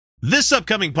This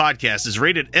upcoming podcast is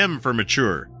rated M for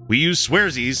mature. We use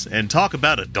swearsies and talk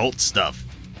about adult stuff.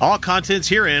 All contents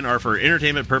herein are for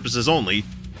entertainment purposes only,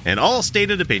 and all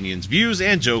stated opinions, views,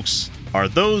 and jokes are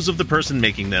those of the person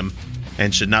making them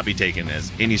and should not be taken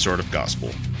as any sort of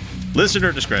gospel.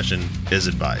 Listener discretion is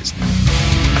advised.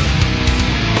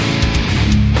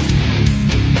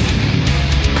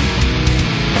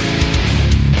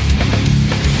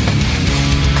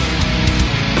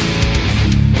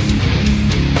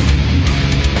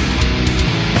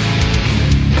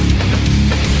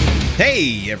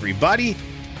 Hey, everybody!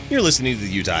 You're listening to the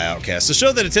Utah Outcast, a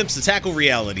show that attempts to tackle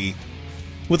reality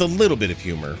with a little bit of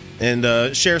humor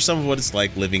and share some of what it's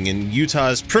like living in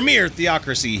Utah's premier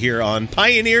theocracy here on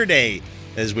Pioneer Day,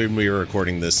 as when we were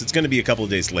recording this. It's going to be a couple of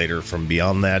days later from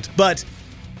beyond that, but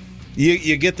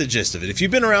you get the gist of it. If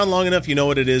you've been around long enough, you know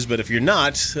what it is, but if you're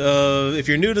not, if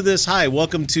you're new to this, hi,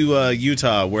 welcome to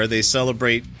Utah, where they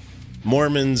celebrate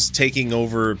Mormons taking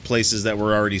over places that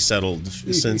were already settled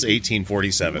since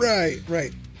 1847.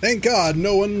 Right. Thank God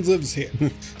no one lives here.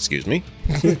 Excuse me.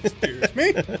 Excuse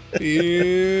me.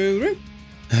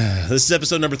 This is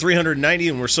episode number 390,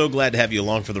 and we're so glad to have you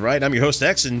along for the ride. I'm your host,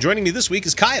 X, and joining me this week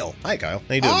is Kyle. Hi, Kyle.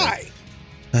 How you doing? Hi.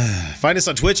 Find us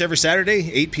on Twitch every Saturday,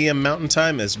 8 p.m. Mountain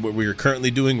Time, as what we're currently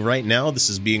doing right now. This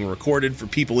is being recorded for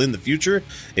people in the future.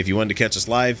 If you wanted to catch us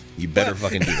live, you better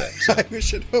fucking do that. So. I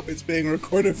should hope it's being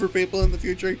recorded for people in the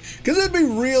future, because it'd be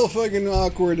real fucking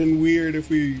awkward and weird if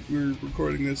we were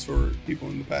recording this for people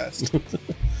in the past.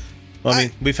 Well, I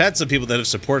mean, we've had some people that have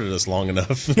supported us long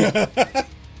enough.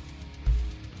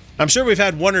 I'm sure we've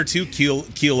had one or two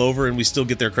keel over, and we still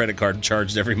get their credit card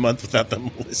charged every month without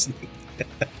them listening.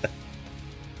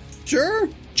 Sure.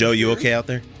 Joe, you okay out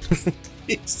there?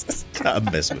 Jesus. I'm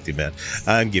messing with you, man.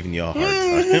 I'm giving you a hard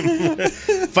time.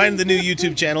 Find the new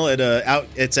YouTube channel at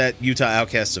it's at Utah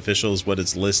Outcasts Official is what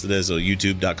it's listed as,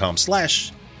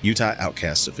 youtube.com/Utah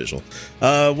Outcasts Official.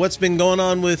 What's been going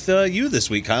on with you this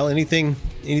week, Kyle? Anything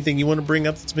you want to bring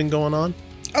up that's been going on?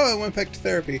 Oh, I went back to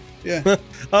therapy. Yeah.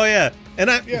 Oh yeah, and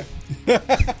Yeah.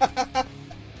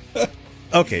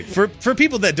 Okay, for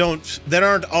people that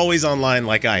aren't always online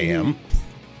like I am.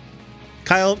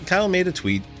 Kyle made a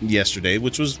tweet yesterday,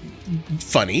 which was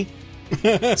funny,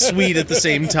 sweet at the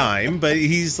same time, but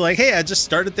he's like, hey, I just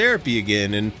started therapy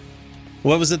again. And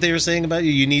what was it they were saying about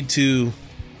you? You need to,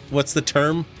 what's the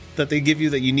term that they give you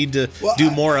that you need to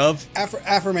do more of?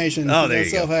 Affirmations. Oh, there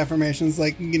you go. Self-affirmations.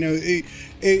 Like, you know,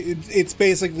 it's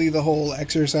basically the whole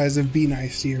exercise of be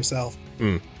nice to yourself.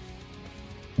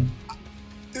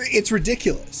 It's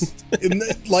ridiculous.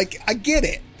 Like, I get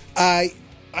it. I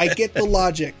get the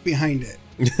logic behind it.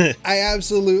 I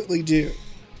absolutely do.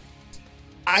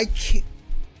 I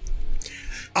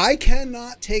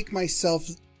cannot take myself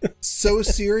so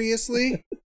seriously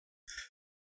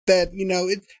that, you know,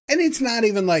 it's not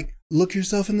even like, look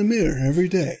yourself in the mirror every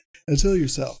day and tell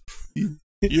yourself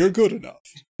you're good enough.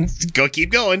 Go,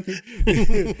 keep going.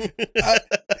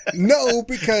 No,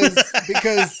 because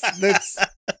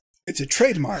it's a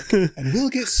trademark and we'll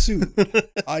get sued.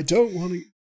 I don't want to.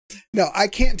 No, I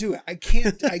can't do it. I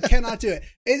cannot do it.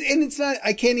 And it's not,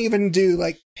 I can't even do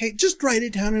like, hey, just write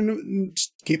it down and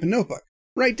just keep a notebook.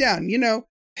 Write down, you know,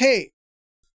 hey.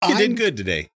 You did good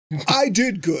today. I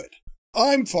did good.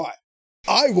 I'm fine.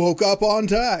 I woke up on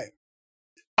time.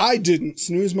 I didn't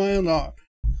snooze my alarm.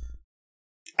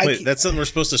 Wait, that's something we're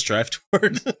supposed to strive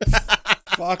toward?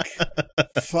 Fuck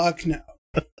no.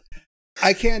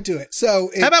 I can't do it.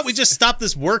 So how about we just stop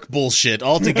this work bullshit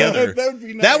altogether? That would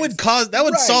be nice. That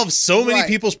would solve so many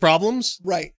people's problems.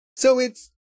 Right. So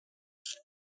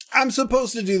I'm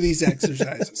supposed to do these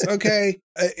exercises. Okay.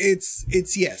 It's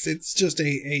just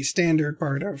a standard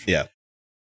part of. Yeah.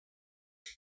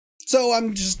 So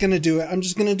I'm just going to do it. I'm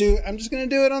just going to do it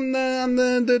on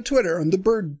the Twitter, on the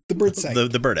bird site.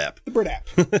 The bird app. The bird app.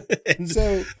 And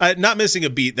so not missing a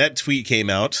beat, that tweet came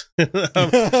out.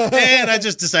 And I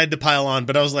just decided to pile on,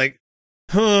 but I was like,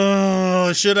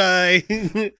 oh, should I?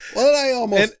 Well,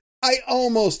 I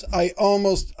almost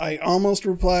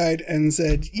replied and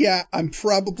said, yeah, I'm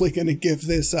probably going to give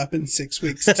this up in 6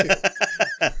 weeks too.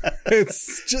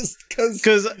 It's just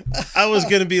because I was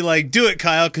going to be like, do it,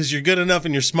 Kyle, because you're good enough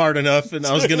and you're smart enough. And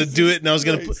I was going to do it. And I was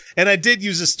going to, and I did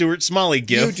use a Stuart Smalley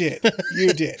gif.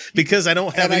 You did. Because I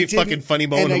don't have any fucking funny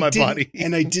bone in my body.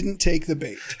 And I didn't take the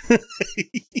bait.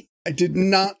 I did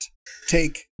not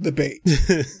take the bait.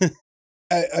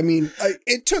 I mean,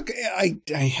 it took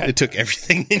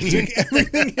everything in you. It took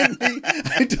everything in me.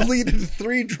 I deleted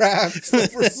 3 drafts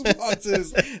of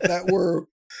responses that were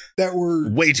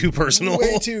way too personal,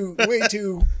 way too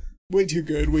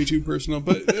good, way too personal.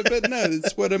 But no,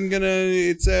 it's what I'm gonna.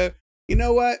 It's you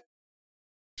know what?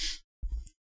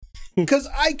 because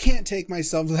I can't take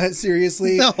myself that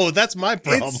seriously. No, that's my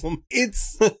problem.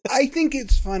 I think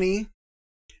it's funny.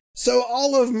 So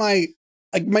all of my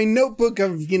notebook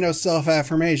of,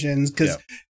 self-affirmations, because,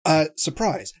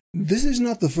 surprise, this is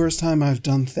not the first time I've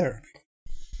done therapy.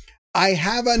 I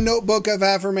have a notebook of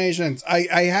affirmations.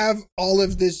 I have all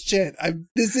of this shit.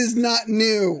 This is not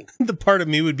new. The part of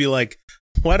me would be like,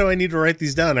 why do I need to write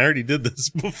these down? I already did this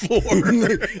before.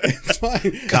 It's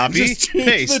fine. Copy, just change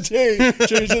paste. the date.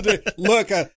 Change the date.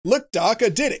 Look, Doc, I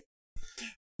did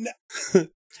it.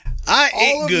 I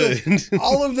ate good.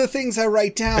 All of the things I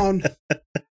write down,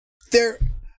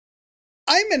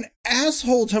 I'm an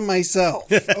asshole to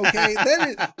myself. Okay,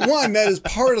 that is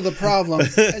part of the problem,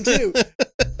 and two,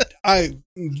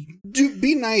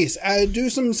 be nice. Do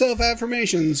some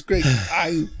self-affirmations. Great.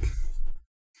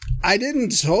 I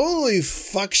didn't totally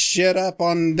fuck shit up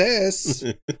on this.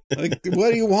 Like, what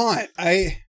do you want?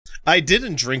 I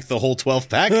didn't drink the whole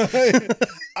 12-pack.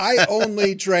 I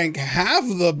only drank half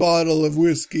the bottle of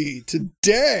whiskey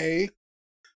today.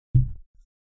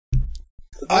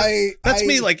 That's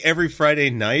me like every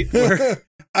Friday night. Where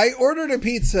I ordered a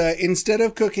pizza instead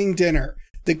of cooking dinner.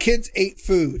 The kids ate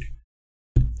food.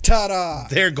 Ta-da!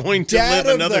 They're going to Dad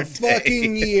live another of the day.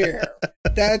 fucking year.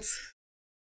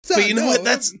 But you know what?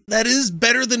 That is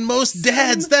better than most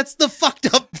dads. That's the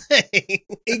fucked up thing.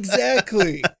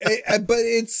 Exactly. But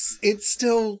it's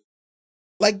still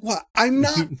like, what? I'm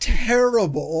not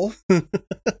terrible,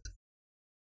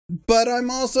 but I'm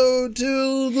also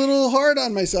too little hard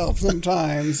on myself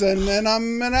sometimes, and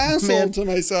I'm an asshole to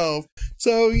myself.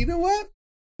 So you know what?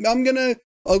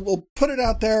 We'll put it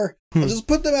out there. I'll just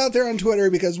put them out there on Twitter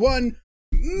because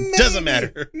doesn't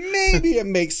matter. Maybe it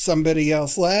makes somebody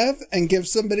else laugh and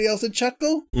gives somebody else a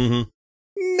chuckle. Mm-hmm.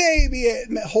 Maybe it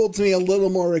holds me a little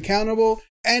more accountable,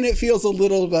 and it feels a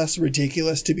little less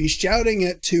ridiculous to be shouting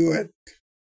it to a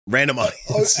random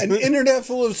audience, an internet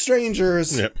full of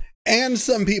strangers, yep. And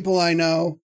some people I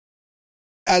know,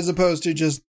 as opposed to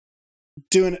just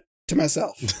doing it to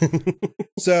myself.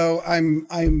 So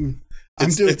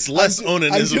it's less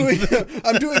onanism.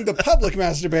 I'm doing the public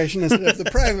masturbation instead of the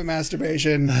private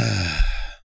masturbation,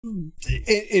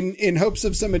 in hopes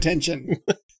of some attention.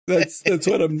 That's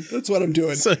what I'm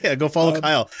doing. So yeah, go follow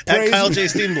Kyle at Kyle J.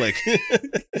 Steenblick.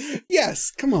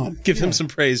 Yes, come on. Give him some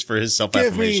praise for his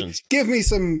self-affirmations. Give me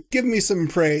some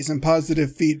praise and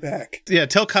positive feedback. Yeah,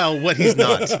 tell Kyle what he's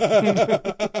not.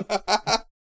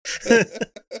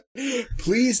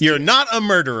 Please, you're not a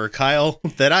murderer, Kyle,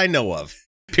 that I know of.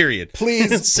 Period.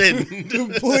 Please, Sin.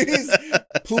 please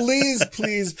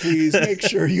make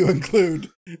sure you include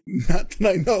not that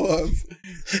I know of.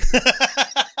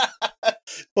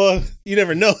 Well, you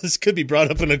never know. This could be brought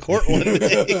up in a court one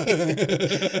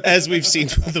day, as we've seen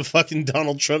with the fucking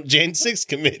Donald Trump Jan 6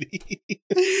 committee.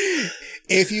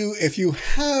 If you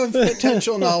have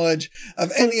potential knowledge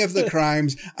of any of the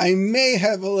crimes I may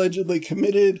have allegedly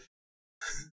committed,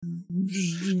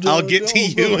 I'll get to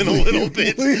you in a little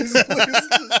bit. Please,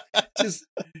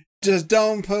 just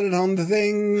don't put it on the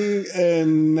thing,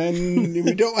 and then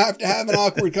we don't have to have an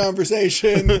awkward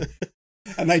conversation.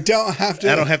 And I don't have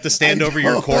to stand over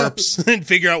your corpse and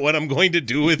figure out what I'm going to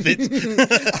do with it.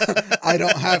 I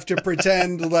don't have to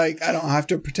pretend like I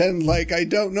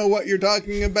don't know what you're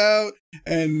talking about.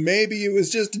 And maybe it was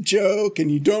just a joke and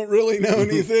you don't really know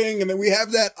anything. And then we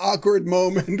have that awkward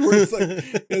moment where it's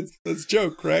like, that's a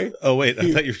joke, right? Oh, wait,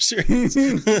 I thought you were serious.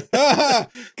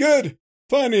 Good.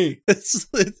 Funny.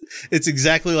 It's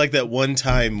exactly like that one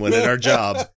time when at our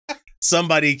job,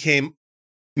 somebody came,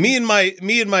 me and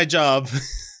my job,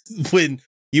 when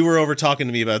you were over talking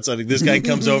to me about something, this guy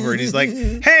comes over and he's like,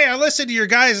 hey, I listened to your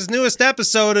guys' newest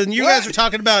episode and you guys are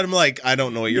talking about, I'm like, I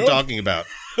don't know what you're talking about.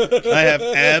 I have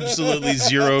absolutely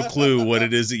zero clue what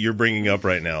it is that you're bringing up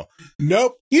right now.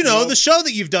 Nope. You know, the show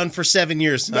that you've done for 7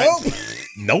 years. Nope.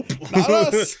 Nope. Not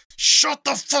us. Shut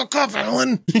the fuck up,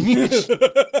 Alan.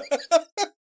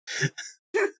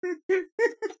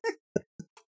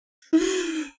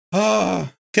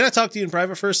 Can I talk to you in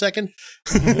private for a second?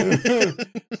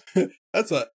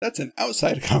 That's an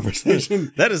outside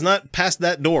conversation. That is not past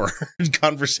that door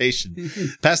conversation.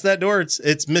 Past that door, it's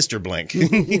Mr. Blank.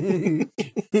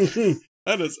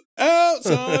 That is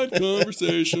outside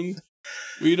conversation.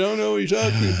 We don't know what you're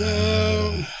talking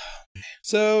about.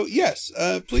 So yes,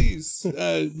 please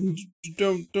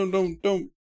don't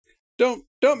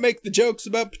make the jokes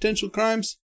about potential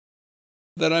crimes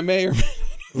that I may or may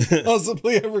not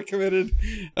possibly ever committed.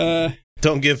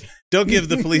 Don't give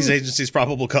the police agencies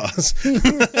probable cause.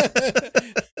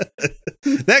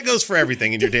 That goes for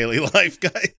everything in your daily life,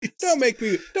 guys. Don't make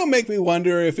me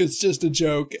wonder if it's just a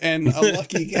joke and a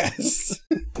lucky guess.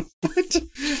 But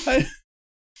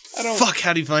I don't. Fuck,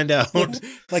 how do you find out?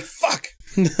 Like, fuck.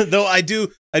 Though I do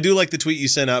like the tweet you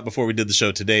sent out before we did the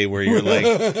show today where you're like,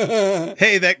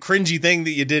 hey, that cringy thing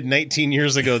that you did 19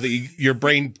 years ago that your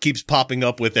brain keeps popping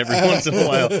up with every once in a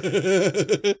while.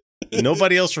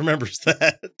 Nobody else remembers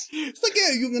that. It's like,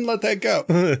 yeah, you can let that go.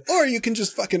 Or you can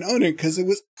just fucking own it because it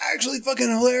was actually fucking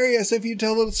hilarious if you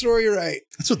tell the story right.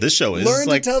 That's what this show is. Learn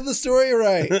to tell the story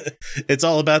right. It's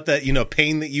all about that,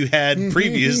 pain that you had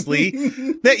previously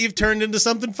that you've turned into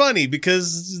something funny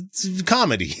because it's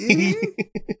comedy.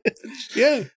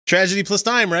 Yeah. Tragedy plus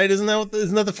time, right? Isn't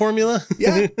that the formula?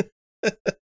 Yeah.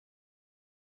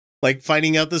 Like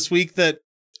finding out this week that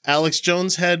Alex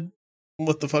Jones had,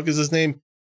 what the fuck is his name?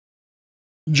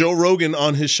 Joe Rogan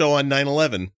on his show on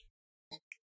 9/11.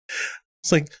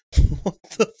 It's like, what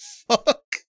the fuck?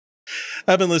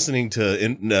 I've been listening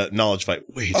to Knowledge Fight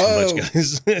way too much,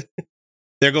 guys.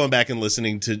 They're going back and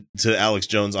listening to Alex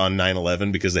Jones on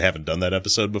 9/11 because they haven't done that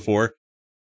episode before.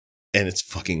 And it's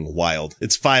fucking wild.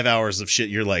 It's 5 hours of shit.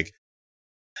 You're like,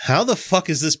 how the fuck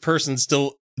is this person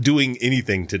still doing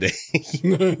anything today?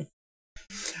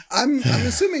 I'm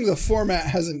assuming the format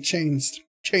hasn't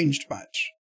changed much.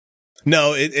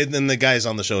 No, and the guys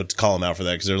on the show call him out for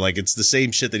that because they're like, it's the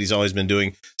same shit that he's always been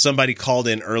doing. Somebody called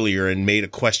in earlier and made a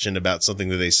question about something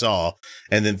that they saw.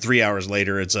 And then 3 hours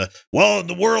later, it's the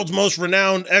world's most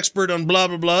renowned expert on blah,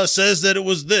 blah, blah says that it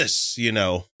was this,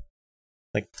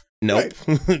 Like, nope.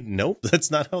 Right. Nope. That's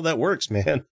not how that works,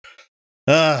 man.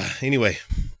 Anyway,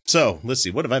 so let's see.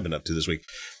 What have I been up to this week?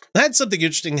 I had something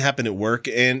interesting happen at work,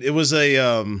 and it was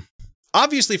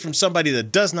obviously from somebody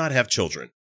that does not have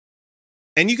children.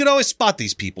 And you can always spot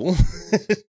these people,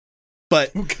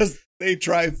 but because they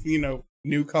drive,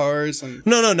 new cars and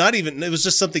no, not even. It was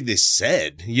just something they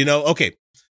said, Okay,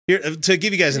 here to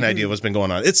give you guys an idea of what's been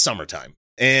going on. It's summertime,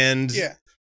 and yeah,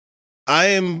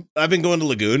 I've been going to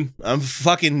Lagoon. I'm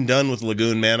fucking done with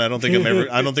Lagoon, man. I don't think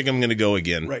I'm going to go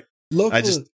again. Right.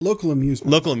 Local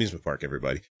amusement park,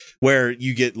 everybody, where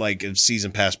you get like a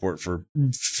season passport for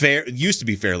used to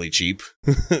be fairly cheap,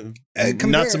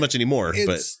 not so much anymore.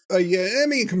 But yeah, I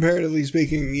mean, comparatively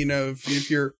speaking,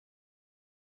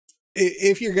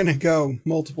 if you're gonna go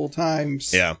multiple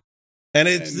times, yeah, and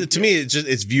to me,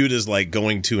 it's viewed as like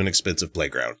going to an expensive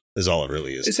playground is all it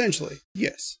really is. Essentially,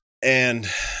 yes. And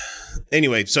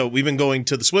anyway, so we've been going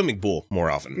to the swimming pool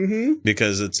more often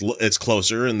because it's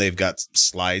closer and they've got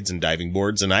slides and diving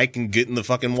boards and I can get in the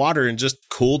fucking water and just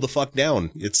cool the fuck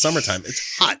down. It's summertime.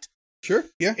 It's hot. Sure.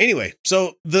 Yeah. Anyway,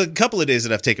 so the couple of days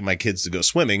that I've taken my kids to go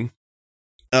swimming,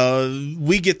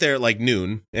 we get there at like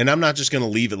noon and I'm not just going to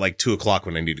leave at like 2:00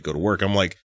 when I need to go to work. I'm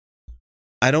like,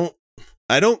 I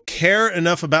don't care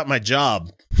enough about my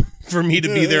job for me to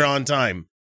be there on time.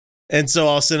 And so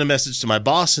I'll send a message to my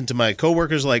boss and to my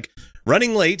coworkers like,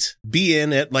 running late, be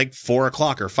in at like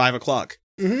 4:00 or 5:00.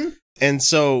 Mm-hmm. And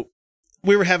so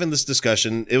we were having this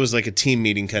discussion. It was like a team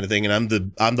meeting kind of thing. And I'm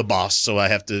the boss. So I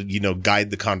have to,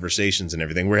 guide the conversations and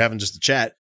everything. We're having just a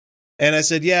chat. And I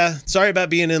said, yeah, sorry about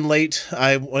being in late.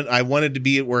 I wanted to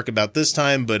be at work about this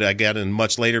time, but I got in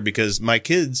much later because my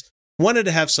kids wanted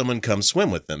to have someone come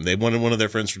swim with them. They wanted one of their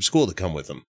friends from school to come with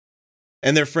them.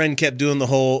 And their friend kept doing the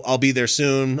whole, I'll be there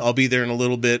soon. I'll be there in a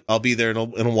little bit. I'll be there in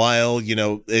a while,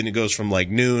 and it goes from like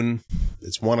noon.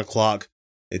 It's 1:00.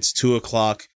 It's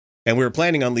 2:00. And we were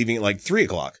planning on leaving at like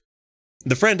 3:00.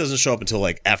 The friend doesn't show up until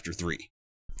like after 3.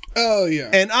 Oh,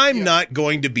 yeah. And I'm not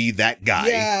going to be that guy.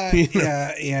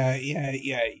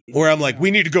 Yeah. Where I'm like, we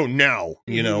need to go now,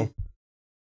 I'm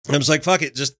just like, fuck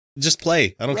it. Just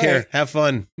play. I don't care. Have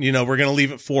fun. We're going to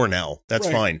leave at 4 now. That's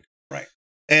fine. Right.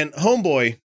 And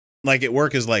homeboy, like at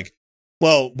work is like,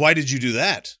 well, why did you do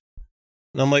that?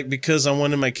 And I'm like, because I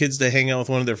wanted my kids to hang out with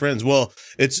one of their friends. Well,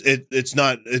 it's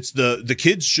the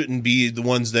kids shouldn't be the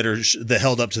ones that are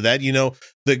held up to that.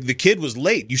 The kid was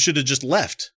late. You should have just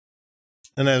left.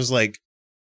 And I was like,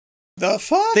 the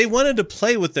fuck? They wanted to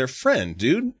play with their friend,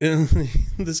 dude.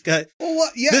 This guy, well,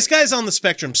 what? Yeah. This guy's on the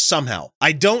spectrum somehow.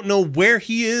 I don't know where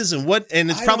he is and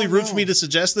it's probably rude for me to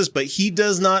suggest this, but he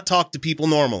does not talk to people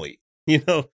normally.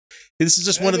 This is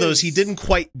just one of those, he didn't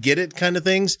quite get it kind of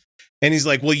things. And he's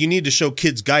like, well, you need to show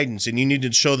kids guidance and you need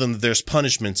to show them that there's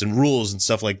punishments and rules and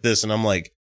stuff like this. And I'm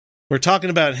like, we're talking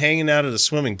about hanging out at a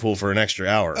swimming pool for an extra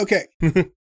hour. Okay.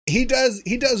 He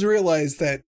does realize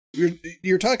that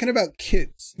you're talking about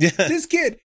kids. Yeah. This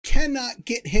kid cannot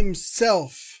get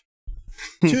himself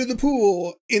to the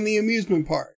pool in the amusement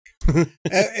park.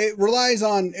 It relies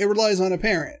on a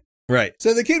parent. Right.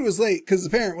 So the kid was late because the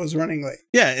parent was running late.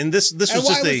 Yeah, and this was and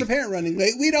just why was the parent running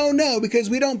late? We don't know because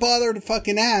we don't bother to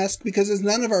fucking ask because it's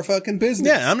none of our fucking business.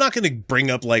 Yeah, I'm not going to bring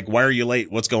up like, why are you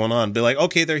late? What's going on? Be like,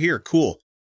 okay, they're here. Cool.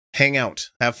 hang out,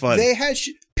 have fun. They had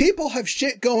people have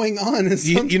shit going on. And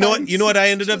you know what? You know what I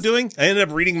ended up doing? I ended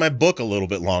up reading my book a little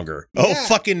bit longer. Yeah. Oh,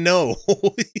 fucking no.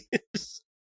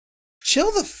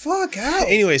 Chill the fuck out.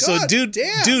 Anyway, God, so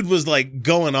dude was like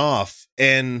going off,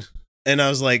 and I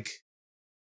was like,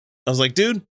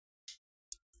 dude,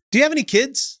 do you have any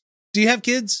kids? Do you have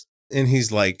kids? And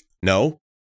he's like, no,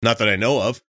 not that I know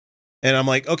of. And I'm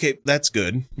like, okay, that's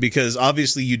good, because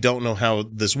obviously you don't know how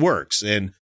this works.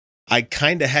 And I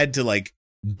kind of had to like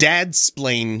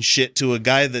dad-splain shit to a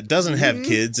guy that doesn't have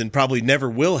kids and probably never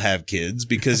will have kids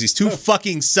because he's too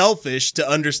fucking selfish to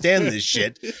understand this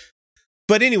shit.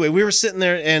 But anyway, we were sitting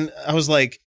there and I was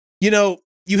like, you know,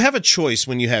 you have a choice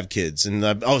when you have kids. And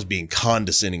I was being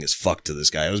condescending as fuck to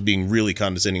this guy. I was being really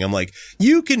condescending. I'm like,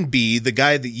 you can be the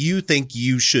guy that you think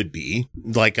you should be,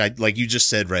 like you just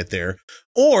said right there,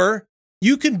 or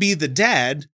you can be the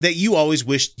dad that you always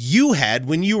wished you had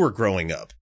when you were growing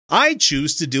up. I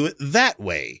choose to do it that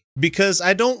way because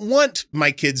I don't want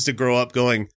my kids to grow up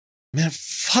going, man,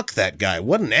 fuck that guy.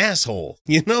 What an asshole,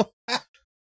 you know?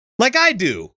 Like I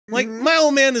do. Like my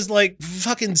old man is like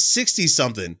fucking 60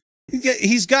 something.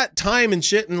 He's got time and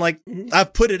shit. And like,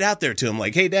 I've put it out there to him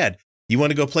like, hey dad, you want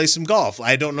to go play some golf?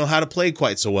 I don't know how to play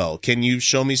quite so well. Can you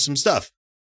show me some stuff?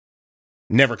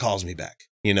 Never calls me back,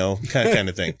 you know, kind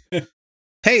of thing.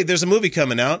 Hey, there's a movie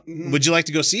coming out. Would you like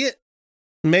to go see it?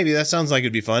 Maybe that sounds like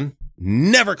it'd be fun.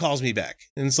 Never calls me back.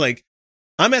 And it's like,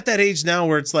 I'm at that age now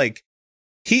where it's like,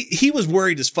 he was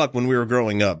worried as fuck when we were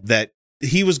growing up that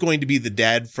he was going to be the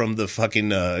dad from the fucking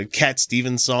Cat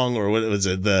Stevens song, or what was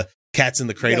it? The Cats in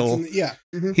the Cradle. Yeah.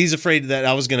 Mm-hmm. He's afraid that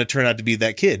I was going to turn out to be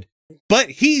that kid, but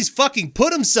he's fucking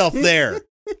put himself there.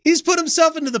 He's put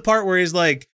himself into the part where he's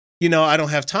like, you know, I don't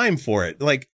have time for it.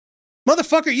 Like,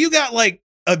 motherfucker, you got like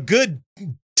a good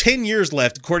 10 years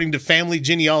left, according to family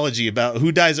genealogy, about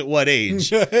who dies at what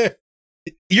age.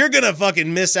 You're going to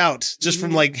fucking miss out just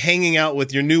from like hanging out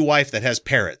with your new wife that has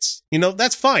parrots. You know,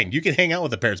 that's fine. You can hang out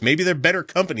with the parrots. Maybe they're better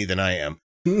company than I am.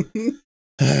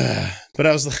 But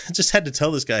I just had to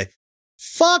tell this guy,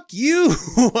 fuck you.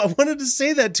 I wanted to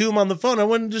say that to him on the phone. I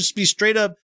wanted to just be straight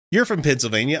up. You're from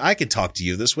Pennsylvania. I can talk to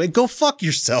you this way. Go fuck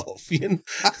yourself. You know?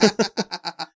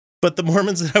 But the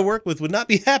Mormons that I work with would not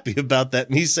be happy about that,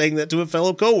 me saying that to a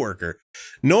fellow coworker,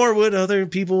 nor would other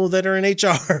people that are in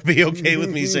HR be okay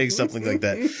with me saying something like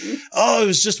that. Oh, it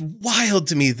was just wild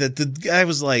to me that the guy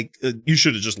was like, you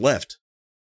should have just left.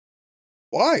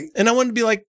 Why? And I wanted to be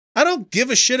like, I don't give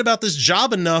a shit about this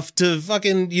job enough to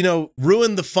fucking, you know,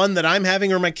 ruin the fun that I'm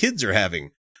having or my kids are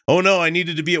having. Oh no, I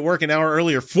needed to be at work an hour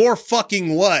earlier. For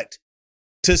fucking what?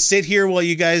 To sit here while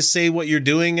you guys say what you're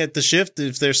doing at the shift,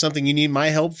 if there's something you need my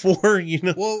help for, you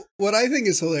know? Well, what I think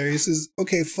is hilarious is,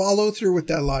 okay, follow through with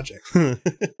that logic.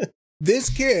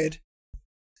 This kid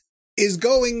is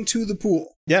going to the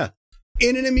pool. Yeah.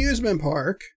 In an amusement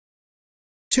park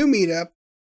to meet up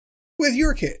with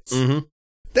your kids. Mm-hmm.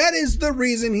 That is the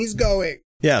reason he's going.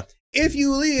 Yeah. If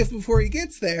you leave before he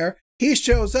gets there, he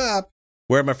shows up.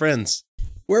 Where are my friends?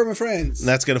 Where are my friends? And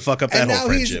that's going to fuck up that whole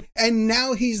friendship. And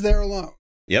now he's there alone.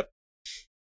 Yep.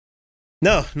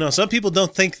 No, some people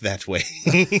don't think that way.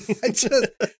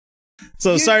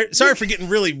 Sorry for getting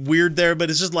really weird there, but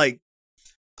it's just like,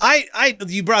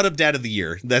 you brought up Dad of the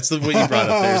Year. That's what you brought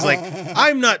up there. It's like,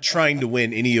 I'm not trying to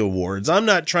win any awards. I'm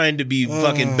not trying to be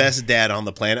fucking best dad on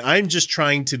the planet. I'm just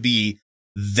trying to be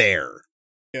there.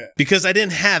 Yeah. Because I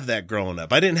didn't have that growing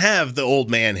up. I didn't have the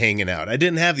old man hanging out. I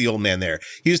didn't have the old man there.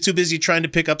 He was too busy trying to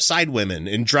pick up side women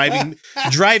and driving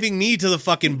me to the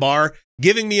fucking bar,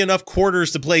 giving me enough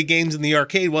quarters to play games in the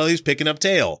arcade while he was picking up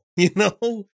tail. You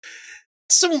know?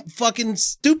 Some fucking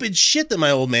stupid shit that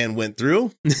my old man went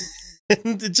through.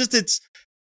 And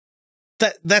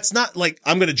that's not like,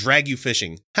 I'm going to drag you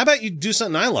fishing. How about you do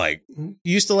something I like? You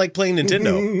used to like playing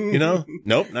Nintendo, you know?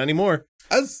 Nope, not anymore.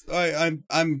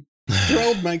 I'm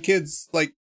thrilled my kids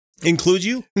like include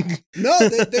you. No,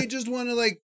 they just want to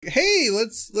like, hey,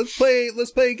 let's play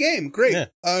a game. Great. Yeah.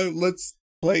 Let's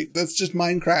just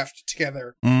Minecraft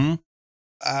together.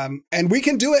 Mm-hmm. And we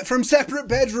can do it from separate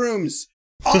bedrooms.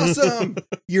 Awesome.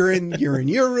 You're in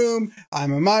your room,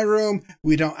 I'm in my room.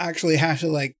 We don't actually have to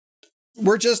like,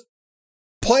 we're just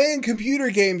playing computer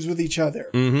games with each other.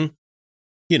 Mm-hmm.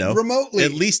 You know, remotely.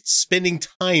 At least spending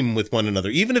time with one another,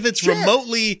 even if it's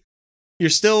remotely. You're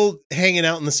still hanging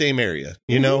out in the same area,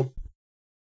 you know?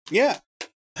 Yeah.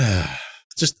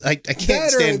 Just, I can't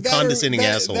stand condescending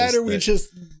assholes. That or we just,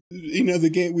 you know,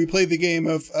 we play the game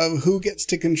of who gets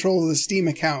to control the Steam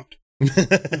account.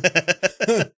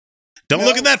 Don't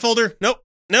look in that folder. Nope.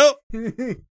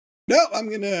 no, I'm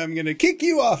gonna kick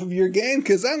you off of your game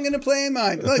because I'm gonna play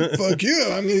mine. Like, fuck you,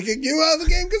 I'm gonna kick you off the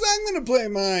game because I'm gonna play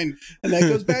mine. And that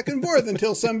goes back and forth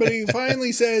until somebody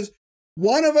finally says,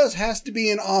 one of us has to be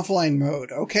in offline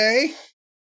mode, okay?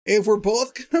 If we're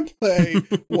both gonna play,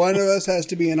 one of us has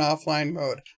to be in offline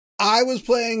mode. I was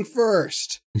playing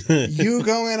first. You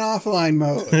go in offline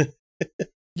mode.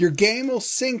 Your game will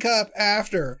sync up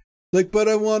after. Like, but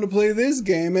I want to play this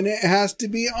game and it has to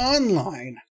be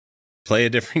online. Play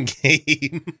a different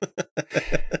game.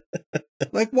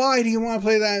 Like, why do you want to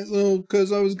play that? Oh,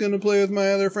 because I was going to play with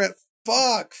my other friend.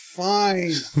 Fuck,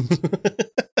 fine.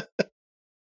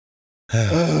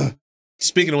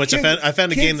 Speaking of which, I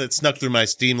found a game that snuck through my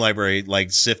Steam library,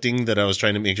 like sifting, that I was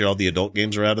trying to make sure all the adult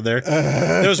games are out of there.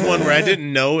 There was one where I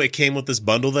didn't know it came with this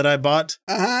bundle that I bought.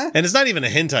 And it's not even a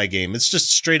hentai game. It's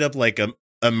just straight up like a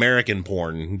American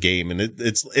porn game. And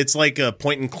it's like a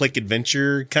point and click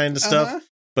adventure kind of stuff.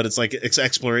 But it's like it's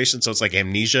exploration, so it's like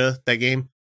Amnesia, that game.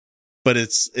 But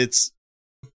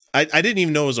I didn't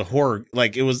even know it was a horror.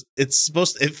 Like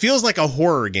it feels like a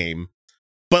horror game.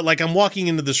 But like I'm walking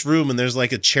into this room and there's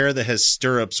like a chair that has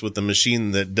stirrups with a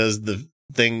machine that does the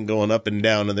thing going up and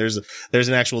down, and there's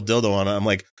an actual dildo on it. I'm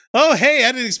like, oh hey,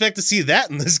 I didn't expect to see that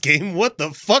in this game. What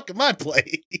the fuck am I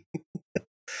playing?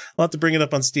 I'll have to bring it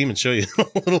up on Steam and show you a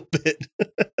little bit.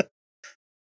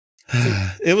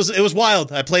 It was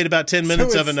wild. I played about 10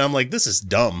 minutes of it and I'm like, this is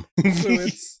dumb.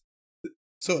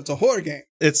 So it's a horror game.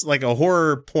 It's like a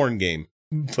horror porn game.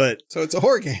 But so it's a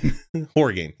horror game.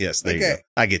 Horror game. Yes, there you go.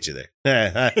 I get you there.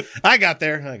 I got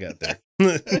there.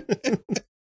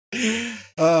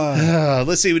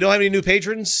 Let's see. We don't have any new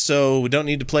patrons, so we don't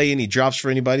need to play any drops for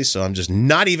anybody. So I'm just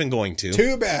not even going to.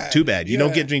 Too bad. You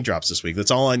don't get any drops this week.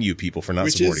 That's all on you people for not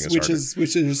supporting us.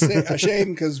 Which is a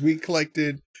shame because we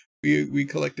collected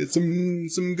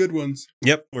some good ones.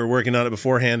 Yep, we're working on it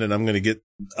beforehand, and I'm going to get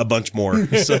a bunch more.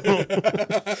 So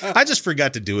I just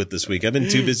forgot to do it this week. I've been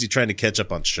too busy trying to catch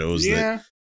up on shows that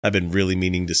I've been really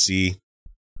meaning to see.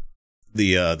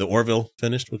 The Orville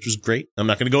finished, which was great. I'm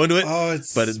not going to go into it.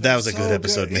 That was a good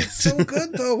episode, man. It's so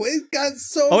good though. It got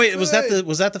so. Oh wait, good.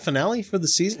 was that the finale for the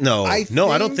season? No, I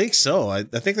don't think so. I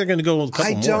think they're going to go a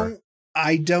couple more.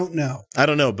 I don't know. I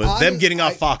don't know, but them getting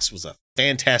off Fox was a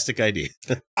fantastic idea.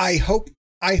 I hope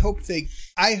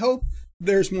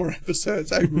there's more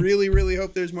episodes. I really, really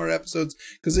hope there's more episodes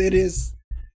because it is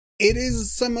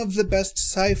some of the best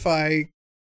sci-fi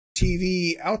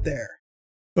TV out there.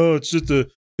 Oh,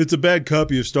 it's a bad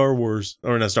copy of Star Wars,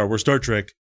 or not Star Wars, Star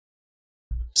Trek.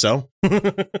 So,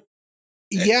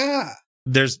 yeah,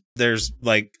 there's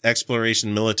like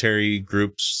exploration military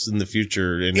groups in the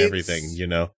future and everything, you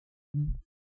know.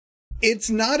 It's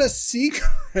not a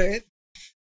secret.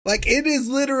 Like, it is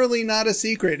literally not a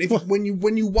secret. When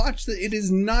you watch it is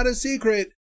not a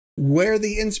secret where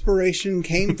the inspiration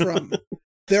came from.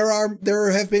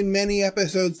 There have been many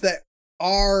episodes that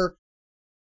are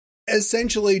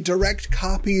essentially direct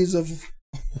copies of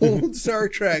old Star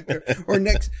Trek or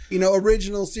next,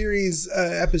 original series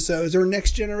episodes or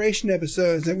Next Generation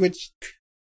episodes, in which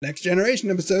Next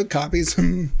Generation episode copies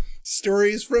some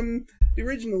stories from the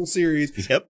original series.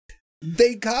 Yep.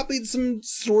 They copied some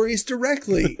stories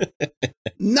directly,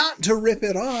 not to rip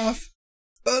it off,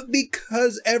 but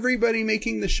because everybody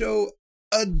making the show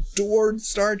adored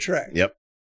Star Trek. Yep.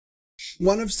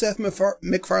 One of Seth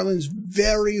MacFarlane's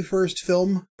very first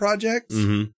film projects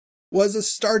was a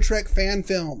Star Trek fan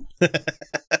film.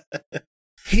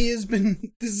 He has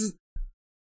been...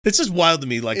 It's just wild to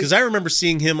me, like, because I remember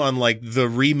seeing him on, like, the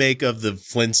remake of the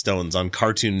Flintstones on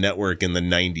Cartoon Network in the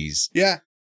 90s. Yeah.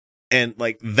 And,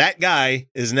 like, that guy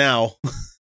is now...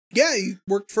 Yeah, he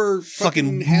worked for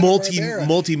fucking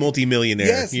multi-millionaire.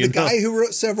 Yes, the guy who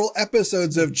wrote several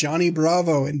episodes of Johnny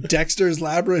Bravo and Dexter's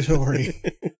Laboratory.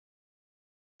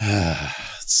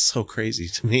 It's so crazy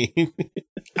to me.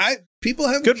 People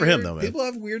have good for him though, man. People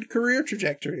have weird career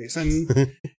trajectories,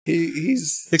 and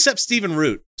he's except Stephen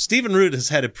Root. Stephen Root has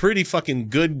had a pretty fucking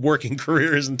good working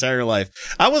career his entire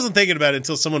life. I wasn't thinking about it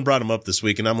until someone brought him up this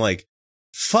week, and I'm like,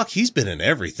 "Fuck, he's been in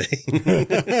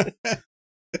everything."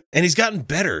 And he's gotten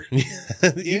better,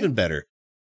 even better.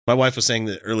 My wife was saying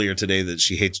that earlier today that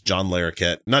she hates John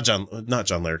Larroquette. Not John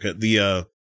Larroquette. The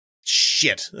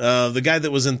guy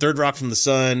that was in Third Rock from the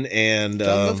Sun and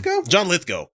John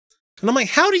Lithgow. And I'm like,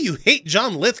 how do you hate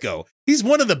John Lithgow? He's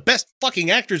one of the best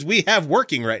fucking actors we have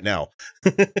working right now.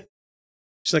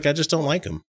 She's like, I just don't like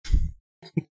him.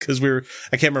 Because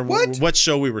I can't remember what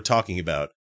show we were talking about.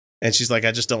 And she's like,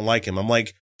 I just don't like him. I'm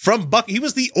like, he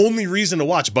was the only reason to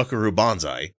watch Buckaroo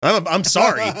Banzai. I'm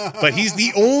sorry, but he's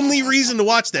the only reason to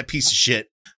watch that piece of shit.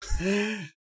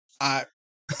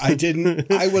 I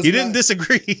didn't. I was. You didn't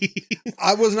disagree.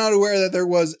 I was not aware that there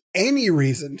was any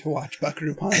reason to watch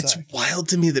Buckaroo Banzai. It's wild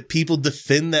to me that people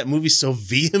defend that movie so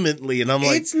vehemently, and I'm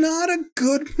like, it's not a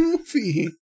good movie.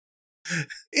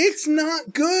 It's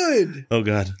not good. Oh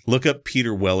God, look up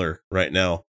Peter Weller right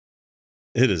now.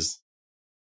 It is.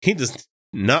 He does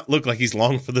not look like he's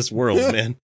long for this world,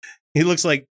 man. He looks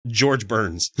like George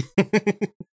Burns.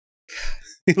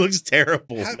 He looks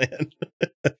terrible, man.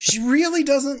 She really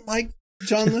doesn't like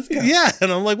John Lithgow. Yeah,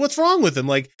 and I'm like, what's wrong with him?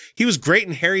 Like, he was great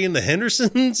in Harry and the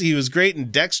Hendersons. He was great in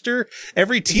Dexter.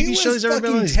 Every TV show he's ever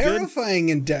been on is good. Terrifying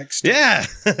in Dexter. Yeah,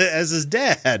 as his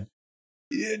dad.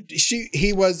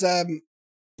 He was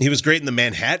great in the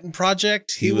Manhattan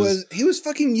Project. He was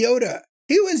fucking Yoda.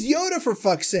 He was Yoda, for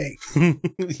fuck's sake.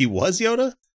 He was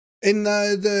Yoda? In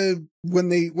the when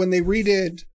they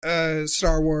redid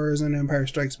Star Wars and Empire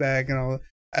Strikes Back and all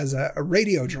as a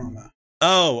radio drama.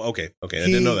 Oh, okay. I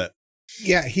didn't know that.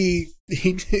 Yeah, he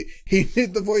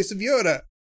did the voice of Yoda.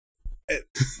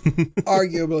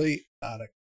 Arguably not a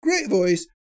great voice,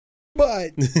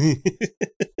 but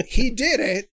he did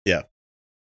it. Yeah.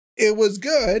 It was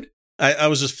good. I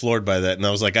was just floored by that. And I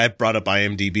was like, I brought up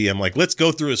IMDb. I'm like, let's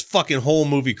go through his fucking whole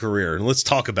movie career and let's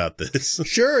talk about this.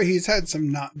 Sure, he's had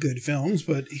some not good films,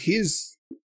 but he's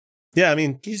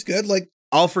good. Like,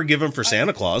 I'll forgive him for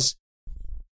Santa Claus.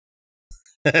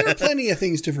 There are plenty of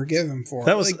things to forgive him for.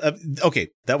 That was okay.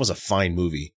 That was a fine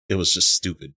movie. It was just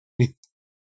stupid.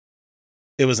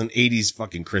 It was an 80s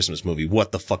fucking Christmas movie.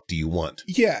 What the fuck do you want?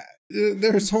 Yeah,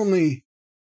 there's only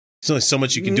so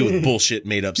much you can do with bullshit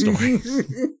made up stories.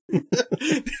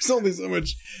 There's only so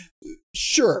much.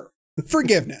 Sure.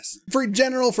 Forgiveness. For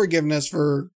general forgiveness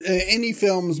for any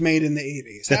films made in the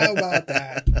 80s. How about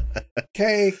that?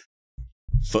 Okay.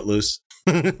 Footloose.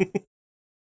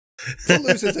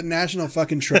 Footloose is a national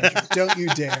fucking treasure. Don't you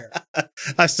dare.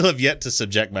 I still have yet to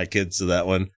subject my kids to that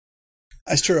one.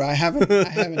 That's true. I haven't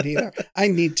either. I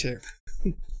need to.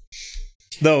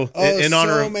 Though, in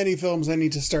honor of many films I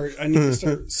need to start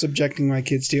subjecting my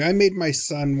kids to. I made my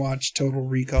son watch Total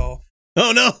Recall.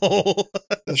 Oh no.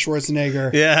 The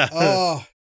Schwarzenegger. Yeah. Oh.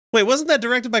 Wait, wasn't that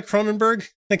directed by Cronenberg?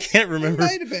 I can't remember. It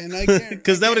might have been. I can't.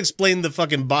 Because that would explain the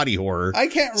fucking body horror. I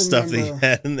can't remember stuff that he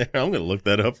had in there. I'm going to look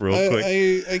that up real quick.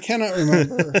 I cannot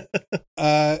remember.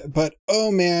 But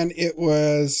oh man, it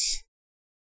was.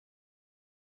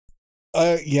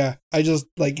 Yeah, I just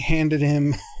like handed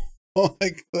him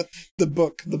like the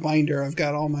book, the binder. I've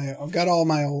got all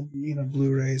my old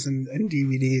Blu-rays and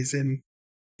DVDs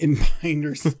in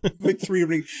binders, like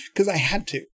three because I had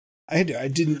to. I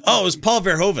didn't. Oh, it was Paul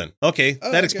Verhoeven. Okay,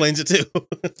 that explains it too.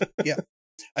 Yeah,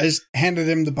 I just handed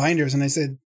him the binders and I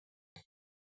said,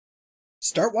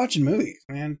 "Start watching movies,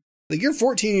 man. Like, you're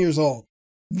 14 years old.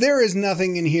 There is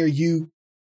nothing in here you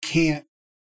can't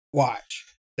watch.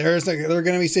 There are going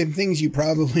to be some things you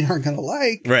probably aren't going to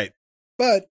like, right?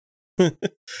 But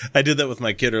I did that with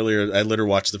my kid earlier. I let her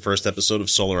watch the first episode of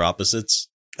Solar Opposites.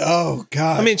 Oh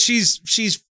God! I mean, she's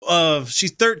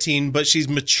 13, but she's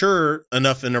mature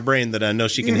enough in her brain that I know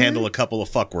she can handle a couple of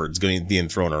fuck words being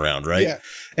thrown around, right? Yeah.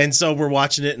 And so we're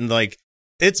watching it and like,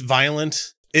 it's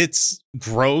violent, it's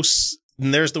gross,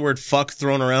 and there's the word fuck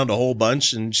thrown around a whole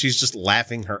bunch, and she's just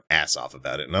laughing her ass off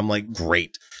about it. And I'm like,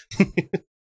 great.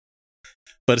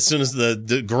 But as soon as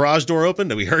the garage door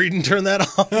opened, we hurried and turned that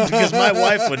off because my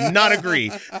wife would not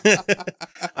agree.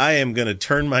 I am going to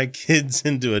turn my kids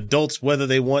into adults, whether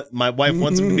my wife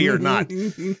wants them to be or not.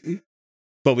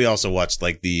 But we also watched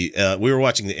we were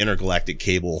watching the Intergalactic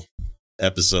Cable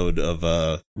episode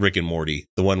of Rick and Morty,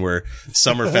 the one where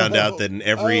Summer found out that in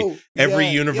every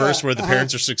universe where the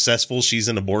parents are successful, she's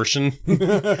an abortion.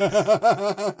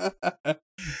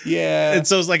 Yeah. And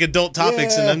so it's like adult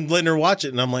topics, and I'm letting her watch it,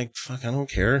 and I'm like, fuck, I don't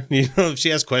care. If she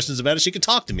has questions about it, she could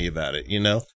talk to me about it,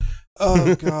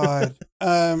 Oh God.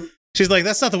 She's like,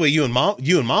 that's not the way you and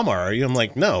mom are you? I'm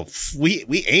like, no,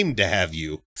 we aim to have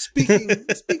you. Speaking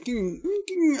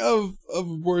of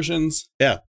abortions.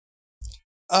 Yeah.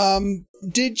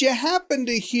 Did you happen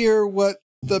to hear what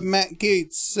the Matt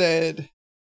Gaetz said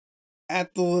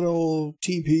at the little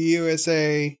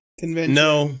TPUSA convention?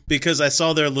 No, because I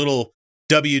saw their little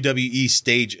WWE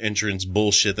stage entrance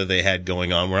bullshit that they had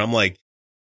going on, where I'm like,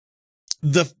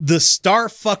 the star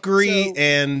fuckery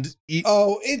and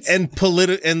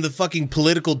the fucking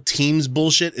political teams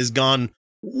bullshit is gone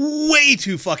way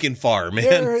too fucking far,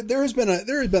 man. There has been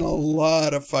a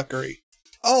lot of fuckery.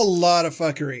 A lot of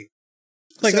fuckery.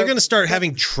 Like, they're going to start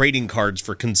having trading cards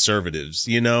for conservatives,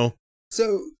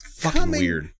 So fucking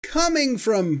weird. Coming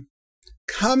from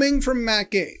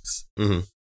Matt Gaetz. Mm-hmm.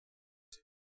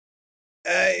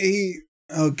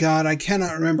 oh God, I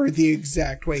cannot remember the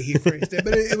exact way he phrased it,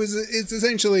 but it's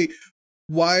essentially,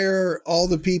 why are all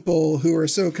the people who are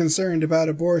so concerned about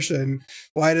abortion,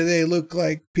 why do they look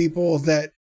like people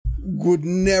that would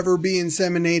never be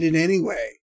inseminated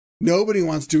anyway? Nobody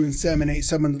wants to inseminate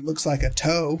someone that looks like a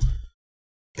toe.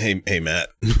 Hey, Matt,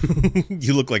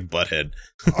 you look like Butthead.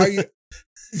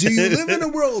 Do you live in a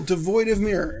world devoid of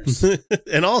mirrors?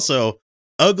 And also,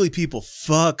 ugly people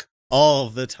fuck all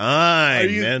the time,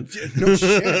 man. No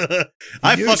shit.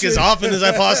 I fuck as often as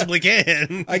I possibly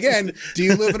can. Again, do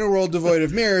you live in a world devoid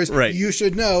of mirrors? Right. You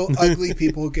should know ugly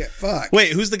people get fucked.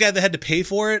 Wait, who's the guy that had to pay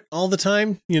for it all the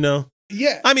time? You know?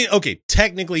 Yeah. I mean, okay,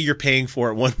 technically you're paying for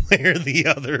it one way or the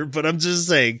other, but I'm just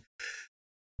saying,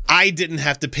 I didn't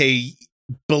have to pay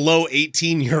below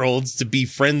 18-year-olds to be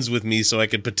friends with me so I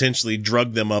could potentially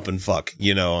drug them up and fuck.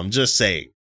 You know, I'm just saying.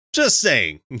 Just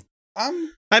saying.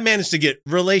 I managed to get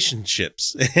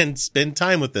relationships and spend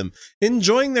time with them,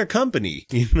 enjoying their company.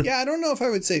 You know? Yeah, I don't know if I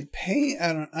would say pay.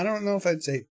 I don't know if I'd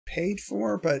say paid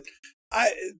for, but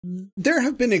there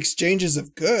have been exchanges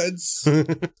of goods.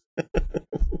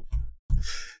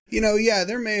 You know, yeah,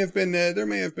 there may have been a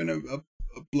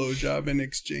blowjob in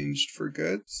exchange for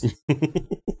goods.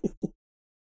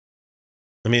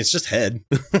 I mean, it's just head.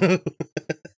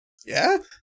 Yeah.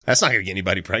 That's not going to get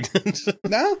anybody pregnant.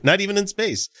 No. Not even in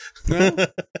space.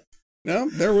 No,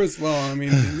 there was, well, I mean,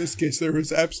 in this case, there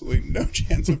was absolutely no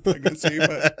chance of pregnancy,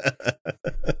 but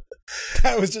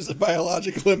that was just a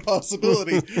biological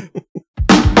impossibility.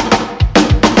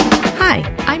 Hi,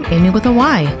 I'm Amy with a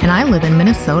Y, and I live in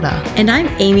Minnesota. And I'm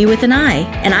Amy with an I,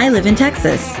 and I live in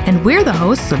Texas. And we're the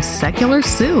hosts of Secular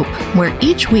Soup, where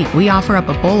each week we offer up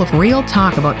a bowl of real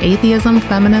talk about atheism,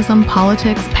 feminism,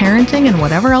 politics, parenting, and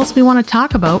whatever else we want to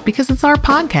talk about because it's our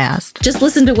podcast. Just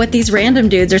listen to what these random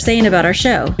dudes are saying about our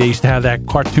show. They used to have that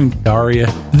cartoon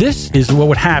Daria. This is what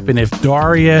would happen if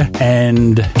Daria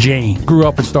and Jane grew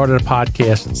up and started a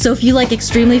podcast. So if you like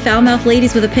extremely foul-mouthed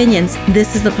ladies with opinions,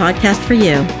 this is the podcast for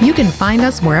you. You can find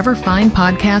us wherever fine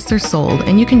podcasts are sold,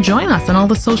 and you can join us on all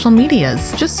the social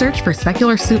medias. Just search for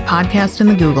Secular Soup Podcast in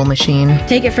the Google machine.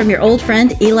 Take it from your old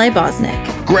friend, Eli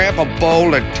Bosnick. Grab a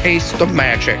bowl and taste the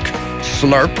magic.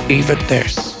 Slurp even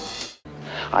this.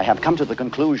 I have come to the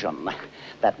conclusion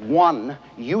that one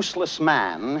useless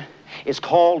man is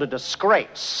called a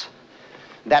disgrace,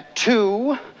 that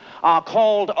two are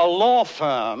called a law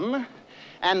firm,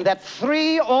 and that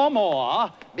three or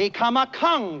more become a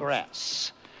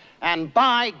Congress. And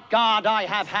by God, I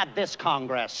have had this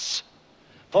Congress.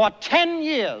 For 10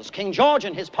 years, King George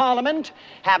and his Parliament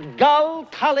have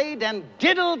gull-cullied and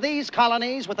diddled these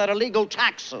colonies with their illegal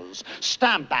taxes,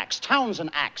 Stamp Acts, Townshend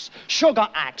Acts, Sugar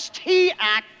Acts, Tea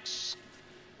Acts.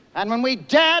 And when we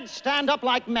dared stand up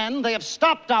like men, they have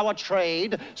stopped our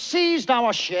trade, seized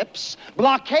our ships,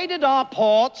 blockaded our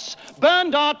ports,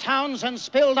 burned our towns, and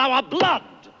spilled our blood.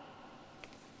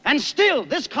 And still,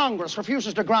 this Congress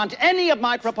refuses to grant any of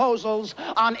my proposals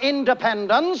on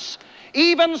independence,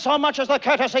 even so much as the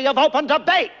courtesy of open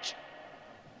debate.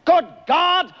 Good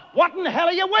God, what in hell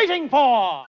are you waiting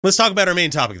for? Let's talk about our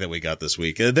main topic that we got this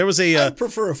week. There was a... I'd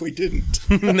prefer if we didn't.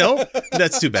 No?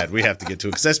 That's too bad. We have to get to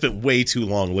it because I spent way too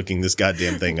long looking this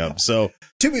goddamn thing up. So,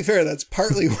 to be fair, that's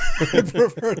partly why I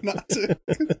prefer not to.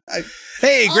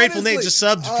 Hey, Grateful Nate just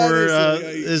subbed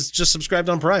is just subscribed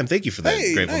on Prime. Thank you for that,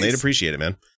 hey, Grateful nice. Nate. Appreciate it,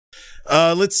 man.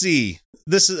 Let's see.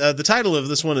 This is the title of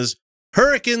this one is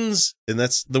Hurricanes, and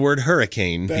that's the word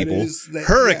hurricane, that people.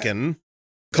 Hurricane. Yeah.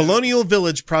 Colonial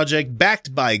Village Project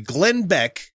backed by Glenn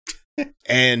Beck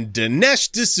and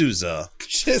Dinesh D'Souza.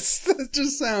 That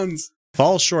just sounds...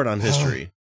 Falls short on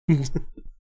history.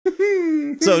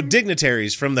 So,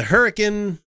 dignitaries from the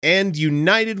Hurricane and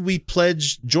United We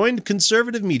Pledge joined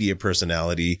conservative media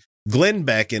personality Glenn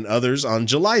Beck and others on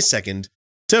July 2nd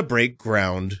to break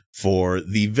ground for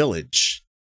the village.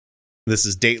 This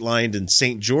is datelined in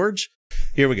St. George.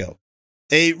 Here we go.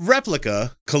 A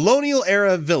replica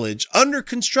colonial-era village under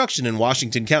construction in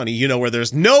Washington County, you know, where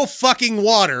there's no fucking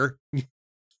water.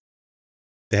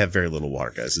 They have very little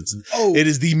water, guys. It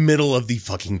is the middle of the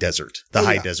fucking desert, the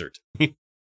high desert.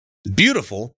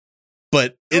 Beautiful,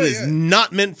 but it is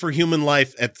not meant for human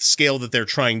life at the scale that they're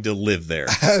trying to live there.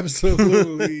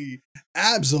 Absolutely.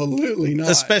 Absolutely not.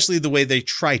 Especially the way they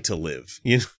try to live.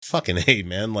 You know, fucking hey,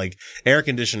 man. Like, air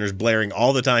conditioners blaring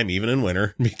all the time, even in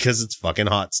winter, because it's fucking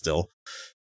hot still.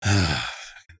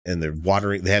 And they're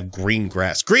watering. They have green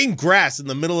grass in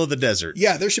the middle of the desert.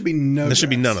 Yeah, there should be no. There should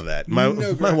be none of that. My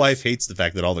wife hates the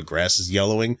fact that all the grass is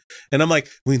yellowing, and I'm like,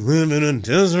 we live in a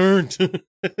desert.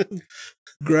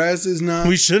 Grass is not.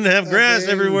 We shouldn't have grass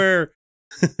everywhere.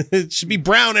 It should be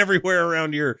brown everywhere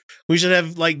around here. We should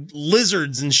have like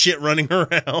lizards and shit running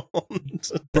around.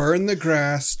 Burn the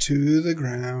grass to the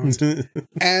ground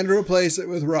and replace it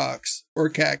with rocks or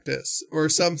cactus or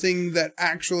something that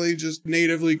actually just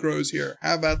natively grows here.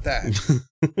 How about that?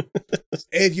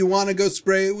 If you want to go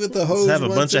spray it with the hose, Let's have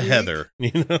a bunch of week, heather,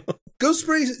 you know. Go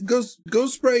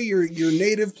spray your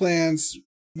native plants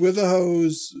with a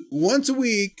hose once a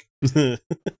week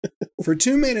for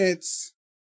 2 minutes,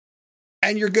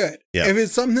 and you're good. Yeah. If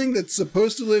it's something that's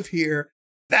supposed to live here,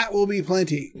 that will be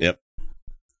plenty. Yep.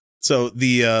 So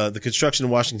the construction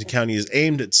in Washington County is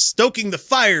aimed at stoking the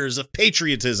fires of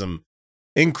patriotism,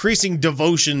 increasing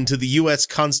devotion to the U.S.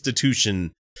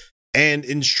 Constitution, and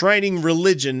enshrining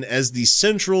religion as the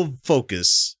central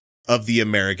focus of the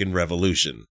American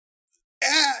Revolution.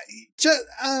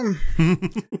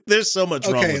 There's so much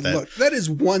wrong with that. Look, that is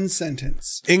one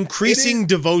sentence. Increasing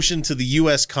devotion to the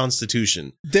U.S.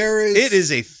 Constitution. It is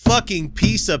a fucking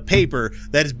piece of paper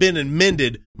that has been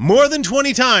amended more than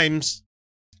 20 times.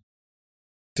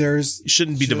 You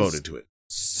shouldn't be devoted to it.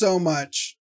 So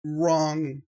much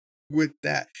wrong with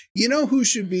that. You know who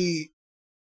should be...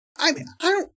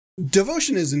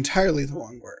 Devotion is entirely the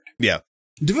wrong word. Yeah.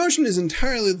 Devotion is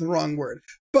entirely the wrong word.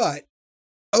 But,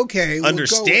 okay.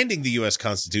 Understanding the U.S.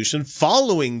 Constitution,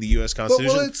 following the U.S.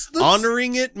 Constitution, let's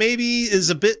honoring it maybe is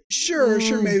a bit... Sure,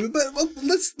 maybe. But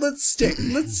let's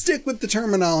stick with the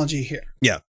terminology here.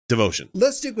 Yeah, devotion.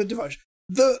 Let's stick with devotion.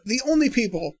 The only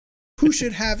people who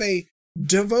should have a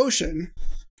devotion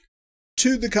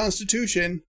to the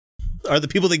Constitution are the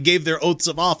people that gave their oaths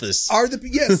of office.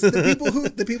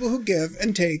 The people who give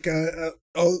and take an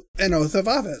oath of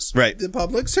office. Right. The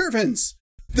public servants.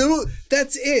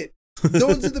 That's it.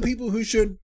 Those are the people who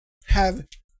should have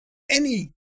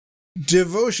any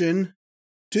devotion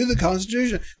to the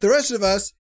Constitution. The rest of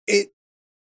us,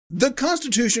 the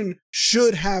Constitution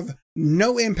should have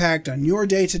no impact on your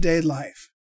day-to-day life.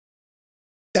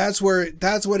 That's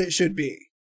what it should be.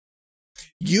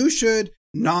 You should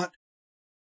not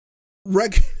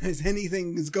recognize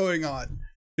anything is going on.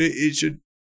 It should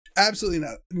absolutely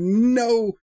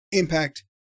no impact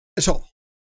at all.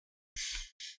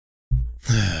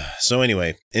 So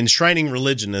anyway, enshrining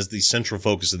religion as the central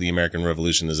focus of the American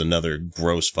Revolution is another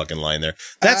gross fucking line there.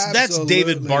 That's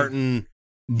David Barton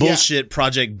bullshit, yeah.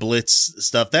 Project Blitz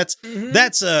stuff. That's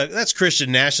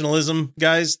Christian nationalism,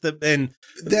 guys.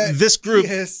 This group,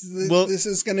 yes, this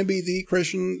is going to be the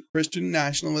Christian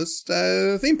nationalist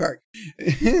theme park.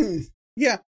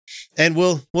 Yeah. And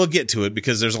we'll get to it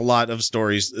because there's a lot of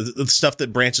stories, the stuff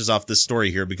that branches off this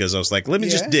story here, because I was like, let me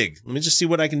just dig. Let me just see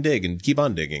what I can dig and keep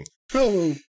on digging.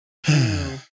 Oh.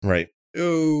 Right.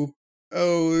 Oh,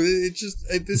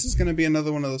 this is going to be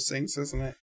another one of those things, isn't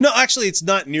it? No, actually, it's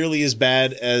not nearly as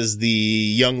bad as the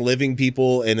Young Living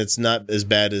people, and it's not as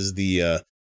bad as the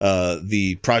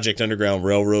Project Underground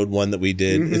Railroad one that we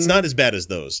did. Mm-hmm. It's not as bad as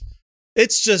those.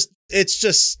 It's just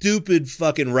stupid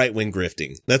fucking right-wing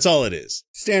grifting. That's all it is.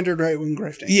 Standard right-wing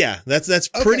grifting. Yeah, that's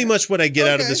pretty much what I get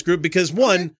out of this group, because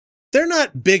one, they're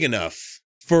not big enough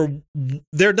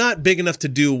to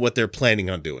do what they're planning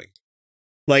on doing.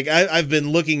 Like I've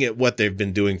been looking at what they've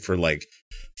been doing for like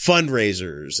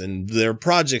fundraisers and their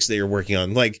projects they are working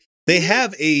on. Like they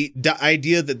have a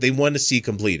idea that they want to see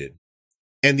completed.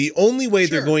 And the only way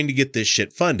they're going to get this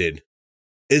shit funded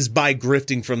is by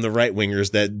grifting from the right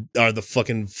wingers that are the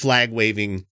fucking flag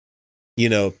waving,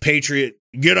 patriot,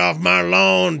 get off my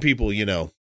lawn people,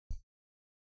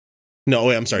 No,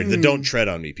 wait, I'm sorry. The don't tread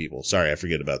on me people. Sorry, I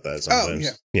forget about that sometimes.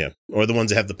 Oh, yeah. Or the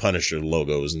ones that have the Punisher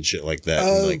logos and shit like that.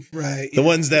 Oh, like, right. The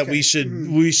ones that we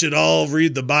should all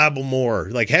read the Bible more.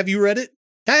 Like, have you read it?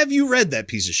 Have you read that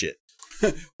piece of shit?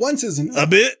 Once is enough. A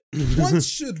bit? Once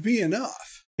should be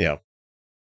enough. Yeah.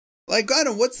 Like, I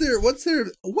don't, what is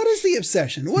the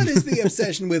obsession? What is the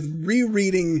obsession with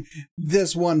rereading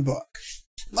this one book?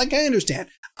 Like, I understand.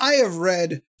 I have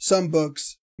read some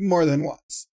books more than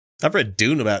once. I've read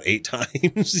Dune about 8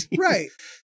 times. Right.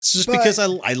 It's just because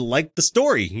I like the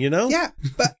story, Yeah,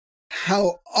 but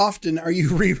how often are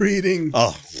you rereading?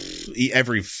 Oh,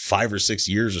 every 5 or 6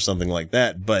 years or something like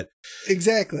that. But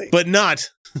exactly. But not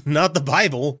the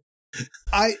Bible.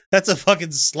 That's a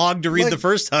fucking slog to read the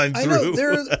first time through. I know,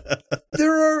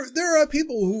 there are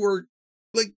people who are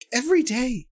like every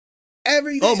day.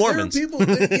 Oh, Mormons. There are people,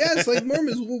 yes, like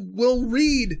Mormons will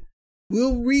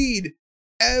read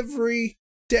every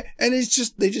day, and it's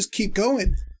just they just keep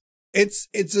going. It's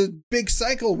a big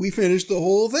cycle. We finished the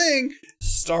whole thing.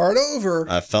 Start over.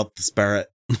 I felt the spirit.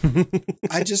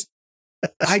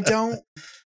 I don't.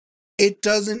 It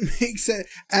doesn't make sense.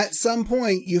 At some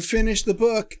point, you finish the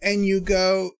book and you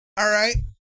go, all right,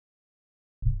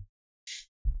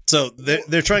 So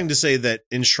they're trying to say that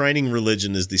enshrining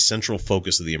religion is the central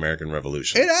focus of the American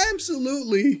Revolution. It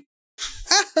absolutely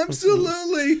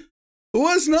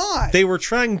was not. They were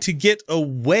trying to get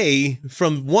away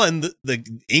from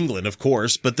the England, of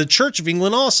course, but the Church of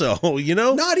England also, you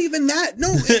know? Not even that.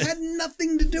 No, it had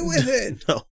nothing to do with it.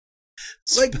 No.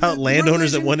 It's about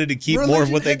landowners that wanted to keep more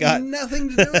of what they got. Nothing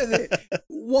to do with it.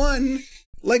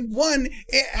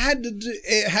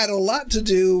 It had a lot to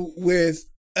do with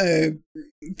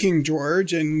King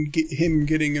George and him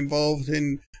getting involved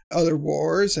in other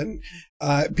wars and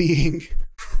being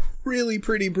really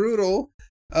pretty brutal,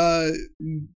 leveraging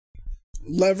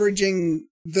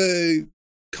the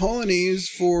colonies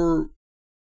for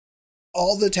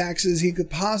all the taxes he could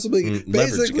possibly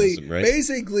basically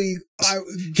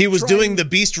he was doing the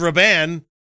Beast Raban,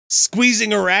 squeezing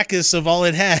Arrakis of all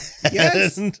it had.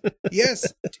 Yes,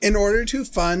 in order to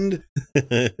fund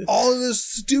all of the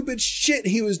stupid shit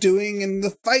he was doing and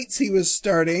the fights he was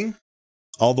starting.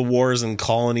 All the wars and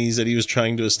colonies that he was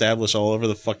trying to establish all over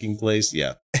the fucking place.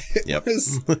 Yeah. Yep.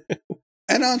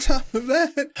 And on top of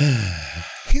that,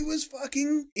 he was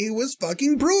fucking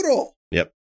brutal.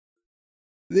 Yep.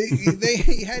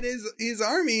 He had his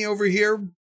army over here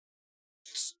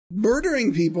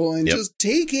murdering people and just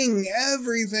taking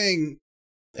everything.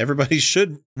 Everybody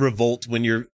should revolt when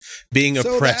you're being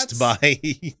oppressed by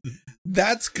a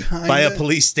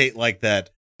police state like that.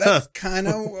 That's kind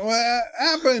of what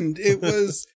happened. It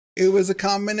was a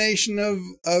combination of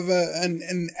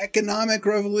an economic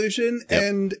revolution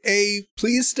and a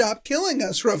please stop killing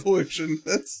us revolution.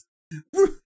 That's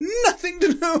nothing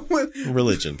to do with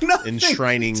religion.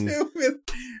 Enshrining to do with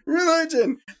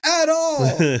religion at all.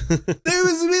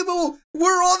 Those people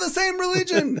were all the same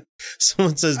religion.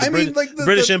 Someone says the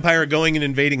British Empire going and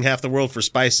invading half the world for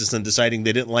spices and deciding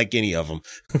they didn't like any of them.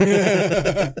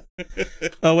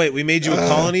 Oh, wait, we made you a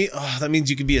colony? Oh, that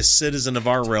means you can be a citizen of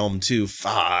our realm, too.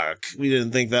 Fuck. We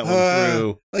didn't think that one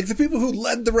through. Like the people who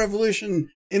led the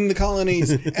revolution in the colonies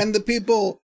and the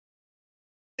people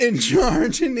in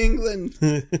charge in England.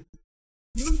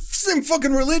 Same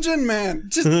fucking religion, man.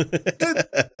 Just they were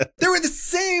the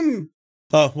same.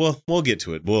 Oh, well, we'll get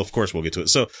to it. Well, of course we'll get to it.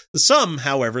 So some,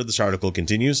 however, this article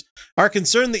continues, are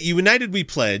concerned that United We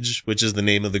Pledge, which is the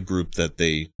name of the group that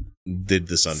they did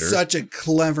this under. Such a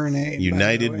clever name.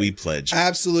 United We Pledge.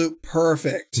 Absolute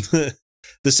perfect.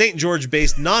 The St.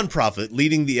 George-based nonprofit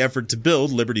leading the effort to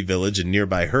build Liberty Village in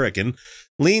nearby Hurricane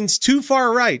leans too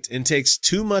far right and takes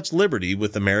too much liberty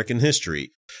with American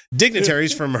history.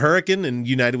 Dignitaries from Hurricane and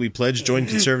United We Pledge joined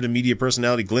conservative media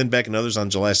personality Glenn Beck and others on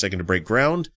July 2nd to break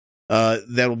ground.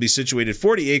 That will be situated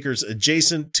 40 acres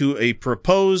adjacent to a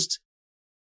proposed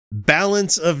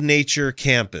Balance of Nature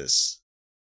campus.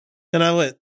 And I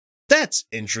went, that's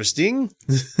interesting.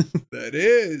 That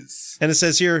is. And it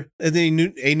says here,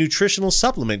 a nutritional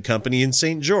supplement company in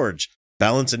St. George,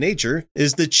 Balance of Nature,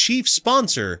 is the chief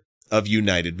sponsor of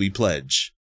United We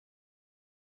Pledge.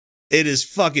 It is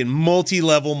fucking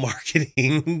multi-level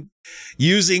marketing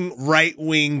using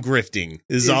right-wing grifting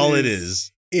is all it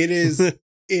is. It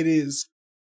is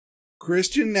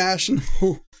Christian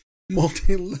national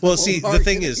multi-level Well, see, marketing. the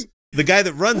thing is, the guy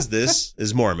that runs this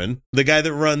is Mormon. The guy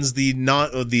that runs the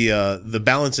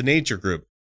Balance of Nature group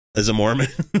is a Mormon.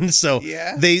 So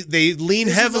they lean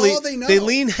This heavily. is all they know. They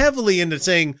lean heavily into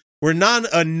saying we're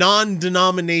a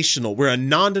non-denominational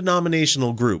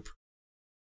group.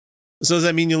 So does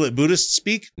that mean you let Buddhists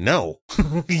speak? No.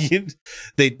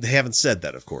 They haven't said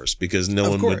that, of course, because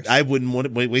I wouldn't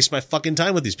want to waste my fucking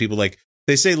time with these people. Like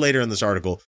they say later in this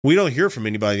article, we don't hear from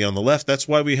anybody on the left. That's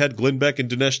why we had Glenn Beck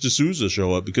and Dinesh D'Souza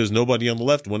show up, because nobody on the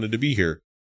left wanted to be here.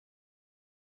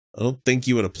 I don't think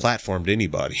you would have platformed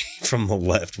anybody from the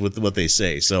left with what they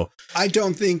say. So I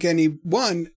don't think the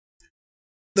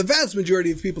vast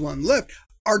majority of people on the left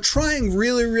are trying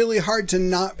really, really hard to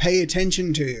not pay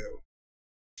attention to you,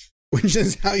 which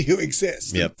is how you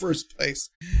exist in the first place.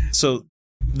 So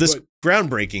this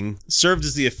groundbreaking served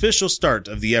as the official start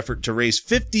of the effort to raise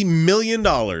 $50 million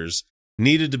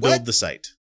needed to build the site,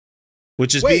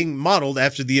 which is being modeled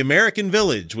after the American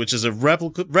Village, which is a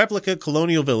replica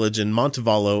colonial village in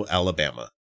Montevallo,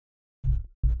 Alabama.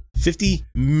 $50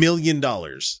 million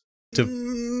to...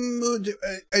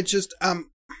 It's just...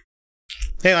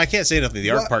 Hey, I can't say nothing. The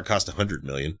art part cost $100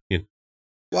 million. Yeah.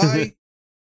 Why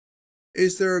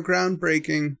is there a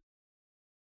groundbreaking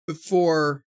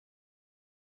before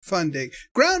funding?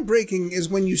 Groundbreaking is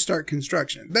when you start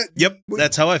construction.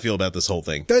 That's how I feel about this whole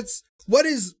thing. That's what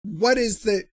is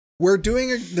the they're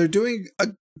doing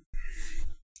a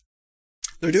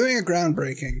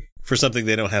groundbreaking for something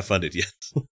they don't have funded yet.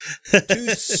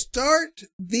 to start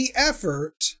the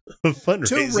effort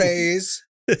to raise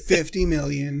 $50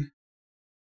 million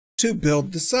to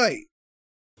build the site.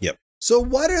 Yep. So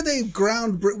what are they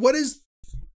what is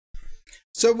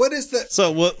the...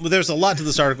 So well, there's a lot to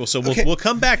this article, so we'll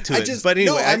come back to it. But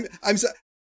anyway,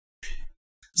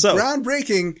 so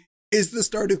groundbreaking is the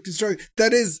start of construction.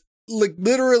 That is like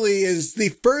literally is the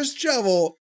first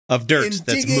shovel of dirt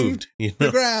that's moved.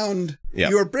 The ground. Yep.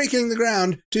 You're breaking the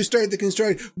ground to start the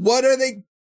construction. What are they?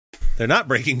 They're not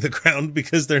breaking the ground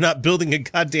because they're not building a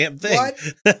goddamn thing.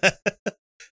 What?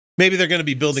 Maybe they're going to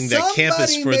be building that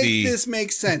campus for the... This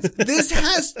makes sense. This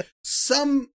has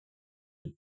some...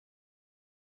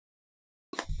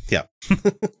 Yeah.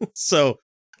 So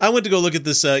I went to go look at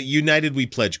this United We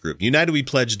Pledge group.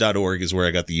 UnitedWePledge.org is where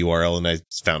I got the URL, and I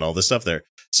found all this stuff there.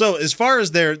 So as far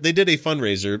as they did a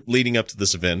fundraiser leading up to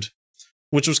this event,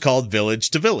 which was called Village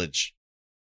to Village,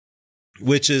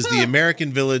 which is the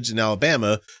American Village in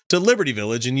Alabama to Liberty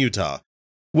Village in Utah,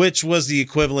 which was the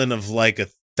equivalent of like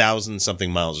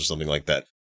 1,000-something miles or something like that.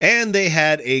 And they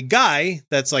had a guy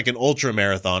that's like an ultra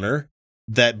marathoner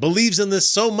that believes in this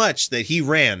so much that he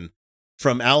ran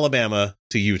from Alabama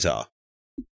to Utah.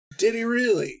 Did he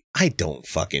really? I don't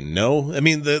fucking know. I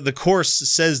mean, the course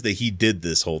says that he did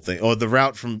this whole thing. Oh, the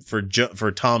route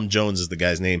for Tom Jones is the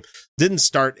guy's name. Didn't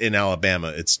start in Alabama.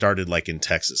 It started like in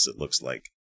Texas, it looks like.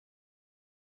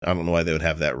 I don't know why they would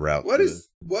have that route.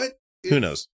 Who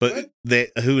knows? But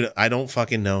I don't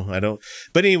fucking know. I don't.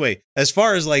 But anyway, as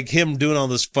far as like him doing all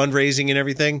this fundraising and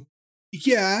everything.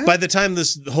 Yeah. By the time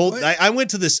this whole, I went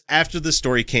to this after this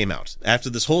story came out. After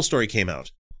this whole story came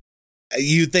out,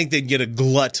 you'd think they'd get a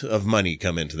glut of money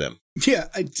come into them. Yeah,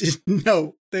 I didn't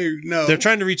know. They're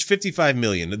trying to reach 55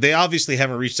 million. They obviously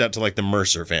haven't reached out to like the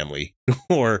Mercer family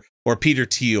or Peter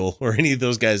Thiel or any of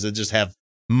those guys that just have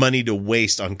money to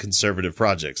waste on conservative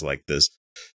projects like this.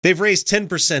 They've raised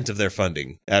 10% of their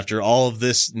funding after all of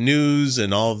this news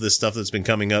and all of this stuff that's been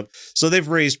coming up. So they've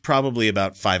raised probably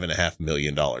about $5.5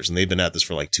 million. And they've been at this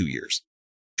for like 2 years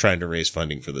trying to raise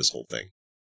funding for this whole thing.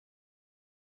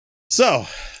 So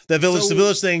that Village to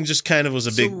Village thing just kind of was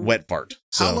a big wet fart.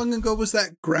 So, how long ago was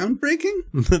that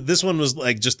groundbreaking? This one was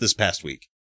like just this past week.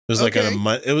 It was like on a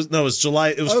month. It was July.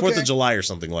 It was 4th of July or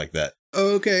something like that.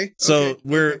 Okay. So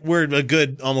we're a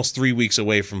good almost 3 weeks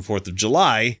away from 4th of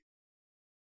July.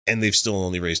 And they've still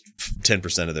only raised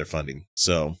 10% of their funding.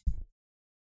 So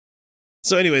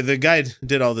anyway, the guy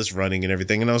did all this running and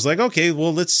everything. And I was like, okay,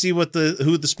 well, let's see who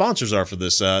the sponsors are for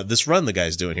this run the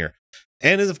guy's doing here.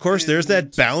 And of course, there's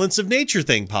that Balance of Nature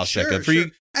thing pops back up for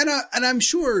you. And I'm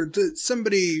sure that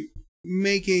somebody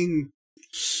making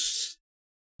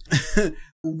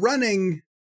running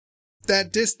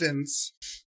that distance.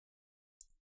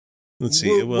 Let's see,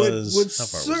 it was would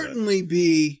certainly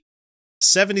be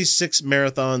 76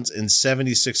 marathons in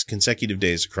 76 consecutive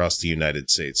days across the United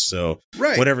States. So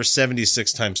whatever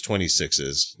 76 times 26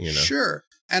 is, you know. Sure.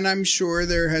 And I'm sure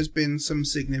there has been some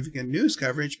significant news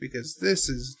coverage because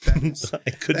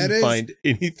I couldn't find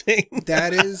anything.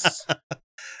 That's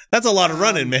a lot of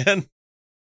running, man.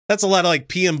 That's a lot of like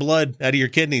peeing blood out of your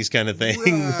kidneys kind of thing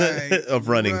of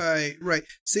running. Right.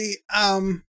 See, I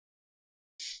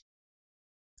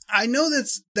know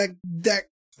that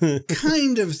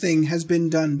kind of thing has been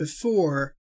done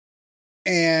before,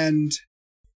 and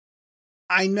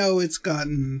I know it's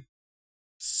gotten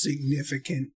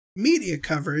significant media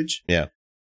coverage. Yeah.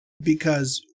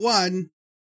 Because one,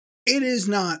 it is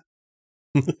not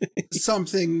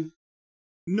something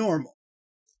normal.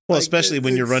 Well, like, especially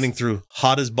when you're running through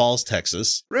hot as balls,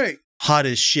 Texas. Right. Hot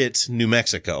as shit, New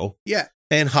Mexico. Yeah.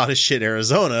 And hot as shit,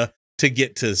 Arizona to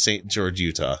get to St. George,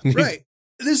 Utah. Right.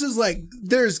 This is like,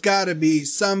 there's got to be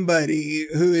somebody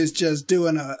who is just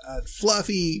doing a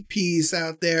fluffy piece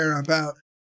out there about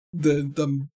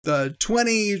the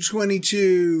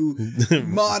 2022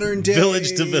 modern day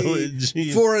Village to Village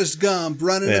Forrest Gump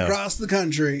running across the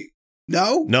country.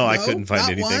 No, I couldn't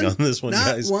find anything on this one,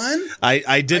 guys. Not one?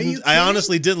 I didn't. I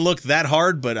honestly didn't look that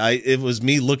hard, but it was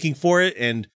me looking for it,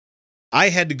 and I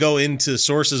had to go into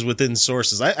sources within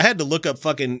sources. I had to look up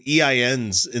fucking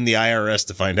EINs in the IRS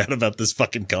to find out about this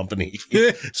fucking company.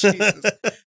 Jesus.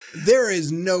 There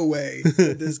is no way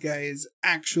that this guy is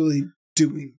actually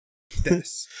doing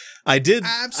this.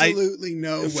 Absolutely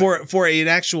no way. For an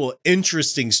actual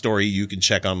interesting story you can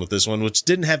check on with this one, which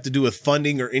didn't have to do with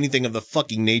funding or anything of the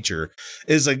fucking nature,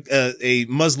 is a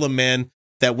Muslim man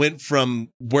that went from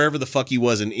wherever the fuck he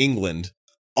was in England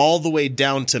all the way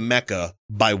down to Mecca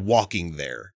by walking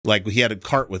there. Like, he had a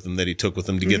cart with him that he took with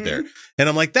him to get there. And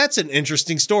I'm like, that's an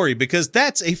interesting story because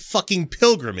that's a fucking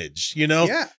pilgrimage, you know?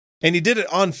 Yeah. And he did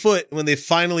it on foot when they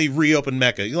finally reopened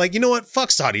Mecca. You're like, you know what? Fuck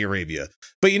Saudi Arabia.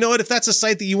 But you know what? If that's a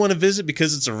site that you want to visit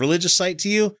because it's a religious site to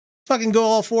you, fucking go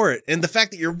all for it. And the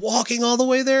fact that you're walking all the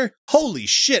way there, holy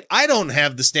shit, I don't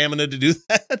have the stamina to do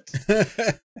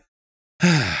that.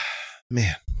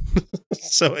 Man.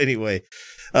 So anyway,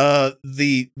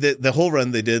 the whole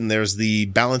run they did, and there's the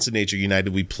Balance of Nature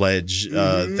United We Pledge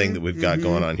thing that we've got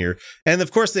going on here. And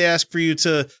of course, they ask for you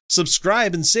to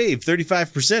subscribe and save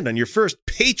 35% on your first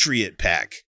Patriot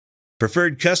Pack.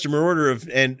 Preferred customer order of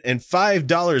and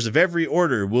 $5 of every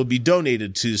order will be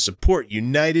donated to support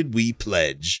United We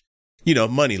Pledge. You know,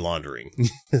 money laundering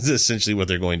is essentially what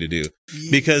they're going to do,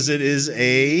 because it is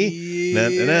the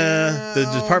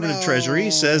Department of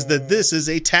Treasury says that this is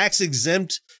a tax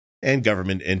exempt and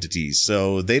government entity.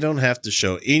 So they don't have to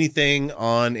show anything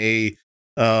on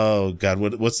oh God,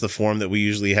 what's the form that we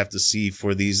usually have to see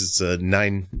for these? It's a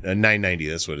 990.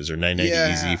 That's what it is, or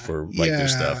 990 easy for like their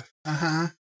stuff.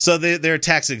 So they're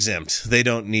tax exempt. They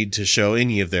don't need to show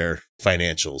any of their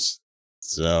financials.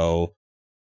 So,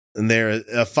 and they're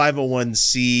a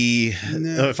 501c,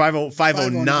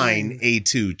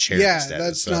 509A2 charity status. Yeah,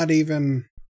 that's not even.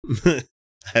 I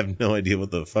have no idea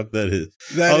what the fuck that is.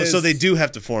 So they do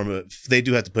have to they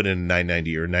do have to put in a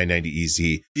 990 or 990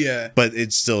 EZ. Yeah. But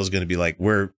it still is going to be like,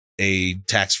 we're a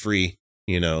tax-free,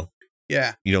 Yeah.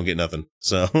 You don't get nothing.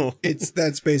 So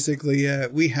that's basically,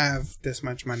 we have this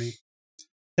much money.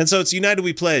 And so it's United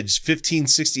We Pledge,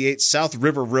 1568 South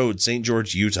River Road, St.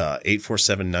 George, Utah,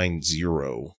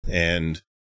 84790. And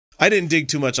I didn't dig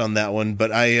too much on that one, but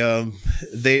they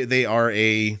are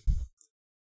a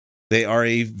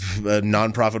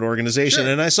nonprofit organization.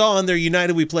 Sure. And I saw on their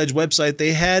United We Pledge website,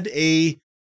 they had a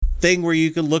thing where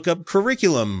you could look up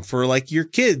curriculum for like your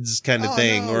kids kind of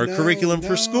thing, or curriculum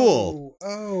for school.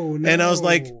 Oh, no. And I was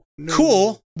like,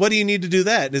 cool. What do you need to do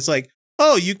that? And it's like,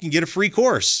 oh, you can get a free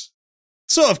course.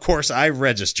 So, of course, I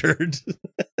registered.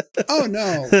 Oh,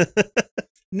 no.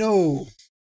 No.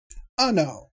 Oh,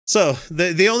 no. So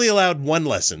they only allowed one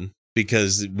lesson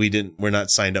because we're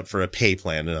not signed up for a pay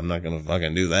plan, and I'm not going to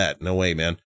fucking do that. No way,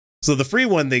 man. So the free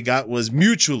one they got was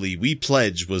Mutually We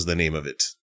Pledge was the name of it.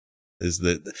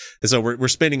 So we're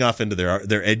spinning off into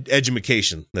their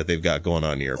edumacation that they've got going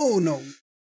on here. Oh, no.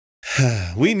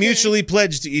 We mutually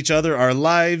pledge to each other our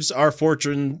lives, our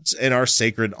fortunes, and our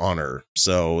sacred honor.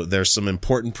 So there's some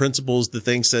important principles the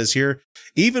thing says here.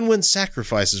 Even when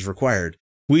sacrifice is required,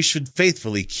 we should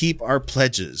faithfully keep our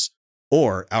pledges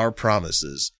or our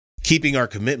promises. Keeping our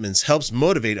commitments helps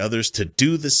motivate others to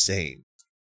do the same.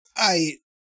 I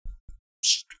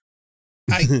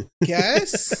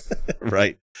guess.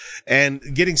 Right. And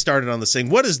getting started on this thing.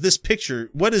 What is this picture?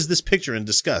 What is this picture and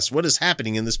discuss? What is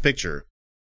happening in this picture?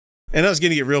 And I was going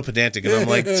to get real pedantic, and I'm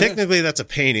like, technically that's a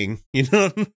painting,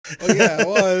 Oh yeah,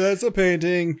 well, that's a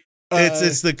painting.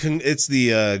 It's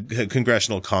the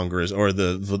Congressional Congress, or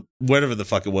the whatever the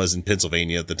fuck it was in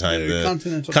Pennsylvania at the time, the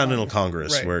Continental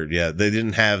Congress, right. Where they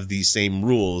didn't have the same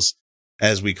rules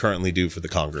as we currently do for the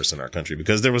Congress in our country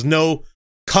because there was no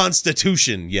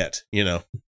Constitution yet,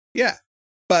 Yeah,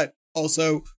 but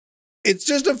also it's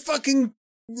just a fucking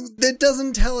that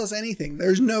doesn't tell us anything.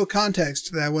 There's no context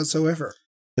to that whatsoever.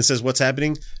 It says what's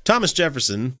happening. Thomas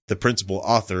Jefferson, the principal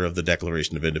author of the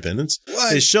Declaration of Independence,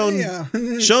 is shown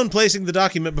placing the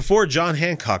document before John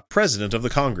Hancock, president of the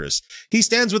Congress. He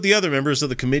stands with the other members of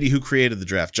the committee who created the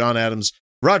draft: John Adams,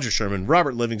 Roger Sherman,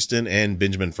 Robert Livingston, and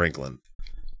Benjamin Franklin.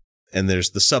 And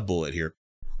there's the sub-bullet here.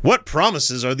 What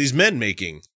promises are these men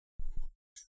making?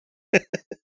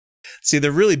 See,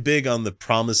 they're really big on the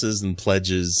promises and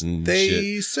pledges and shit.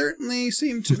 They certainly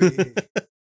seem to be.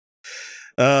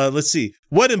 Let's see.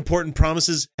 What important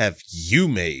promises have you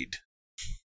made?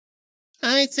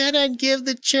 I said I'd give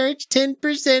the church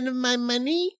 10% of my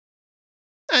money.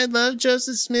 I love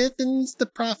Joseph Smith and he's the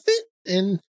prophet.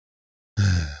 And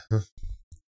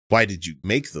why did you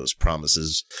make those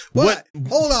promises? What?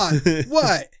 Hold on.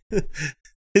 What?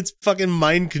 It's fucking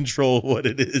mind control what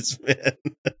it is, man.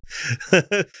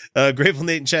 Grateful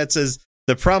Nate in chat says,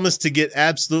 the promise to get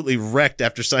absolutely wrecked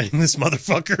after signing this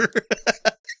motherfucker.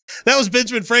 That was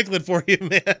Benjamin Franklin for you,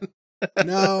 man.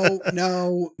 No.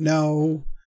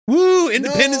 Woo,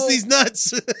 independence, these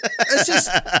nuts. It's just,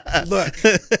 look,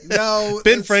 no.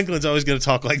 Ben Franklin's always going to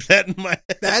talk like that in my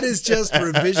head. That is just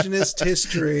revisionist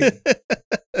history.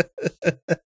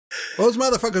 Those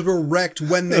motherfuckers were wrecked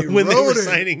when they were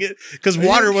signing it, because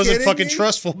water wasn't fucking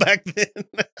trustful back then.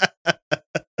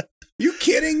 You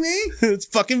kidding me? It's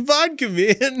fucking vodka,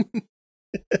 man.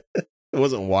 It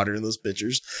wasn't water in those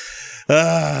pictures.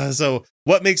 So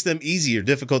what makes them easy or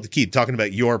difficult to keep? Talking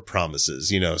about your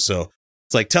promises, so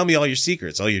it's like, tell me all your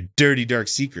secrets, all your dirty, dark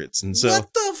secrets. And so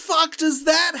what the fuck does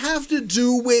that have to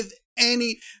do with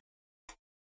any?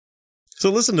 So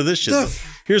listen to this shit.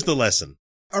 Here's the lesson.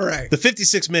 All right. The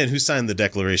 56 men who signed the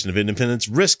Declaration of Independence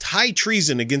risked high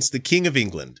treason against the King of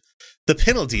England. The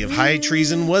penalty of high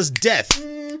treason was death.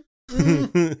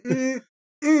 A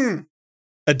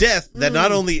death that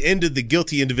not only ended the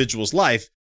guilty individual's life,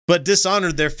 but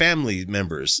dishonored their family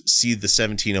members. See the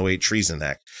 1708 Treason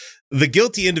Act. The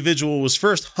guilty individual was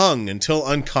first hung until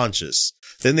unconscious.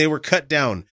 Then they were cut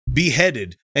down,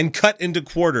 beheaded, and cut into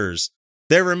quarters.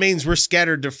 Their remains were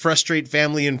scattered to frustrate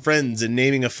family and friends in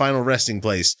naming a final resting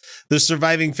place. The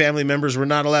surviving family members were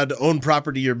not allowed to own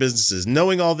property or businesses.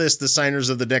 Knowing all this, the signers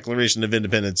of the Declaration of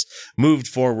Independence moved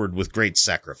forward with great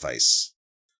sacrifice.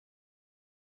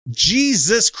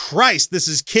 Jesus Christ, this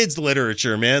is kids'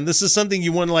 literature, man. This is something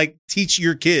you want to, like, teach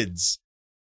your kids.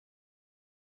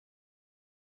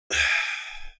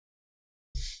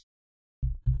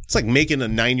 It's like making a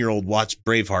 9-year-old watch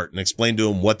Braveheart and explain to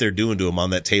him what they're doing to him on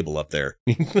that table up there.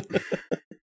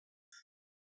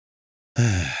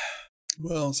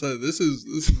 Well, so this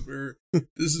is where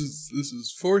this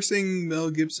is forcing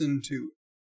Mel Gibson to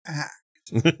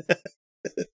act,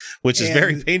 which is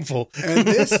very painful. And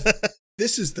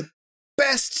this is the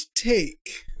best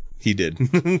take. He did.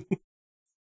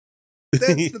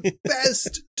 That's the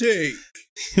best take.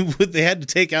 They had to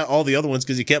take out all the other ones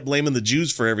because he kept blaming the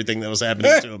Jews for everything that was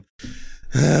happening to him.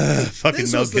 Fucking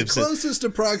this Mel was Gibson. The closest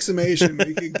approximation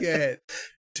we could get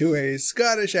to a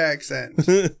Scottish accent.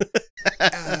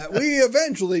 We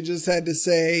eventually just had to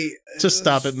say, just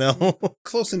stop it, Mel.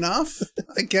 Close enough,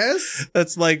 I guess.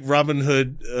 That's like Robin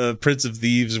Hood, Prince of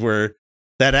Thieves, where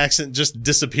that accent just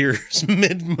disappears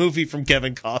mid-movie from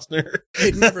Kevin Costner.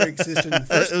 It never existed in the first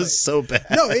place. It was so bad.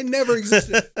 No, it never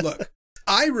existed. Look,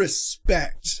 I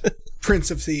respect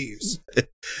Prince of Thieves.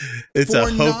 It's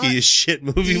a hokey as shit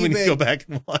movie when you go back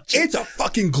and watch it. It's a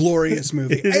fucking glorious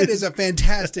movie. It is a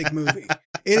fantastic movie.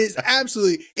 It is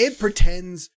absolutely, it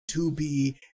pretends to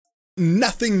be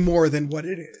nothing more than what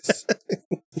it is.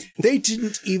 They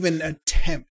didn't even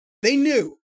attempt. They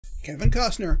knew Kevin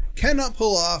Costner cannot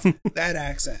pull off that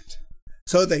accent.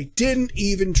 So they didn't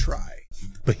even try.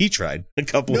 But he tried a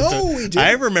couple of times. No, he didn't.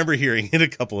 I remember hearing it a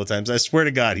couple of times. I swear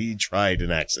to God, he tried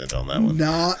an accent on that one.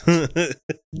 Not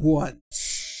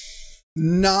once.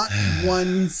 Not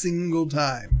one single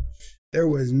time. There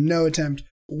was no attempt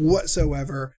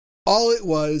whatsoever. All it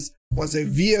was a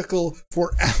vehicle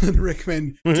for Alan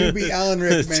Rickman to be Alan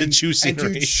Rickman to chew scenery.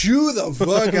 And to chew the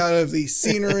fuck out of the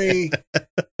scenery.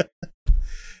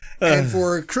 And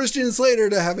for Christian Slater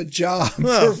to have a job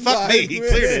for 5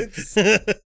 minutes.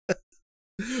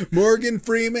 Morgan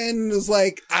Freeman was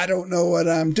like, I don't know what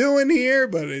I'm doing here,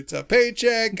 but it's a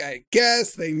paycheck. I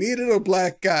guess they needed a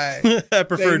black guy. I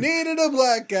preferred. They needed a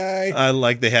black guy. I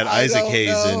like they had Isaac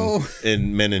Hayes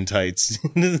in Men in Tights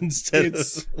instead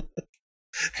of.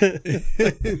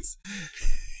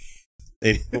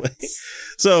 Anyway,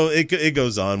 so it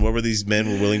goes on. What were these men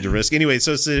were willing to risk? Anyway,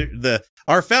 so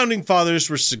our founding fathers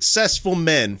were successful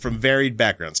men from varied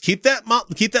backgrounds. Keep that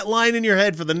line in your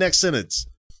head for the next sentence.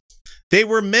 They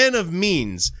were men of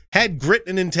means, had grit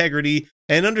and integrity,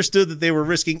 and understood that they were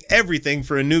risking everything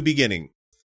for a new beginning.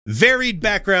 Varied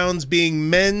backgrounds being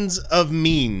men of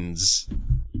means.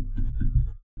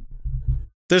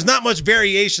 There's not much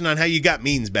variation on how you got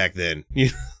means back then.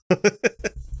 You're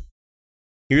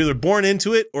either born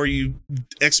into it or you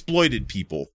exploited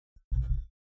people.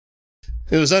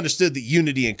 It was understood that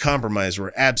unity and compromise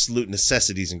were absolute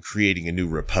necessities in creating a new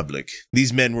republic.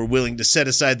 These men were willing to set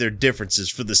aside their differences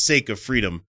for the sake of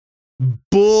freedom.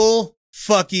 Bull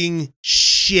fucking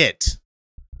shit.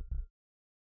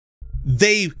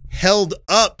 They held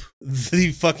up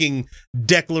the fucking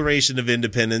Declaration of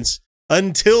Independence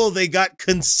until they got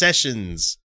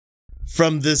concessions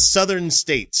from the southern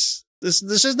states. Let's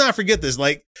just not forget this.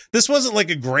 Like, this wasn't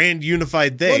like a grand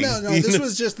unified thing. Well, no, this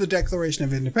was just the Declaration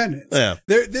of Independence. Yeah.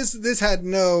 This had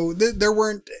no, there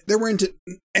weren't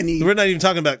any. We're not even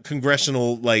talking about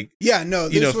congressional, like, yeah, no,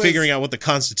 figuring out what the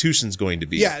Constitution's going to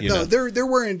be. Yeah, no, there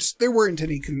weren't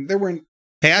any, there weren't.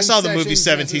 Hey, I saw the movie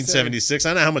concessions 1776.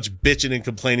 I know how much bitching and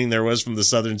complaining there was from the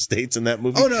southern states in that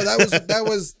movie. Oh no,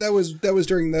 that was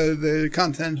during the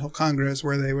Continental Congress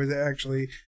where they were actually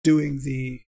doing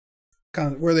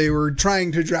where they were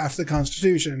trying to draft the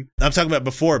Constitution. I'm talking about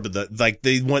before, but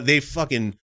they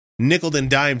fucking nickeled and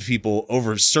dimed people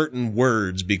over certain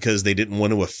words because they didn't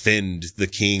want to offend the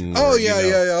king. Oh, yeah.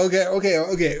 Okay.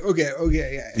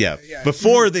 Yeah.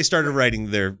 Before they started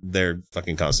writing their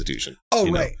fucking Constitution.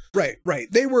 Oh, right.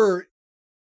 They were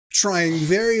trying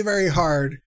very, very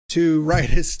hard to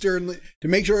write to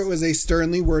make sure it was a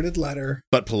sternly worded letter.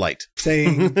 But polite.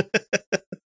 Saying,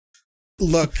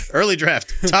 Look, Early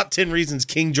draft. Top 10 reasons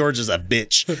King George is a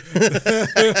bitch.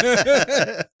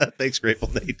 Thanks, Grateful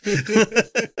Nate.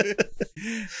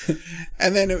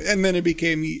 and then it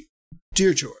became,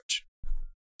 Dear George,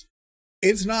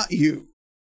 it's not you,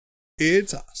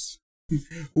 it's us.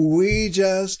 We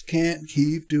just can't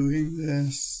keep doing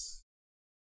this.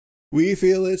 We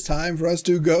feel it's time for us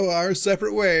to go our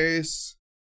separate ways.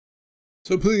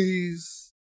 So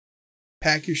please,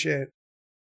 pack your shit.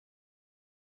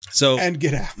 So and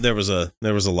get out. There was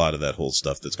a lot of that whole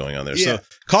stuff that's going on there. Yeah. So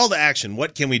call to action.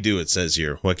 What can we do? It says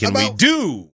here. What can we About-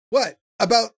 do? What?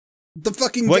 About the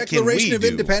fucking What can Declaration we of do,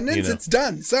 Independence? you know? It's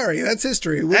done. Sorry, that's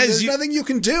history. As There's you- nothing you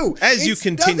can do. as you It's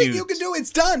continue- nothing you can do.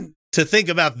 It's done. To think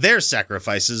about their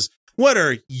sacrifices. What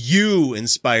are you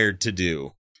inspired to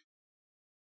do?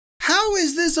 How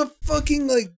is this a fucking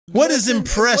What is lesson?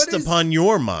 impressed What is- upon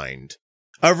your mind?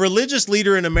 A religious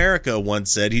leader in America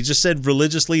once said, he just said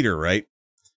religious leader, right?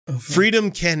 Oh, fuck.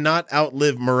 Freedom cannot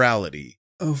outlive morality.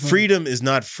 Oh, fuck. Freedom is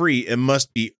not free. It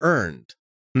must be earned.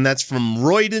 And that's from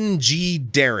Royden G.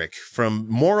 Derrick from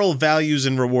Moral Values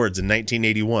and Rewards in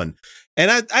 1981. And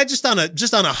I just on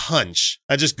a hunch,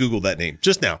 I just Googled that name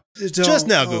just now. Just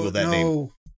now Googled that name.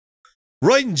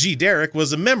 Royden G. Derrick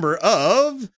was a member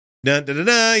of he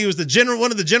was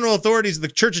one of the general authorities of the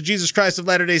Church of Jesus Christ of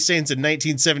Latter-day Saints in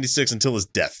 1976 until his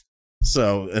death.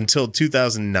 So until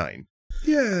 2009.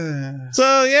 Yeah.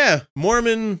 So yeah,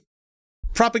 Mormon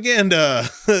propaganda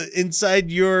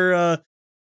inside your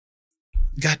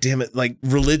God damn it, like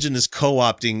religion is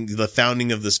co-opting the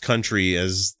founding of this country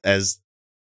as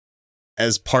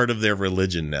part of their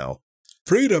religion now.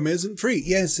 Freedom isn't free.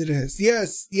 Yes, it is.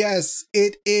 Yes,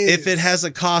 it is. If it has a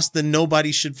cost, then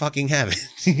nobody should fucking have it.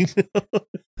 You know?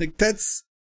 that's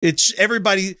It's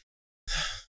everybody.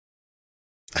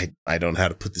 I don't know how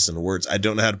to put this into words. I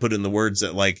don't know how to put it in the words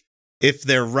that like, if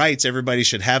they're rights, everybody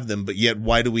should have them, but yet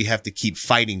why do we have to keep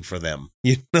fighting for them?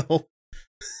 You know?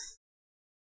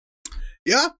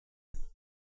 yeah.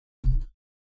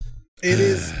 It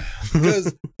is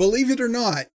because believe it or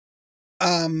not,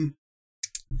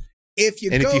 if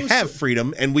you have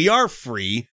freedom and we are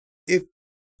free,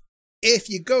 if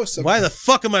you go somewhere, why the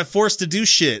fuck am I forced to do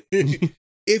shit?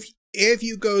 if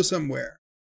you go somewhere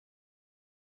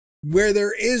where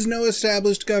there is no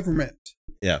established government,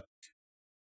 yeah,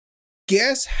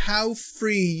 guess how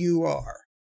free you are.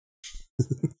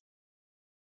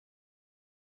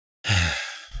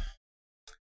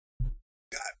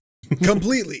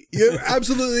 Completely. You're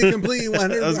absolutely, completely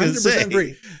 100%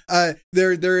 free.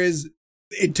 There is,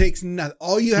 it takes nothing.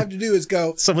 All you have to do is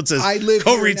go. Someone says, I live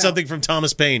go here read now. something from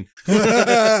Thomas Paine.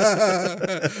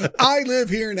 I live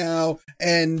here now.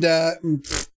 And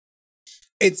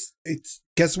it's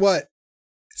guess what?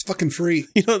 It's fucking free.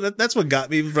 You know, that's what got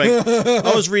me. Like,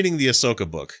 I was reading the Ahsoka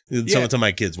book to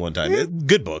my kids one time.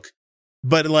 Good book.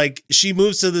 But like, she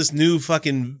moves to this new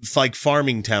fucking like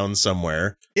farming town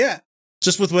somewhere. Yeah.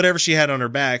 Just with whatever she had on her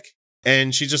back.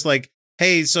 And she just like,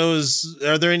 hey, so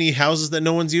are there any houses that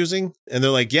no one's using? And they're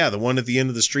like, yeah, the one at the end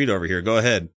of the street over here. Go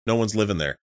ahead. No one's living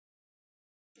there.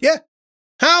 Yeah.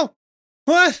 How?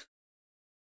 What?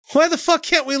 Why the fuck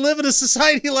can't we live in a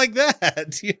society like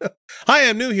that? You know? Hi,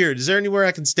 I'm new here. Is there anywhere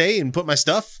I can stay and put my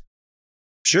stuff?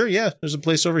 Sure, yeah. There's a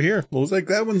place over here. Well, It's like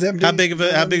that one's empty. how big of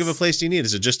a place do you need?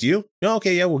 Is it just you? No,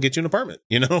 okay, yeah, we'll get you an apartment.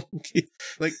 You know?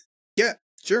 Like, yeah,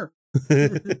 sure.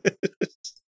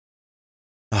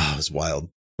 Oh, it's wild.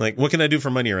 Like, what can I do for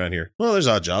money around here? Well, there's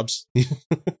odd jobs.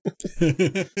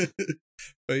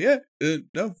 But yeah,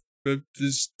 no. But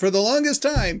just for the longest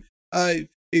time,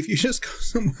 if you just go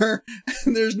somewhere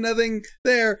and there's nothing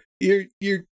there, you're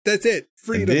that's it.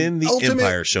 Freedom. And then the Ultimate,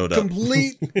 Empire showed up.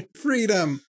 Complete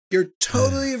freedom. You're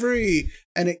totally free,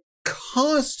 and it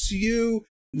costs you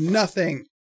nothing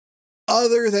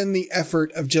other than the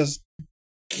effort of just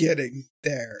getting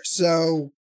there.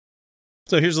 So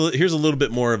here's a little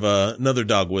bit more of another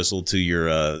dog whistle to your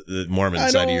the Mormon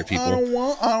side of your people. I don't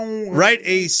want. Write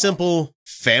a simple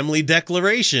family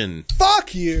declaration.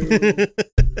 Fuck you.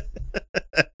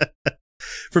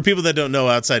 For people that don't know,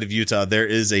 outside of Utah, there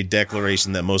is a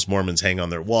declaration that most Mormons hang on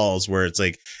their walls where it's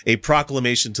like a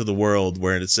proclamation to the world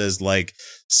where it says like,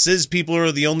 cis people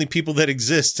are the only people that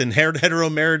exist and hetero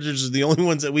marriages are the only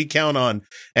ones that we count on.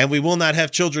 And we will not have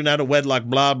children out of wedlock,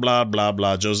 blah, blah, blah,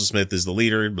 blah. Joseph Smith is the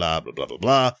leader, blah, blah, blah, blah,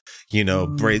 blah. You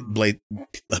know,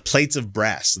 plates of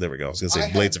brass. There we go. I was going to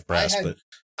say blades of brass, but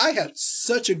I had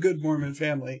such a good Mormon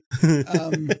family.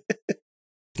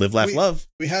 Live, laugh, love.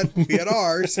 We had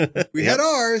ours. We Yep. had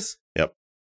ours. Yep.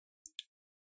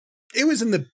 It was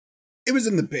in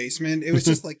the basement. It was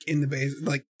just like in the basement.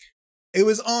 Like it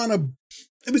was on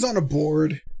a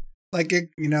board. Like it,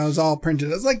 it's all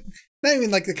printed. It's like not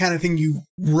even like the kind of thing you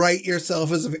write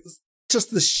yourself as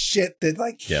just the shit that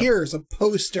like, here's a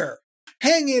poster,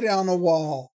 hang it on a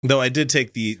wall. Though I did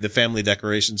take the family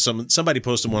decoration. Somebody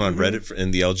posted one on Reddit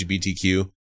in the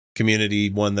LGBTQ community,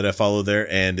 one that I follow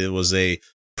there, and it was a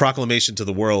proclamation to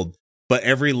the world. But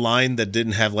every line that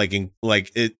didn't have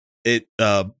it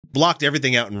blocked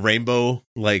everything out in rainbow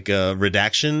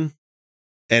redaction,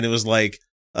 and it was like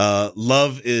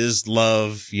love is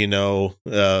love,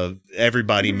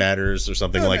 everybody matters or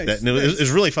something like that. And it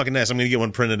was really fucking nice. I'm gonna get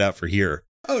one printed out for here.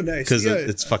 Oh, nice, because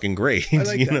it's fucking great. I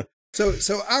like that.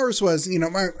 So ours was,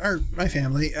 my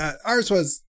family, ours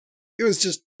was, it was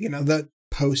just, the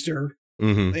poster,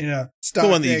 stock. The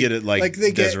one that you get at like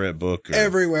they Deseret Book or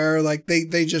everywhere. Like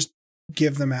they just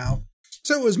give them out.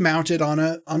 So it was mounted on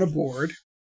a board,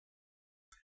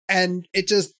 and it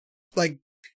just like,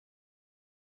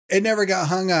 it never got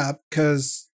hung up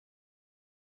because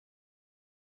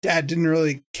Dad didn't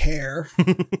really care,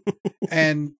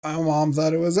 and my mom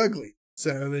thought it was ugly.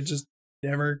 So it just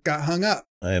never got hung up.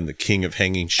 I am the king of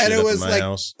hanging shit and it up was in my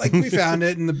house. Like we found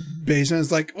it in the basement.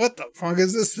 It's like, what the fuck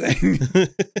is this thing?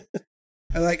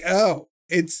 I'm like,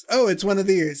 it's one of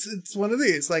these. It's one of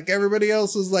these. Like everybody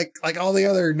else is like all the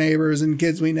other neighbors and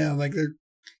kids we know, like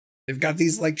they've got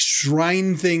these like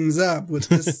shrine things up with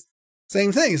this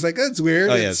same thing. It's like, that's weird.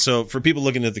 Oh yeah. So for people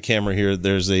looking at the camera here,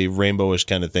 there's a rainbowish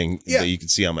kind of thing that you can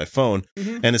see on my phone,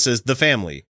 and it says the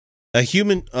family.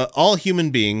 All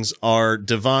human beings are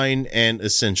divine and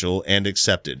essential and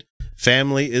accepted.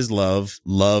 Family is love.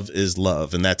 Love is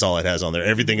love. And that's all it has on there.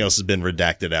 Everything else has been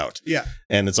redacted out. Yeah.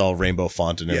 And it's all rainbow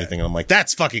font and everything. And I'm like,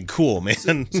 that's fucking cool,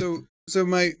 man. So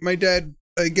my dad,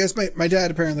 I guess my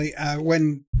dad apparently,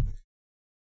 when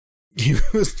he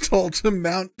was told to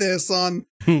mount this on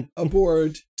a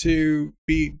board to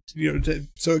be,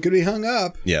 so it could be hung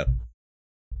up. Yeah.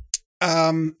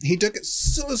 He took it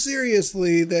so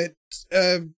seriously that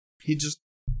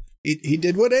he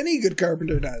did what any good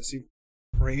carpenter does. He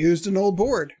reused an old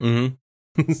board.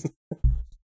 Mm-hmm.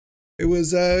 It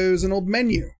was an old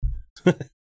menu.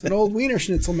 It's an old Wiener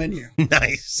Schnitzel menu.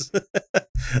 Nice.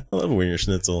 I love Wiener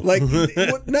Schnitzel. Like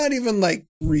not even like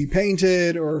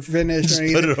repainted or finished just or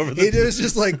anything. put it over It was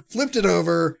just like flipped it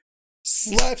over,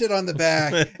 slapped it on the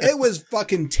back. It was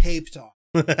fucking taped on.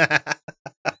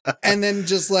 And then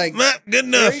just like, good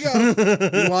enough. There you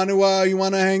go. You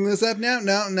want to hang this up now?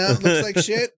 No, it looks like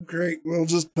shit. Great. We'll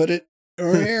just put it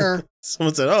over here.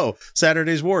 Someone said, "Oh,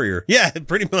 Saturday's Warrior." Yeah,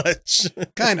 pretty much.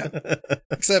 Kind of.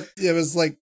 Except it was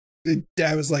like,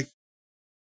 Dad was like,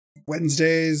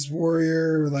 Wednesday's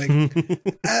Warrior. Like,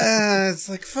 it's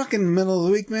like fucking middle of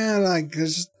the week, man. Like,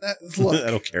 look,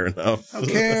 I don't care enough. I don't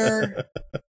care.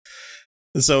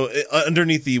 So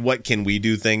underneath the "What can we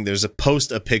do" thing, there's a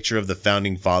picture of the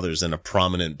founding fathers in a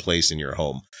prominent place in your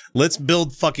home. Let's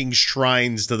build fucking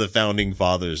shrines to the founding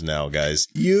fathers now, guys.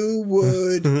 You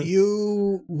would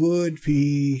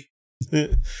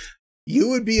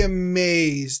be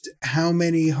amazed how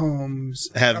many homes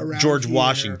have George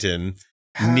Washington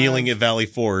kneeling at Valley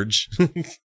Forge.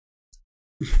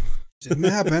 Didn't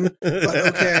happen, but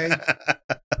okay.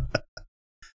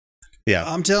 Yeah.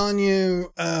 I'm telling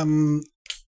you,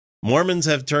 Mormons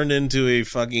have turned into a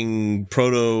fucking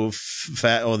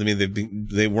proto-fat. Oh, I mean,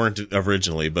 they weren't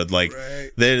originally, but like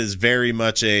that is very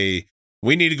much we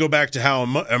need to go back to how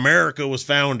America was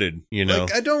founded.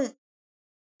 Like,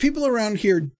 people around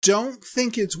here don't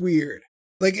think it's weird.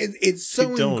 Like it's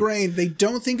so ingrained. They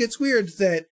don't think it's weird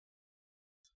that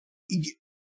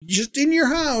just in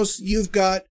your house you've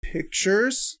got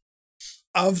pictures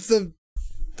of the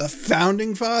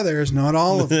founding fathers, not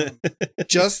all of them,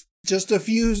 just a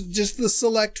few, just the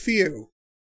select few,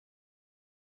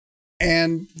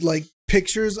 and like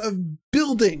pictures of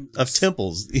buildings, of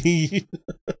temples. These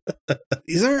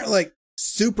aren't like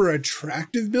super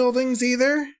attractive buildings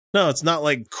either. No, it's not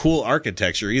like cool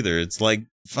architecture either. It's like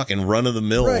fucking run of the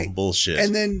mill bullshit.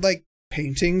 And then like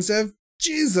paintings of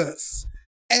Jesus,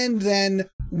 and then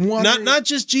not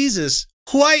just Jesus.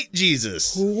 White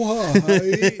Jesus.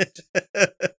 White.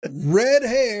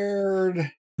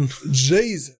 Red-haired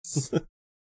Jesus.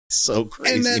 So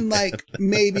crazy. And then like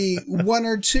maybe one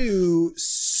or two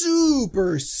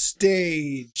super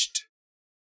staged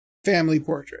family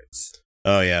portraits.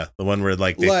 Oh yeah, the one where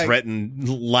like they threaten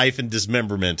life and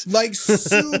dismemberment. Like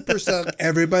super stuff.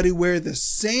 Everybody wear the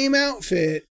same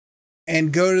outfit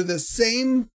and go to the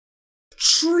same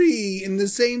tree in the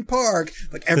same park.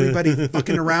 Like everybody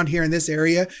fucking around here in this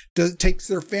area takes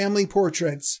their family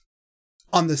portraits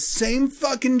on the same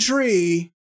fucking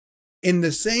tree in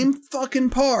the same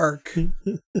fucking park.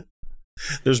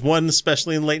 There's one,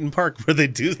 especially in Leighton Park, where they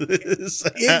do this.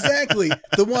 Exactly.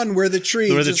 The one where the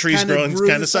tree Where the tree's growing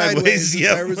kind of sideways.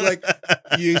 Yeah. Yep. I was like,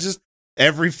 you just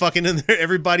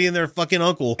Everybody and their fucking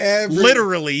uncle Every-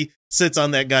 literally sits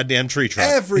on that goddamn tree trunk.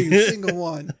 every single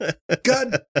one.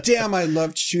 God damn, I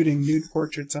loved shooting nude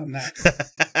portraits on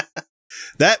that.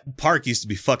 That park used to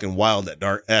be fucking wild at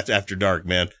dark after dark,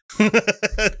 man.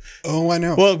 Oh, I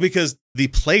know. Well, because the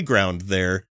playground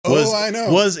there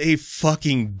was a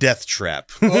fucking death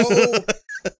trap.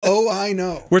 Oh, I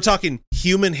know. We're talking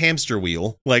human hamster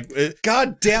wheel. Like,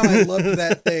 God damn, I loved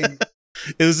that thing.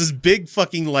 it was this big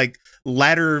fucking like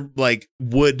ladder, like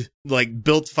wood, like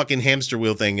built fucking hamster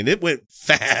wheel thing, and it went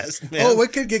fast, man. Oh,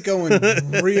 it could get going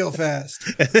real fast.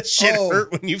 And that shit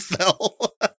hurt when you fell.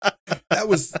 That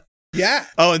was, yeah.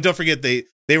 Oh, and don't forget they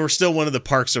were still one of the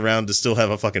parks around to still have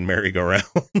a fucking merry-go-round.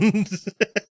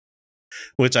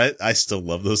 Which I still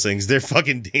love those things. They're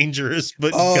fucking dangerous,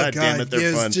 but god damn it,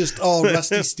 they're fun. It's just all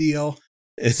rusty steel.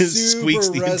 It squeaks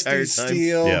the rusty entire time.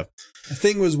 steel. Yeah. The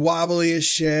thing was wobbly as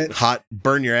shit. Hot,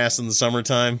 burn your ass in the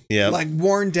summertime. Yeah. Like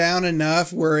worn down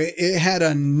enough where it had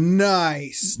a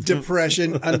nice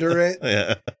depression under it.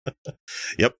 Yeah.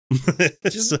 Yep.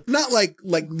 Just not like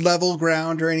level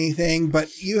ground or anything,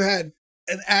 but you had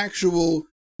an actual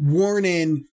worn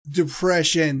in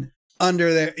depression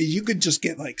under there. You could just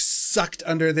get like sucked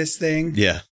under this thing.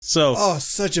 Yeah. So,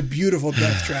 such a beautiful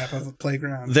death trap of a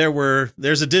playground.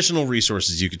 There's additional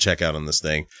resources you could check out on this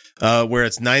thing, where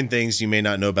it's 9 things you may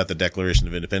not know about the Declaration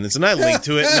of Independence. And I linked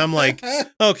to it and I'm like,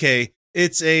 okay,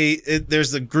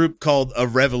 there's a group called A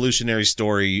Revolutionary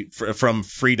Story from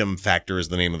Freedom Factor is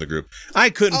the name of the group. I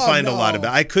couldn't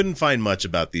I couldn't find much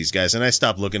about these guys. And I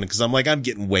stopped looking because I'm like, I'm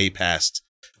getting way past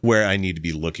where I need to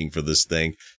be looking for this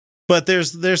thing. But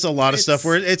there's a lot of stuff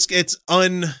where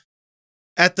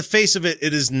at the face of it,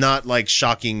 it is not like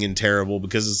shocking and terrible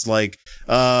because it's like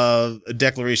a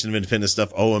Declaration of Independence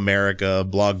stuff. Oh, America,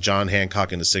 blog John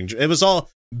Hancock and his signature. It was all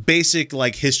basic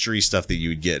like history stuff that you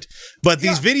would get. But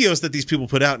these videos that these people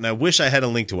put out, and I wish I had a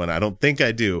link to one. I don't think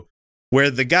I do.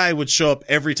 Where the guy would show up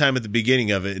every time at the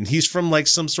beginning of it, and he's from like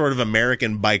some sort of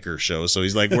American biker show. So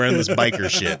he's like wearing this biker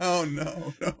shit. Oh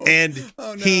no. And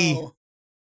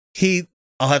he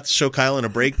I'll have to show Kyle in a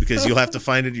break because you'll have to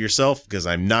find it yourself because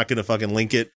I'm not going to fucking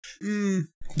link it.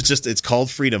 It's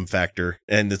called Freedom Factor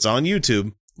and it's on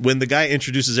YouTube. When the guy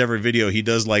introduces every video, he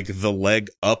does like the leg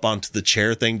up onto the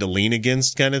chair thing to lean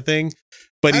against kind of thing.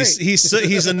 But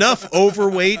he's enough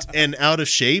overweight and out of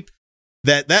shape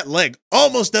that leg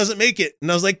almost doesn't make it.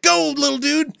 And I was like, go little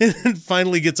dude. And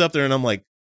finally gets up there and I'm like,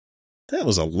 that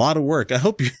was a lot of work. I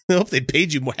hope they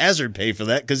paid you more hazard pay for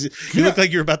that because you look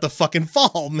like you're about to fucking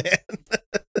fall, man.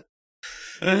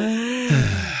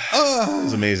 It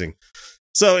was amazing.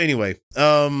 So anyway,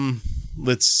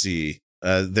 let's see.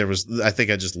 I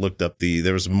think I just looked up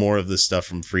there was more of this stuff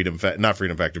from not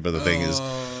Freedom Factor, but the thing is,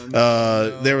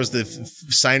 there was the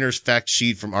signer's fact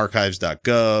sheet from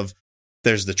archives.gov.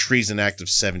 There's the Treason Act of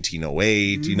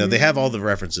 1708. You know, they have all the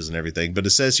references and everything, but it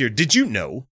says here, did you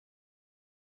know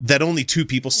that only 2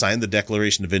 people signed the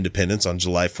Declaration of Independence on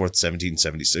July 4th,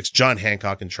 1776, John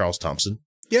Hancock and Charles Thompson?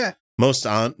 Yeah. Most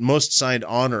signed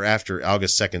on or after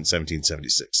August 2nd,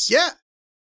 1776. Yeah.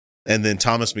 And then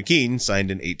Thomas McKean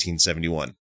signed in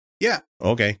 1871. Yeah.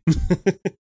 Okay.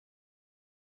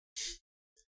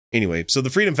 Anyway, so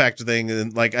the Freedom Factor thing,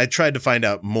 and like I tried to find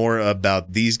out more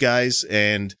about these guys,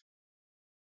 and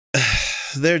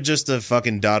they're just a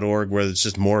fucking .org where it's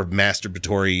just more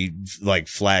masturbatory, like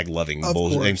flag loving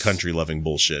bullshit and country loving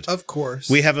bullshit. Of course.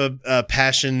 We have a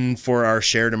passion for our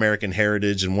shared American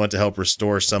heritage and want to help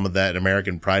restore some of that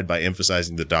American pride by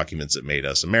emphasizing the documents that made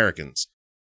us Americans.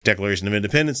 Declaration of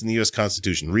Independence and the U.S.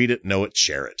 Constitution. Read it, know it,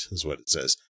 share it, is what it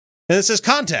says. And it says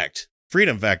contact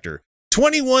Freedom Factor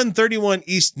 2131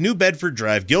 East New Bedford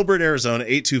Drive, Gilbert, Arizona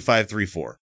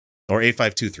 82534 or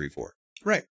 85234.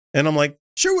 Right. And I'm like,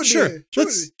 Sure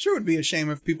would be a shame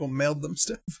if people mailed them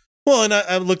stuff. well, and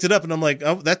I looked it up and I'm like,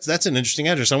 oh, that's an interesting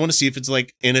address. I want to see if it's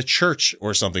like in a church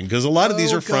or something because a lot of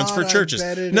these are fronts for churches.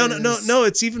 No,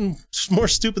 it's even more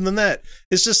stupid than that.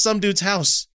 It's just some dude's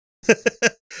house.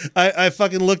 I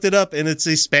fucking looked it up and it's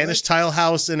a Spanish tile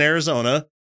house in Arizona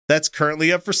that's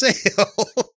currently up for sale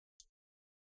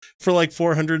for like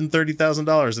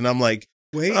 $430,000. And I'm like,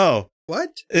 wait, oh. What?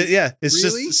 Yeah, it's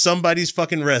really? Just somebody's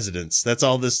fucking residence. That's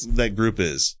all that group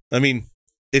is. I mean,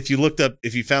 if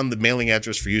you found the mailing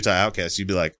address for Utah Outcasts, you'd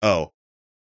be like, oh,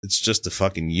 it's just a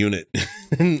fucking unit.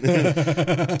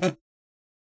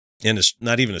 And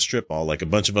not even a strip mall, like a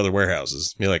bunch of other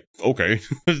warehouses. You're like, okay.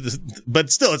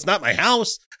 But still, it's not my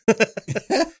house.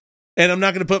 And I'm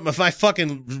not going to put my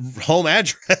fucking home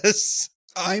address.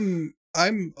 I'm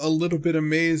I'm a little bit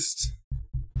amazed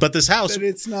But this house that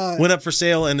it's not. went up for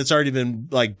sale and it's already been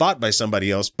like bought by somebody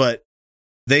else, but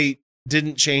they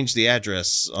didn't change the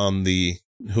address on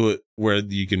where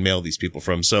you can mail these people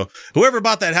from. So whoever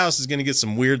bought that house is going to get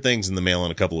some weird things in the mail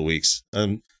in a couple of weeks.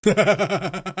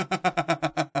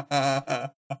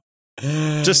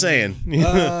 Just saying.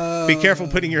 Be careful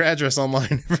putting your address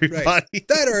online, everybody. Right.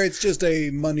 That or it's just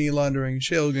a money laundering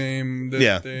shell game.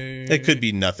 It could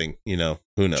be nothing,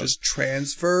 who knows? Just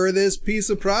transfer this piece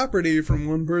of property from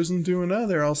one person to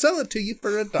another. I'll sell it to you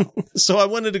for $1. So I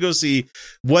wanted to go see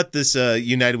what this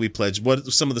United We Pledge, what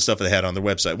some of the stuff they had on their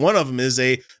website. One of them is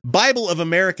a Bible of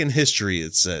American History,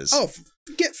 it says. Oh,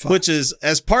 get fucked. Which is,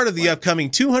 as part of the upcoming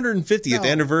 250th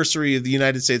anniversary of the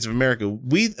United States of America,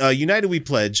 United We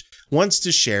Pledge wants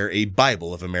to share a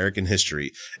Bible of American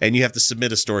history. And you have to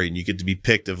submit a story, and you get to be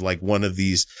picked of like one of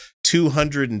these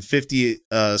 250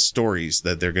 stories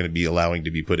that they're going to be allowing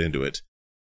to be put into it.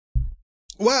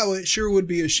 Wow, it sure would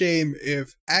be a shame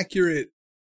if accurate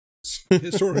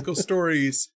historical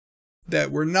stories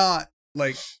that were not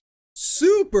like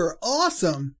super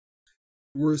awesome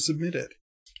were submitted.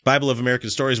 Bible of American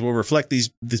Stories will reflect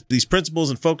these principles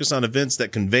and focus on events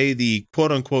that convey the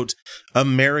quote-unquote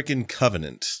American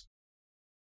covenant.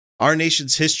 Our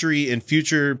nation's history and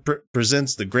future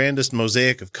presents the grandest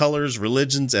mosaic of colors,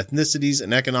 religions, ethnicities,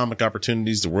 and economic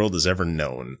opportunities the world has ever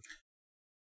known.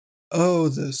 Oh,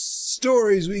 the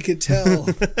stories we could tell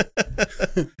about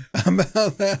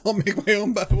that. I'll make my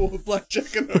own Bible with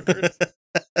blackjack and hookers.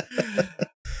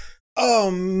 Oh,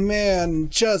 man,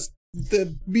 just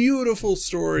the beautiful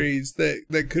stories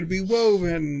that could be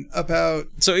woven about.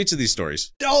 So each of these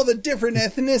stories, all the different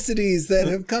ethnicities that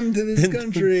have come to this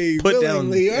country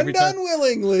willingly and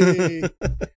unwillingly,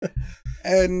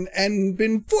 and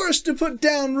been forced to put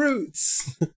down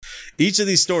roots. Each of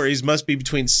these stories must be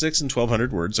between 600 and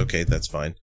 1,200 words. Okay, that's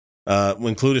fine. Will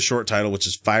include a short title, which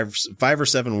is 5 or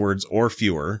 7 words or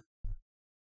fewer.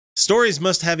 Stories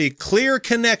must have a clear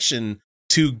connection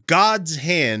to God's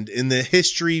hand in the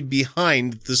history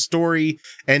behind the story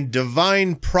and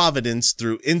divine providence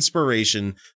through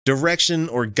inspiration, direction,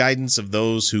 or guidance of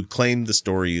those who claim the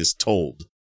story is told.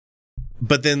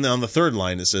 But then on the third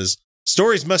line, it says,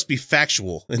 stories must be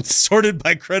factual and sorted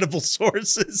by credible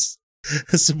sources.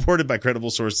 Supported by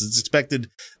credible sources. It's expected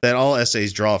that all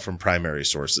essays draw from primary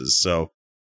sources. So,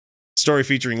 story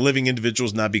featuring living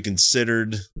individuals not be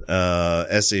considered.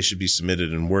 Essays should be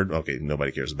submitted in Word. Okay,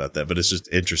 nobody cares about that, but it's just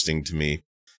interesting to me.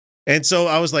 And so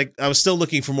I was still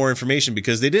looking for more information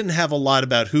because they didn't have a lot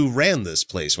about who ran this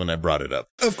place when I brought it up.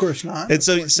 Of course not. And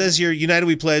so it says here, United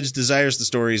We Pledge desires the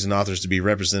stories and authors to be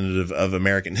representative of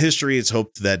American history. It's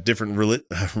hoped that different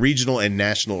regional and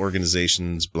national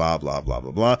organizations, blah, blah, blah,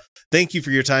 blah, blah. Thank you for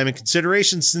your time and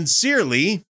consideration.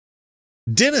 Sincerely,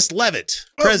 Dennis Levitt,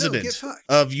 president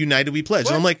of United We Pledge.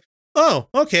 What? And I'm like, oh,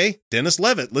 okay, Dennis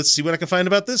Levitt. Let's see what I can find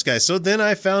about this guy. So then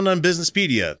I found on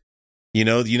Businesspedia,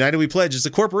 the United We Pledge is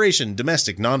a corporation,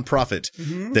 domestic, nonprofit.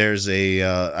 Mm-hmm. There's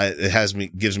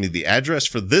gives me the address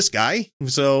for this guy.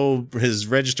 So his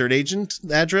registered agent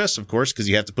address, of course, because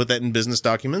you have to put that in business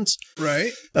documents.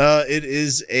 Right. It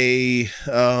is it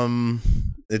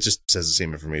just says the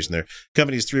same information there.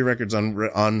 Company has 3 records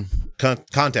on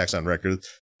contacts on record.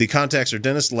 The contacts are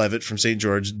Dennis Levitt from St.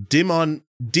 George, Demon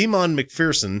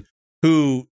McPherson,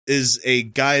 who is a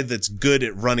guy that's good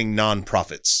at running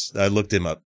nonprofits. I looked him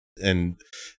up. And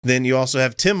then you also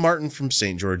have Tim Martin from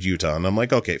St. George, Utah. And I'm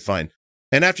like, okay, fine.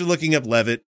 And after looking up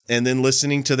Levitt and then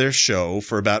listening to their show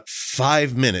for about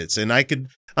 5 minutes, and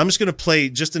I'm just going to play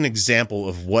just an example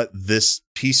of what this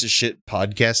piece of shit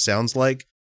podcast sounds like.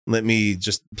 Let me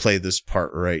just play this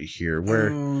part right here.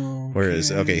 Where is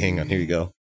it? Okay, hang on. Here you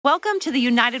go. Welcome to the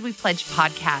United We Pledge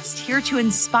podcast, here to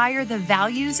inspire the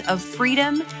values of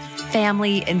freedom,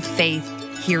 family, and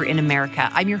faith here in America.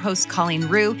 I'm your host, Colleen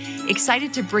Rue,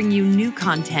 excited to bring you new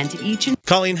content each and...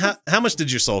 Colleen, how much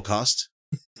did your soul cost?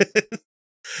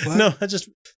 No,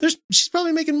 she's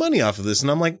probably making money off of this. And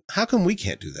I'm like, how come we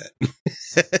can't do that?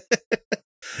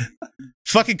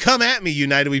 Fucking come at me,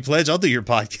 United We Pledge. I'll do your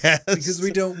podcast. Because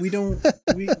we don't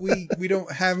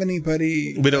have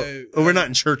anybody. We're not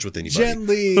in church with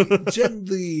anybody.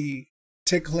 Gently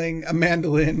tickling a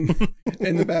mandolin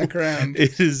in the background.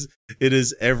 It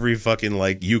is every fucking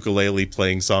like ukulele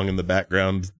playing song in the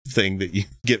background thing that you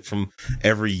get from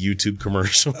every YouTube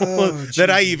commercial that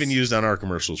I even used on our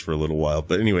commercials for a little while.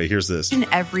 But anyway, here's this.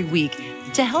 Every week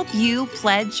to help you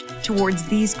pledge towards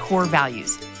these core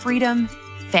values: freedom,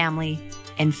 family,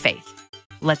 and faith.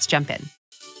 Let's jump in.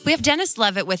 We have Dennis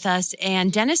Levitt with us,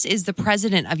 and Dennis is the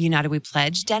president of United We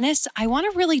Pledge. Dennis, I want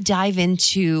to really dive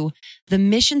into the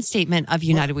mission statement of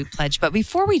United We Pledge. But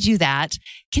before we do that,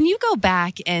 can you go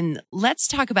back and let's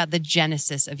talk about the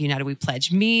genesis of United We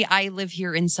Pledge? I live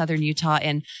here in Southern Utah,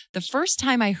 and the first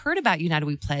time I heard about United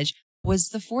We Pledge was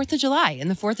the 4th of July. And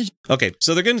the 4th of Okay,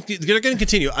 so they're going to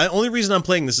continue. The only reason I'm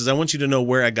playing this is I want you to know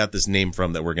where I got this name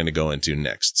from that we're going to go into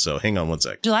next. So hang on one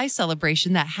sec. July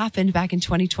celebration that happened back in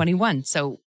 2021.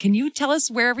 So can you tell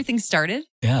us where everything started?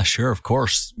 Yeah, sure, of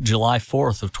course. July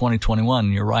 4th of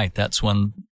 2021, you're right. That's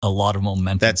when a lot of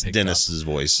momentum That's picked Dennis's up,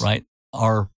 voice. right?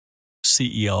 Our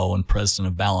CEO and president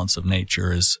of Balance of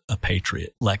Nature is a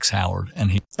patriot, Lex Howard.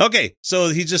 And Okay, so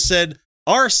he just said,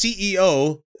 our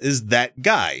CEO is that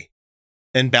guy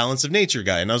and Balance of Nature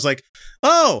guy. And I was like,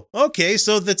 oh, okay,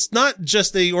 so that's not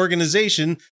just a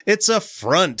organization. It's a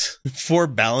front for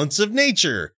Balance of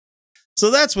Nature. So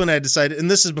that's when I decided,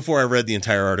 and this is before I read the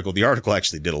entire article. The article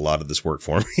actually did a lot of this work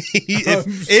for me.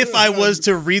 If I was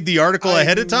to read the article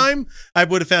ahead of time, I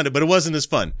would have found it, but it wasn't as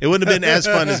fun. It wouldn't have been as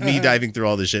fun as me diving through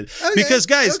all this shit. Because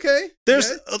guys,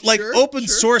 there's open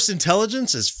source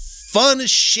intelligence is fun as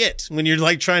shit when you're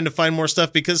like trying to find more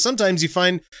stuff, because sometimes you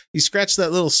scratch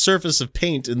that little surface of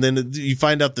paint and then you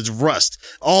find out there's rust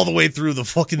all the way through the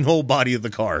fucking whole body of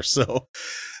the car. So,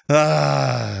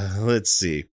 let's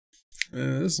see.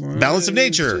 Balance of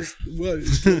Nature.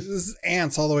 This is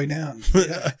ants all the way down.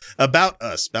 Yeah. About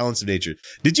us, Balance of Nature.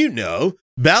 Did you know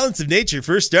Balance of Nature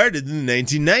first started in the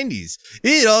 1990s?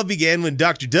 It all began when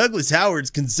Dr. Douglas Howard's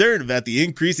concern about the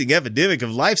increasing epidemic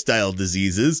of lifestyle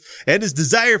diseases and his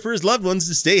desire for his loved ones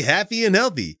to stay happy and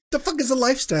healthy. The fuck is a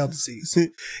lifestyle disease?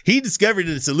 He discovered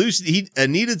a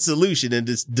needed solution and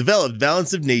developed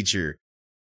Balance of Nature.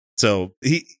 So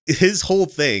his whole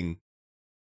thing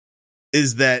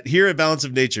is that here at Balance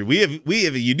of Nature, we have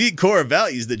a unique core of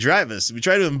values that drive us. We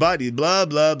try to embody blah,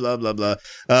 blah, blah, blah, blah.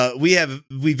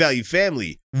 We value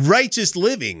family, righteous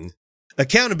living,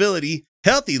 accountability,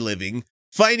 healthy living,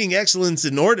 finding excellence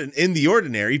in the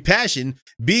ordinary, passion,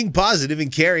 being positive and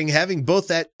caring, having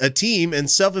both a team and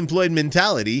self-employed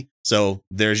mentality. So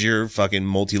there's your fucking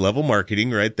multi-level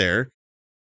marketing right there.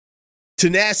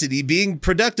 Tenacity, being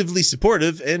productively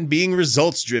supportive, and being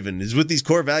results-driven is with these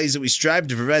core values that we strive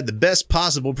to provide the best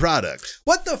possible product.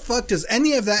 What the fuck does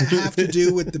any of that have to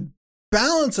do with the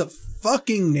balance of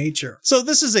fucking nature? So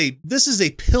this is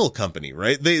a pill company,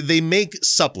 right? They make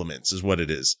supplements is what it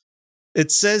is.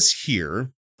 It says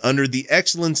here, under the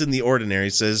excellence in the ordinary,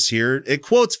 says here, it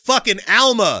quotes fucking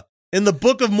Alma in the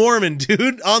Book of Mormon,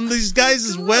 dude, on these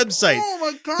guys' website. Oh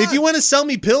my God. If you want to sell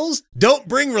me pills, don't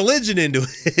bring religion into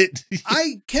it.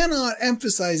 I cannot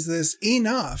emphasize this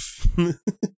enough,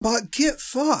 but get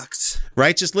fucked.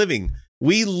 Righteous living.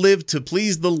 We live to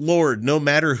please the Lord no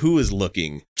matter who is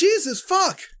looking. Jesus,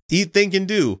 fuck. Eat, think, and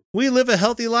do. We live a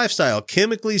healthy lifestyle,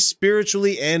 chemically,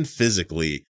 spiritually, and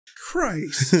physically.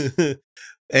 Christ.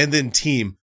 And then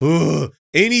team. Ugh.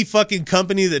 Any fucking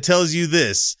company that tells you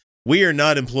this, we are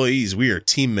not employees, we are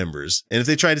team members. And if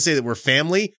they try to say that we're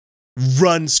family,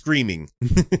 run screaming.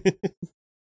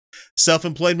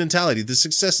 Self-employed mentality. The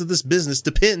success of this business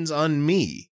depends on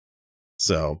me.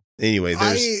 So, anyway,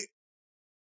 there's...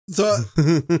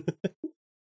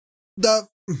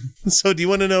 So, do you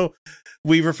want to know?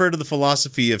 We refer to the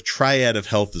philosophy of triad of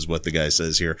health is what the guy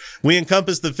says here. We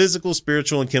encompass the physical,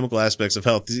 spiritual, and chemical aspects of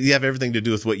health. You have everything to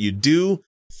do with what you do,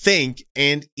 think,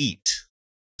 and eat.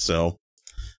 So,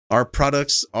 our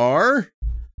products are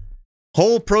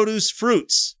whole produce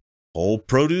fruits, whole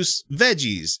produce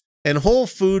veggies, and whole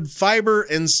food fiber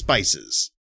and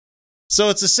spices. So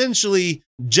it's essentially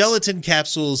gelatin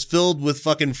capsules filled with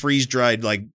fucking freeze-dried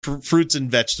like fruits and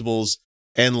vegetables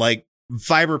and like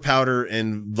fiber powder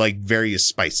and like various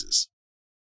spices.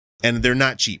 And they're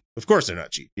not cheap. Of course they're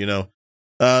not cheap, you know.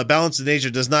 Balance of Nature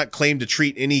does not claim to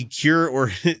treat any cure or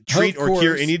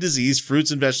cure any disease. Fruits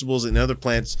and vegetables and other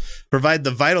plants provide the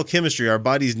vital chemistry our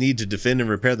bodies need to defend and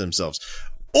repair themselves.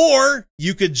 Or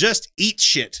you could just eat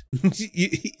shit.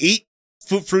 Eat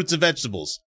fruits and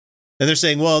vegetables. And they're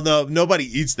saying, well, no, nobody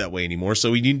eats that way anymore.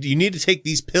 So you need to take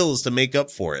these pills to make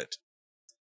up for it.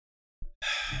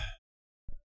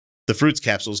 The fruits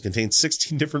capsules contain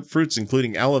 16 different fruits,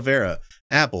 including aloe vera,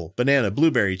 apple, banana,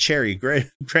 blueberry, cherry,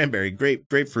 cranberry,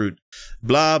 grapefruit,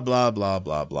 blah, blah, blah,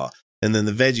 blah, blah. And then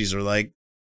the veggies are like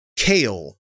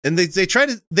kale. And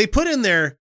they put in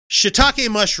there shiitake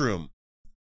mushroom.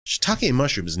 Shiitake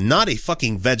mushroom is not a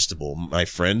fucking vegetable, my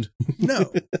friend.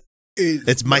 No.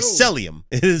 It's mycelium.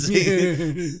 It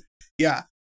is. Yeah.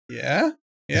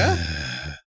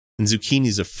 And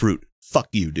zucchini's a fruit. Fuck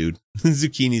you, dude.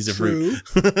 Zucchini's a fruit.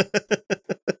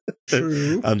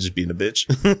 True. I'm just being a bitch.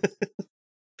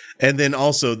 And then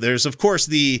also there's, of course,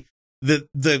 the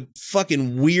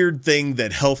fucking weird thing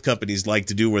that health companies like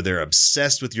to do where they're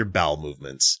obsessed with your bowel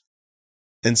movements.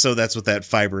 And so that's what that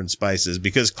fiber and spice is,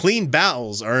 because clean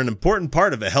bowels are an important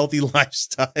part of a healthy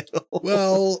lifestyle.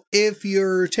 Well, if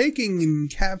you're taking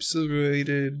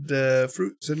encapsulated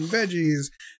fruits and veggies,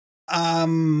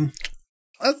 that's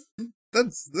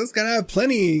gonna have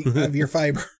plenty of your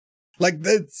fiber. Like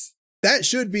that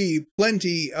should be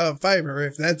plenty of fiber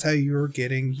if that's how you're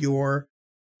getting your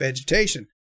vegetation.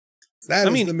 That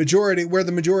is the majority, where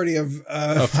the majority of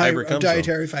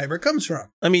dietary fiber comes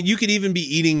from. I mean, you could even be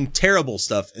eating terrible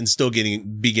stuff and still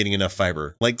be getting enough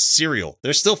fiber, like cereal.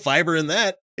 There's still fiber in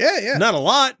that. Yeah. Not a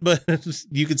lot, but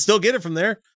you can still get it from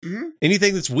there. Mm-hmm.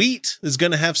 Anything that's wheat is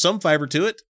going to have some fiber to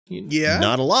it. Yeah.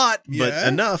 Not a lot, but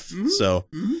enough. Mm-hmm. So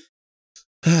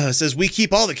it says we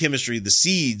keep all the chemistry, the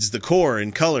seeds, the core,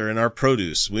 and color in our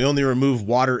produce. We only remove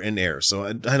water and air. So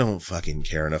I don't fucking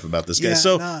care enough about this guy. Yeah,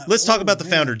 so let's talk about the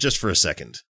founder just for a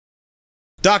second.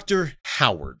 Dr.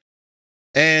 Howard.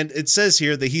 And it says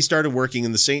here that he started working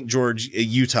in the St. George,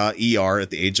 Utah ER at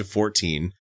the age of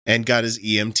 14 and got his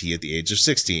EMT at the age of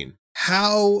 16.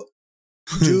 How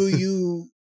do you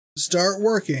start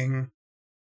working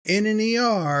in an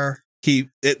ER?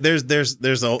 I've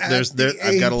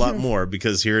got a lot more,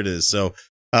 because here it is. So,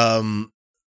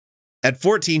 at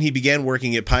 14, he began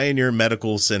working at Pioneer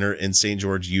Medical Center in St.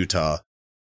 George, Utah.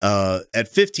 At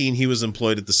 15, he was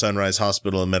employed at the Sunrise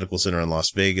Hospital and Medical Center in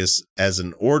Las Vegas as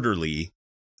an orderly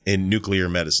in nuclear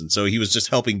medicine. So he was just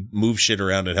helping move shit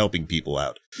around and helping people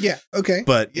out. Yeah. Okay.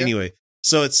 But anyway,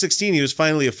 so at 16, he was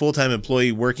finally a full-time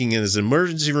employee working as an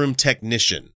emergency room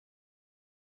technician.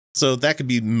 So that could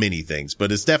be many things,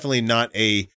 but it's definitely not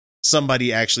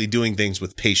somebody actually doing things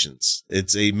with patients.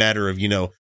 It's a matter of,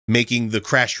 making the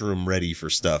crash room ready for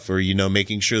stuff, or,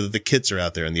 making sure that the kits are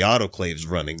out there and the autoclave's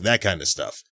running, that kind of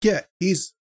stuff. Yeah.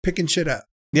 He's picking shit up.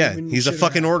 Yeah. He's a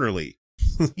fucking orderly.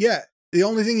 Yeah. The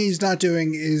only thing he's not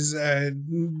doing is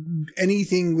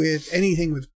anything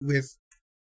with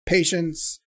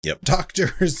patients,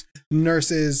 doctors,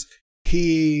 nurses.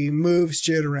 He moves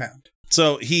shit around.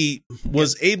 So he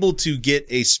was able to get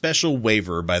a special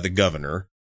waiver by the governor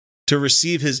to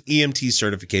receive his EMT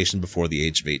certification before the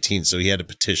age of 18. So he had to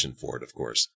petition for it, of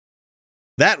course.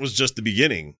 That was just the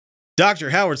beginning.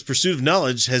 Dr. Howard's pursuit of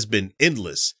knowledge has been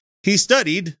endless. He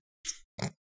studied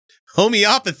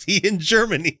homeopathy in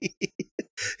Germany.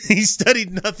 He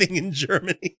studied nothing in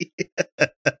Germany.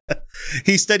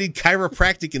 He studied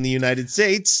chiropractic in the United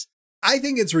States. I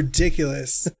think it's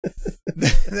ridiculous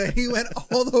that he went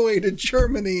all the way to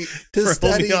Germany to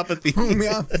study homeopathy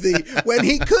when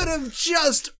he could have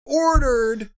just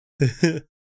ordered the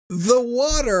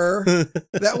water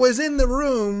that was in the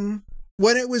room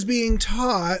when it was being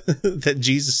taught that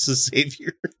Jesus is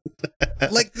Savior.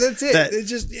 Like, that's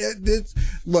it.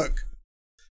 Look,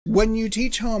 when you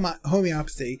teach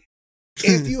homeopathy,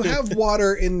 if you have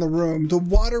water in the room, the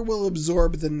water will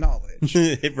absorb the knowledge.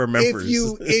 It remembers.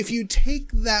 If you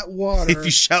take that water, if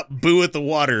you shout boo at the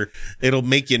water, it'll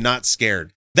make you not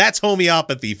scared. That's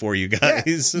homeopathy for you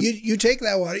guys. Yeah, you take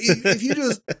that water. If you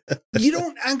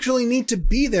don't actually need to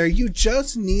be there. You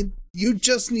just need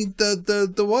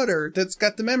the water that's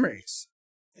got the memories,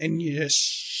 and you just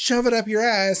shove it up your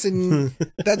ass, and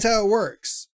that's how it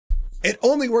works. It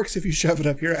only works if you shove it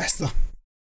up your ass, though,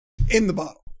 in the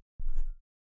bottle.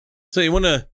 So you want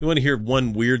to hear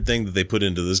one weird thing that they put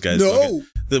into this guy's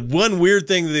the one weird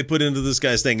thing that they put into this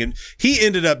guy's thing, and he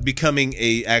ended up becoming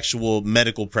a actual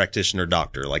medical practitioner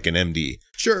doctor, like an MD.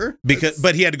 Sure.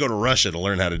 But he had to go to Russia to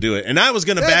learn how to do it. And I was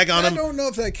going to bag on him. I don't know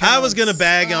if that counts. I was going to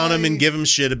bag on him and give him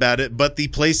shit about it, but the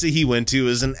place that he went to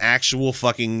is an actual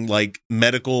fucking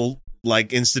medical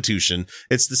institution.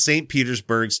 It's the St.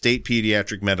 Petersburg State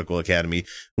Pediatric Medical Academy,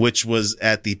 which was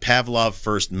at the Pavlov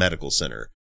First Medical Center.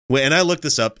 And I looked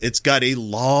this up. It's got a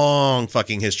long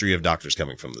fucking history of doctors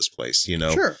coming from this place,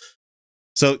 Sure.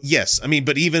 So, yes, I mean,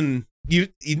 but even you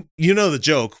know the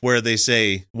joke where they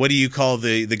say, what do you call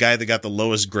the guy that got the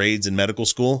lowest grades in medical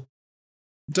school?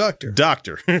 Doctor.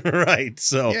 Right.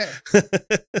 So, yeah.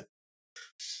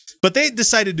 But they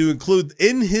decided to include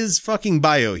in his fucking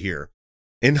bio here.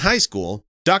 In high school,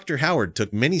 Dr. Howard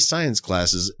took many science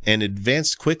classes and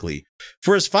advanced quickly.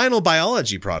 For his final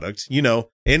biology product,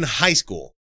 in high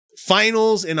school.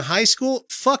 Finals in high school?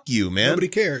 Fuck you, man. Nobody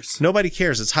cares. Nobody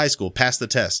cares. It's high school. Pass the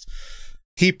test.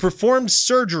 He performed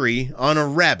surgery on a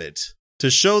rabbit to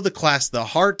show the class the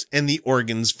heart and the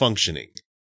organs functioning.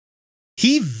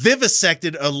 He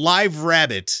vivisected a live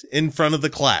rabbit in front of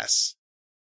the class.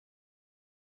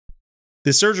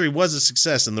 The surgery was a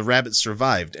success and the rabbit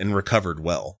survived and recovered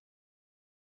well.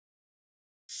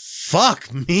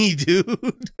 Fuck me,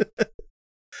 dude.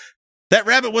 That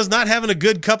rabbit was not having a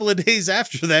good couple of days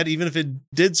after that, even if it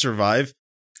did survive.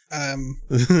 I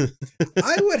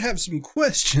would have some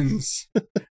questions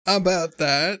about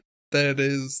that.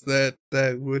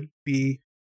 That would be,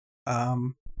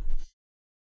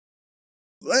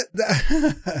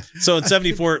 So in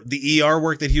 74, the ER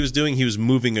work that he was doing, he was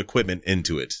moving equipment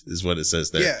into it, is what it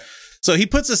says there. Yeah. So he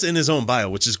puts this in his own bio,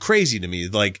 which is crazy to me.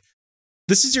 Like,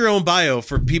 this is your own bio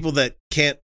for people that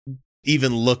can't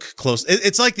even look close.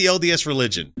 It's like the LDS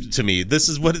religion to me. This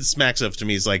is what it smacks of to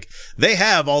me. It's like they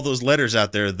have all those letters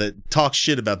out there that talk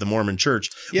shit about the Mormon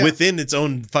church within its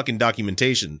own fucking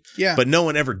documentation. Yeah. But no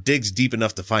one ever digs deep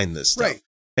enough to find this stuff. Right.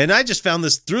 And I just found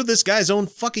this through this guy's own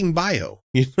fucking bio.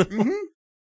 You know? Mm-hmm.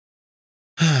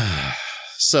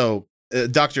 So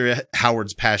Dr.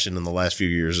 Howard's passion in the last few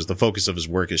years is the focus of his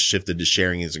work has shifted to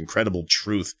sharing his incredible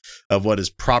truth of what his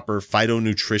proper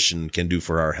phytonutrition can do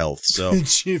for our health. So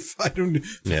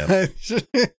yeah.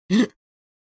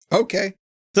 Okay.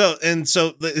 So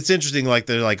it's interesting, like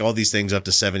they're like all these things up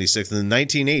to 76. And in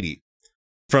 1980,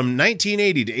 from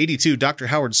 1980 to 82, Dr.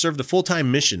 Howard served a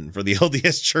full-time mission for the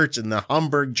LDS Church in the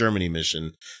Hamburg, Germany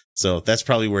mission. So that's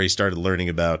probably where he started learning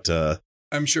about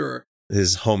I'm sure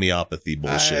his homeopathy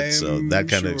bullshit. So that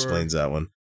kind of explains that one.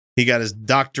 He got his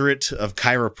doctorate of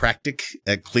chiropractic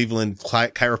at Cleveland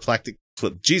Chiropractic.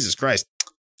 Jesus Christ.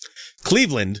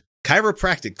 Cleveland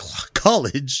Chiropractic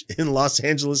College in Los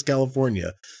Angeles,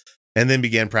 California, and then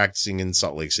began practicing in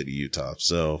Salt Lake City, Utah.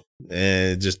 So,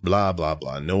 just blah, blah,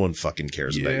 blah. No one fucking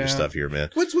cares about your stuff here, man.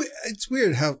 It's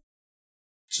weird how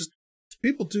just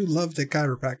people do love the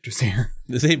chiropractors here.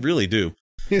 They really do.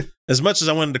 As much as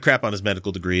I wanted to crap on his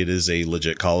medical degree, it is a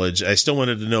legit college. I still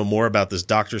wanted to know more about this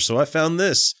doctor, so I found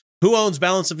this. Who owns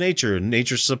Balance of Nature?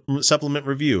 Nature Supplement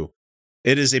Review.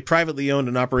 It is a privately owned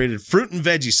and operated fruit and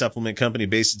veggie supplement company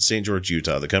based in St. George,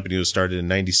 Utah. The company was started in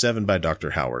 97 by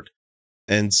Dr. Howard.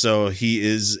 And so he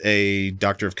is a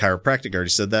doctor of chiropractic. I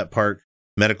already said that part.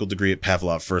 Medical degree at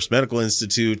Pavlov First Medical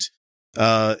Institute.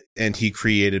 And he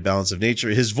created Balance of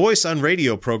Nature, his voice on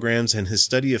radio programs, and his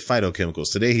study of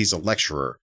phytochemicals. Today, he's a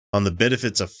lecturer on the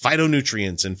benefits of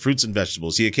phytonutrients in fruits and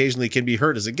vegetables. He occasionally can be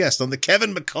heard as a guest on the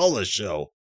Kevin McCullough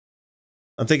Show.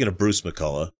 I'm thinking of Bruce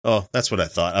McCullough. Oh, that's what I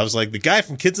thought. I was like, the guy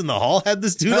from Kids in the Hall had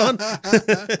this dude on?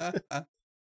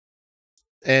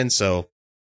 And so,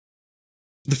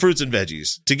 the fruits and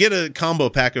veggies. To get a combo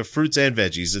pack of fruits and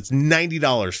veggies, it's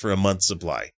 $90 for a month's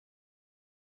supply.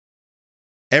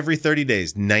 Every 30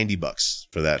 days, $90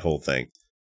 for that whole thing.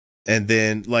 And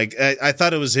then, like, I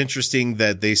thought it was interesting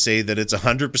that they say that it's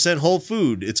 100% whole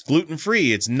food. It's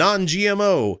gluten-free. It's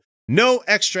non-GMO. No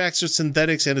extracts or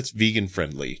synthetics, and it's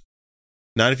vegan-friendly.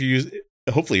 Not if you use...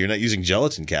 Hopefully, you're not using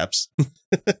gelatin caps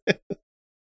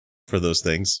for those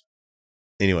things.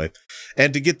 Anyway,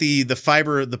 and to get the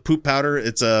fiber, the poop powder,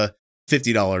 it's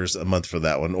 $50 a month for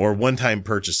that one. Or one-time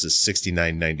purchase is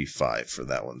 $69.95 for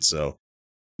that one. So...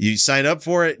 you sign up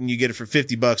for it and you get it for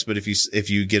 $50, but if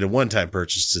you get a one-time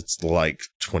purchase, it's like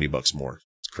 $20 more.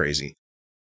 It's crazy.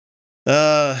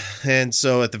 And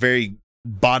so at the very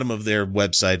bottom of their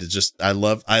website, it's just I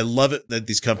love it that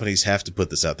these companies have to put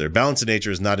this out there. Balance of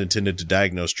Nature is not intended to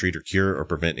diagnose, treat, or cure, or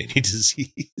prevent any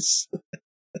disease.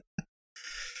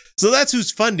 So that's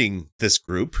who's funding this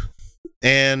group.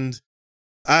 And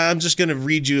I'm just going to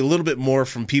read you a little bit more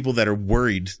from people that are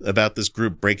worried about this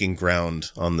group breaking ground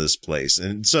on this place.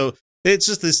 And so it's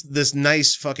just this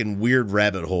nice fucking weird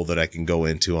rabbit hole that I can go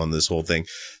into on this whole thing.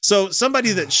 So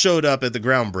somebody that showed up at the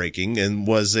groundbreaking and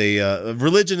was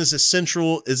religion is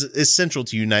central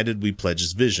to United We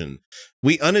Pledge's vision.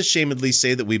 We unashamedly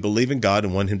say that we believe in God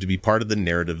and want him to be part of the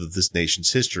narrative of this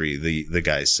nation's history, the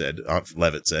guy said,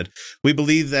 Levitt said. We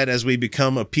believe that as we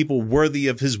become a people worthy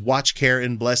of his watch care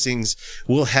and blessings,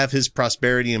 we'll have his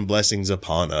prosperity and blessings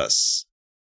upon us.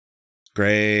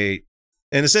 Great.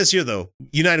 And it says here, though,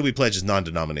 United We Pledge is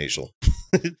non-denominational.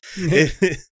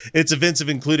 Its events have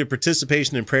included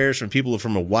participation in prayers from people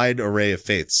from a wide array of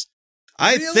faiths.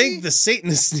 I think the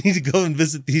Satanists need to go and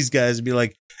visit these guys and be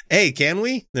like, hey, can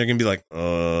we? They're going to be like,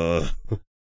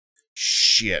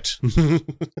 shit.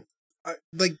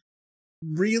 Like,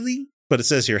 really? But it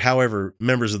says here, however,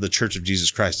 members of the Church of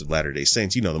Jesus Christ of Latter-day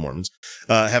Saints, you know the Mormons,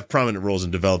 have prominent roles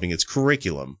in developing its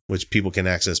curriculum, which people can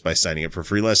access by signing up for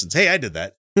free lessons. Hey, I did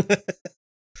that.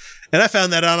 And I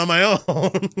found that out on my own.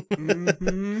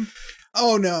 Mm-hmm.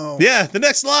 Oh, no. Yeah, the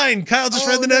next line. Kyle just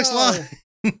read the next line.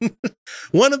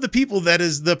 One of the people that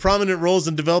is the prominent roles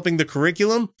in developing the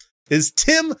curriculum is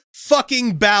Tim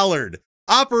fucking Ballard,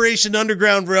 Operation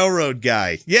Underground Railroad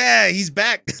guy. Yeah, he's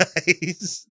back,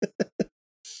 guys.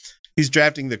 He's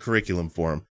drafting the curriculum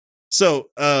for him. So,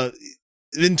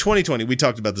 in 2020, we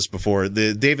talked about this before.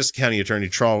 The Davis County Attorney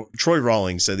Troy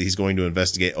Rawlings said that he's going to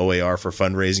investigate OAR for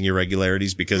fundraising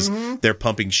irregularities because they're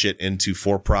pumping shit into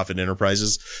for-profit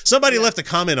enterprises. Somebody left a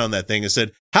comment on that thing and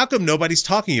said, "How come nobody's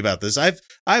talking about this? I've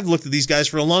looked at these guys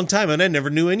for a long time and I never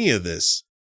knew any of this."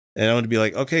 And I want to be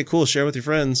like, "Okay, cool, share with your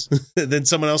friends." Then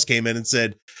someone else came in and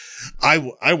said,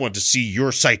 I want to see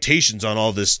your citations on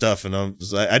all this stuff." And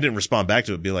I didn't respond back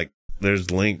to it. Be like,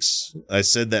 "There's links." I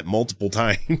said that multiple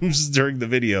times during the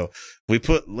video. We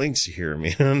put links here,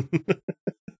 man.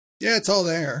 Yeah, it's all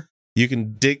there. You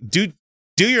can do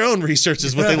your own research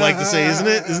is what they like to say, isn't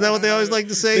it? Isn't that what they always like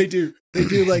to say? They do. They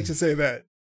do like to say that.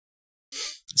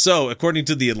 So, according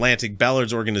to The Atlantic,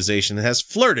 Ballard's organization has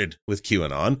flirted with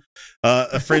QAnon,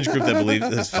 a fringe group that believes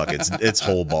it's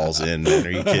whole balls in, man.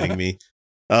 Are you kidding me?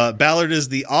 Ballard is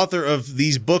the author of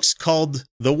these books called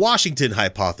The Washington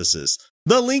Hypothesis,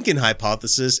 The Lincoln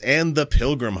Hypothesis, and The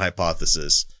Pilgrim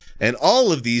Hypothesis. And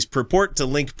all of these purport to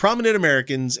link prominent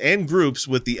Americans and groups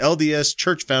with the LDS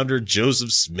church founder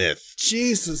Joseph Smith.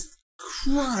 Jesus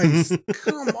Christ,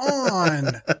 come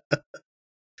on.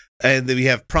 And then we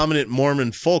have prominent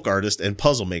Mormon folk artist and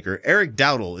puzzle maker Eric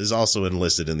Dowdle is also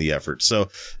enlisted in the effort. So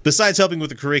besides helping with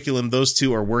the curriculum, those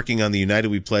two are working on the United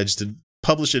We Pledge to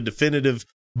publish a definitive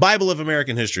Bible of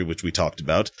American history, which we talked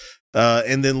about.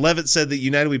 And then Levitt said that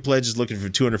United We Pledge is looking for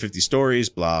 250 stories,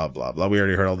 blah, blah, blah. We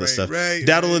already heard all this stuff.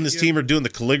 Dowdle and his team are doing the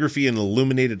calligraphy and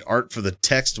illuminated art for the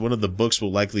text. One of the books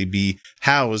will likely be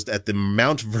housed at the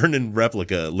Mount Vernon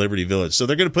replica at Liberty Village. So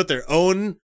they're going to put their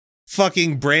own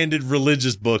fucking branded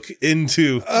religious book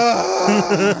into...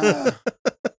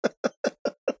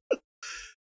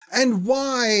 And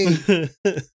why?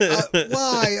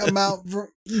 Why a Mount Vernon?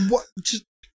 What?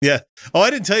 Yeah. Oh, I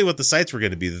didn't tell you what the sites were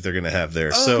going to be that they're going to have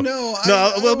there. Oh, so no.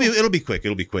 It'll be quick.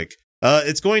 It'll be quick.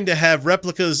 It's going to have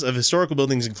replicas of historical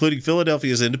buildings, including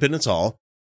Philadelphia's Independence Hall,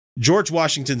 George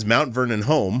Washington's Mount Vernon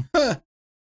home. Huh.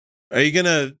 Are you going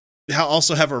to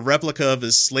also have a replica of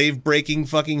his slave breaking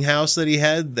fucking house that he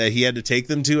had to take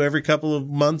them to every couple of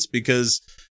months because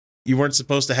you weren't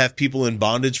supposed to have people in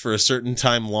bondage for a certain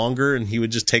time longer, and he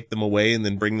would just take them away and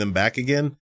then bring them back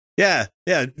again? Yeah.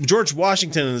 George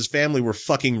Washington and his family were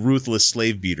fucking ruthless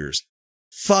slave beaters.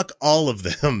 Fuck all of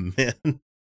them, man.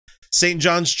 St.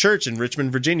 John's Church in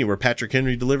Richmond, Virginia, where Patrick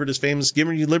Henry delivered his famous "Give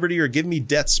me liberty or give me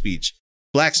death" speech.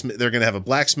 Blacksmith. They're going to have a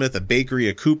blacksmith, a bakery,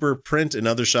 a cooper, print, and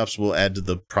other shops will add to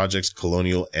the project's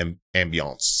colonial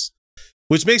ambiance.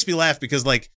 Which makes me laugh because,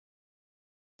 like,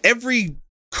 every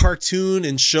cartoon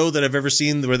and show that I've ever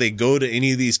seen where they go to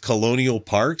any of these colonial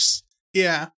parks,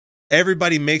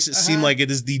 everybody makes it seem like it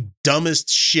is the dumbest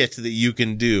shit that you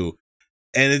can do.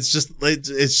 And it's just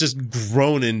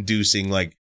groan-inducing,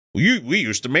 like, we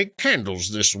used to make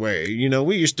candles this way. You know,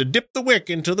 we used to dip the wick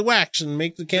into the wax and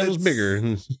make the candles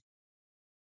bigger.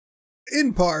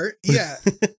 In part, yeah.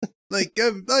 Like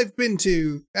I've been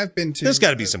to. There's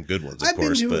got to be some good ones, of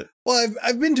course. But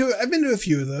I've been to a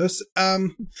few of those.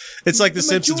 It's like The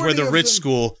Simpsons, where the rich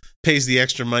school pays the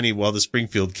extra money while the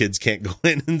Springfield kids can't go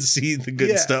in and see the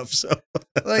good stuff. So,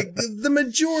 like the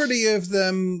majority of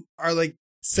them are like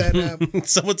set up.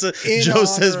 Joe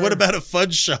says, "What about a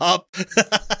fudge shop?"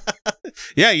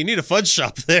 Yeah, you need a fudge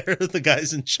shop there. The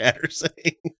guys in chat are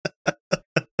saying.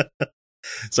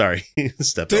 Sorry,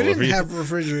 stepped all over you. They didn't have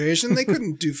refrigeration. They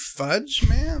couldn't do fudge,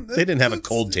 man. They didn't have a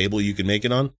cold table you could make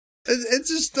it on. It's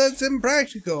just that's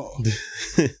impractical.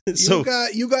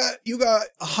 You got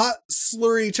hot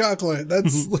slurry chocolate.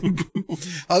 That's like,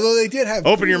 although they did have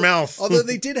your mouth. Although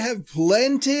they did have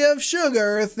plenty of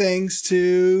sugar thanks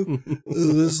to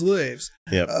the slaves.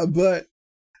 Yep. But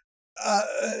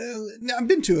I've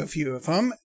been to a few of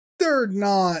them. They're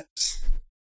not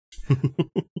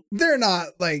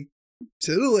like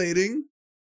titillating.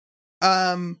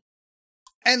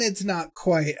 And it's not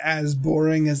quite as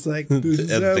boring as like this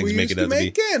is how we used to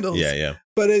make candles. Yeah.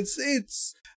 But it's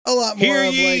a lot more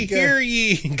hear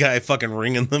ye, guy fucking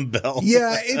ringing the bell.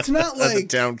 Yeah, it's not like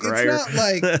town crier.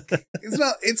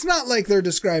 It's not like they're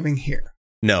describing here.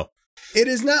 No. It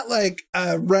is not like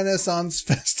a Renaissance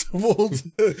festival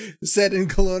set in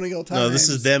colonial times. No, this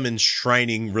is them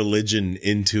enshrining religion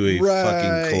into a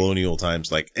fucking colonial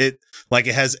times. Like it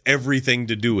has everything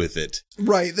to do with it.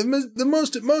 Right. The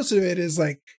most of it is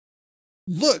like,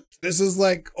 look, this is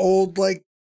like old, like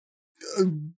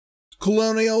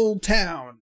colonial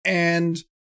town. And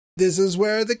this is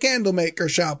where the candle maker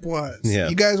shop was. Yeah.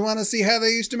 You guys want to see how they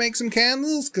used to make some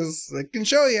candles? Because I can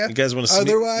show you. You guys want to see?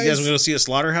 Otherwise, you guys want to go see a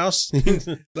slaughterhouse?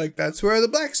 Like that's where the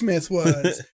blacksmith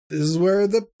was. This is where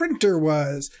the printer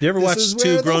was. You ever watch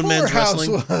Two Grown Men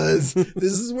Wrestling? Was.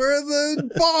 This is where the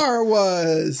bar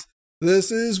was.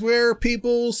 this is where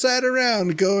people sat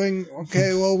around going,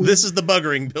 okay, well, this is the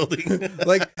buggering building.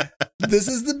 Like, this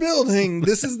is the building.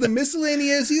 This is the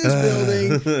miscellaneous use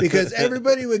building, because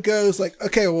everybody would go, it's like,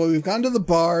 okay, well, we've gone to the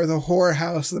bar, the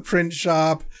whorehouse, the print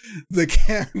shop, the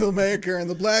candle maker, and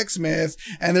the blacksmith,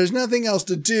 and there's nothing else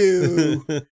to do.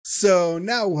 So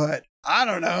now what? I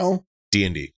don't know.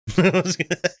 D&D.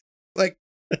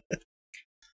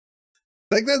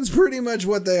 Like that's pretty much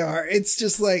what they are. It's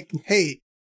just like, hey,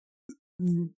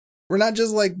 we're not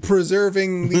just like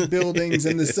preserving the buildings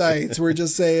and the sites. We're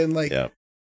just saying like,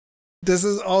 this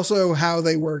is also how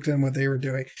they worked and what they were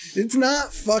doing. It's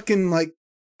not fucking like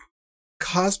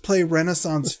cosplay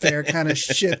Renaissance fair kind of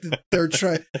shit that they're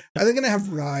trying. Are they going to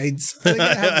have rides? Are they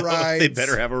going to have rides? They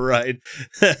better have a ride.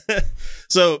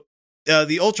 So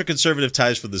the ultra-conservative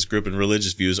ties for this group and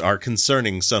religious views are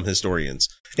concerning some historians,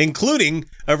 including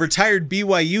a retired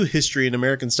BYU history and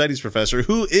American studies professor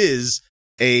who is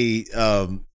he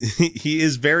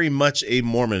is very much a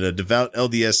Mormon, a devout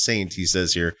LDS saint, he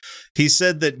says here. He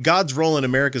said that God's role in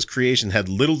America's creation had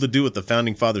little to do with the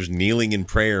founding fathers kneeling in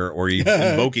prayer or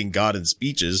invoking God in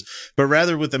speeches, but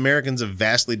rather with Americans of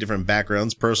vastly different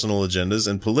backgrounds, personal agendas,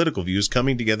 and political views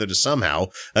coming together to somehow,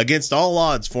 against all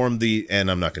odds, form the,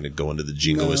 and I'm not going to go into the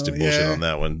jingoistic bullshit on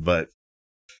that one, but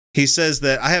he says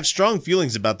that I have strong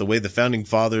feelings about the way the founding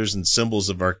fathers and symbols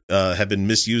of our have been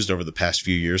misused over the past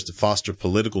few years to foster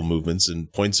political movements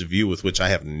and points of view with which I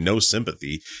have no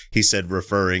sympathy, he said,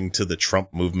 referring to the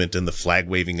Trump movement and the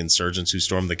flag-waving insurgents who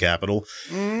stormed the Capitol.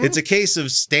 It's a case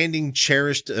of standing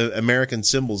cherished American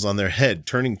symbols on their head,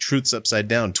 turning truths upside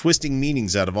down, twisting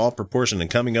meanings out of all proportion, and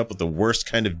coming up with the worst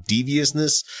kind of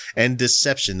deviousness and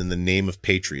deception in the name of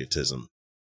patriotism.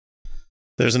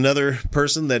 There's another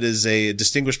person that is a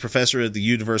distinguished professor at the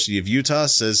University of Utah,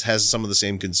 has some of the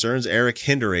same concerns. Eric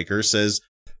Hinderaker says,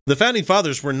 the founding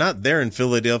fathers were not there in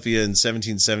Philadelphia in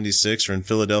 1776 or in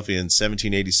Philadelphia in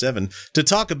 1787 to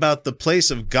talk about the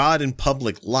place of God in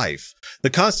public life.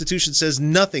 The Constitution says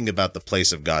nothing about the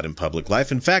place of God in public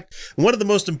life. In fact, one of the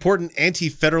most important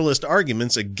anti-federalist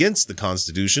arguments against the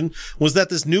Constitution was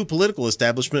that this new political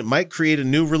establishment might create a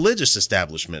new religious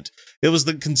establishment. It was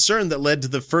the concern that led to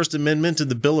the First Amendment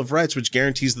and the Bill of Rights, which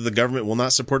guarantees that the government will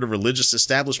not support a religious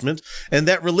establishment and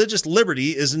that religious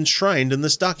liberty is enshrined in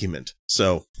this document.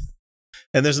 So,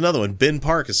 and there's another one. Ben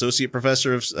Park, associate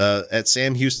professor at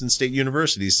Sam Houston State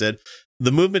University, said, the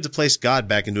movement to place God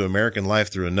back into American life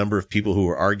through a number of people who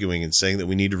are arguing and saying that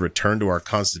we need to return to our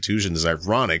Constitution is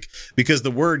ironic because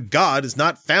the word God is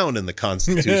not found in the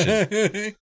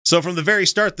Constitution. So from the very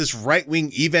start, this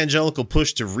right-wing evangelical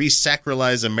push to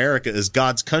re-sacralize America as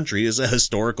God's country is a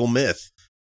historical myth.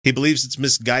 He believes it's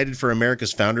misguided for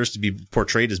America's founders to be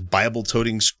portrayed as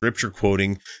Bible-toting,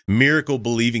 scripture-quoting,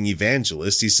 miracle-believing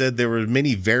evangelists. He said there were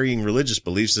many varying religious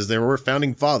beliefs as there were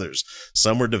founding fathers.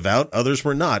 Some were devout, others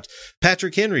were not.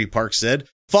 Patrick Henry, Park said,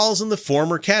 falls in the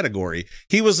former category.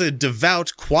 He was a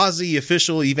devout,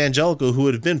 quasi-official evangelical who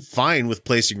would have been fine with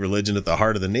placing religion at the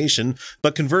heart of the nation,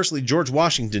 but conversely, George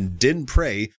Washington didn't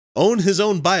pray, own his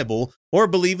own Bible, or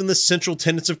believe in the central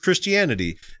tenets of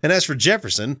Christianity. And as for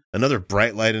Jefferson, another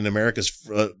bright light in America's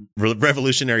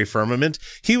revolutionary firmament,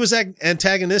 he was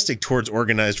antagonistic towards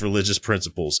organized religious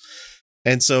principles.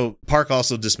 And so Park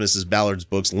also dismisses Ballard's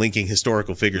books linking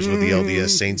historical figures with the LDS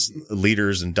saints,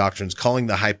 leaders, and doctrines, calling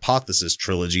the Hypothesis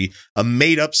trilogy a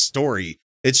made-up story.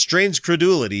 It strains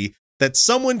credulity that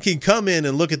someone can come in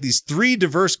and look at these three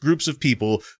diverse groups of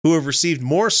people who have received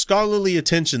more scholarly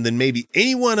attention than maybe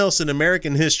anyone else in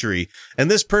American history,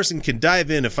 and this person can dive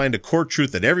in and find a core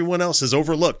truth that everyone else has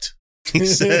overlooked. He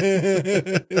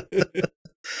said,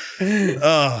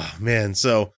 oh, man.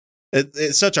 So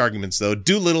such arguments, though,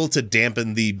 do little to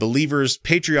dampen the believers'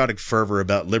 patriotic fervor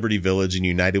about Liberty Village and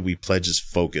United We Pledge's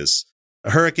focus.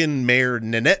 Hurricane Mayor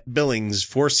Nanette Billings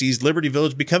foresees Liberty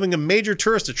Village becoming a major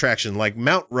tourist attraction like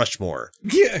Mount Rushmore.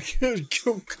 Yeah,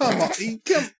 come on.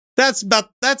 That's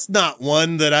not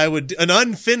one that I would, an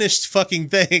unfinished fucking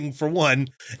thing, for one.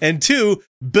 And two,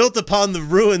 built upon the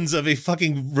ruins of a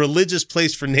fucking religious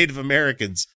place for Native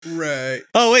Americans. Right.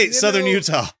 Oh, wait, Southern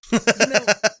Utah.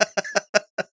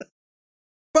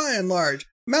 By and large,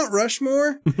 Mount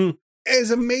Rushmore is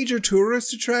a major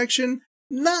tourist attraction,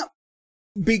 not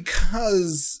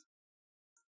because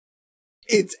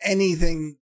it's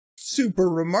anything super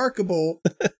remarkable,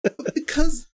 but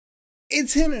because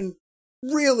it's in a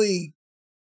really,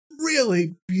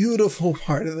 really beautiful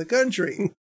part of the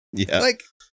country. Yeah. Like,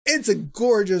 it's a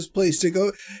gorgeous place to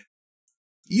go.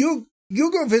 You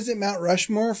go visit Mount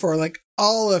Rushmore for like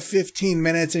all of 15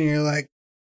 minutes and you're like,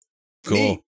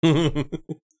 cool.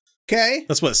 Okay.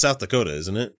 That's what South Dakota,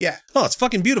 isn't it? Yeah. Oh, it's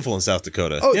fucking beautiful in South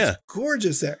Dakota. Oh, yeah. it's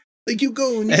gorgeous there. Like you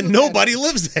go and nobody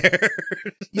lives there.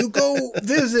 You go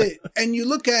visit and you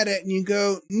look at it and you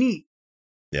go, neat.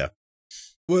 Yeah.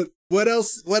 What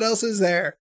else is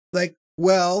there? Like,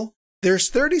 well, there's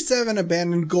 37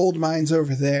 abandoned gold mines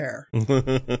over there.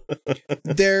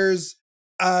 There's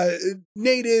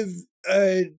native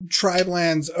tribe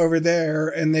lands over there,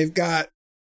 and they've got,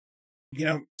 you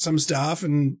know, some stuff,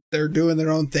 and they're doing their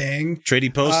own thing.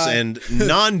 Trading posts and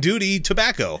non-duty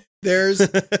tobacco. There's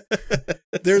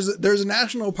a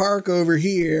national park over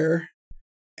here,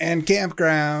 and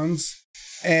campgrounds,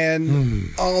 and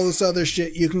all this other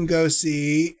shit you can go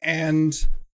see, and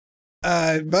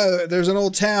but there's an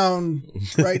old town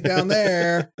right down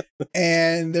there,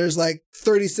 and there's like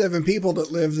 37 people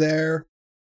that live there,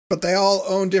 but they all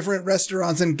own different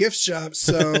restaurants and gift shops,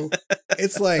 so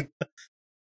it's like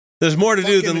there's more to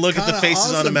do than look at the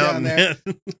faces on a mountain.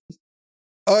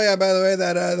 Oh yeah, by the way,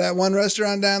 that one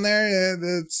restaurant down there,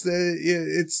 it's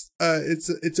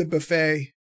a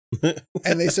buffet,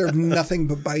 and they serve nothing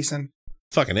but bison.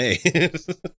 Fucking A.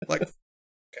 Like,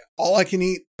 all I can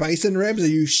eat bison ribs? Are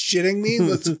you shitting me?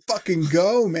 Let's fucking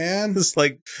go, man. It's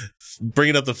like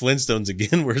bringing up the Flintstones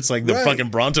again, where it's like the fucking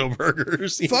Bronto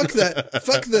burgers. Fuck that.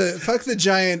 Fuck the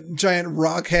giant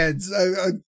rock heads.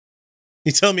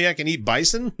 You tell me I can eat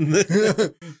bison?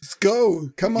 Let's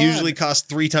go. Come on. Usually costs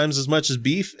 3 times as much as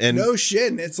beef. And no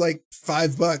shit. It's like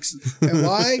 $5. And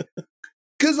why?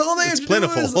 Because all they have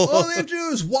to do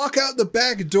is walk out the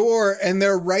back door, and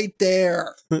they're right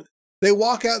there. They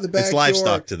walk out the back door. It's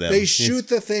livestock to them. They shoot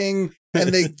the thing, and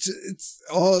it's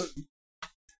all.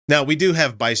 Now, we do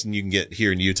have bison you can get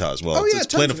here in Utah as well. Oh, yeah,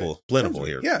 it's plentiful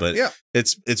here. Yeah, but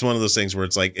it's one of those things where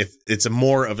it's like, if it's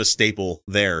more of a staple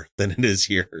there than it is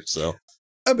here. So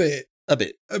a bit.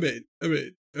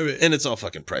 And it's all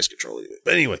fucking price control.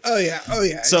 But anyway. Oh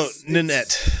yeah. So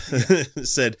Nanette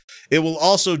said, it will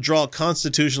also draw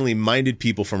constitutionally minded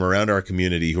people from around our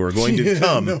community who are going to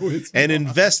come and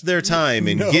invest their time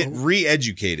and get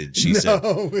re-educated, she said.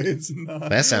 No, it's not.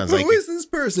 That sounds like... Who is this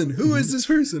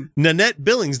person? Nanette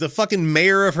Billings, the fucking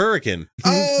mayor of Hurricane.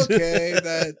 Okay.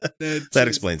 That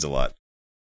explains a lot.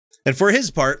 And for his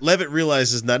part, Levitt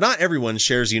realizes that not everyone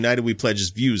shares United We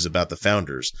Pledge's views about the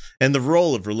founders and the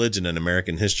role of religion in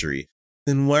American history.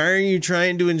 Then why are you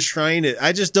trying to enshrine it?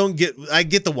 I just don't get... I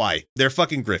get the why. They're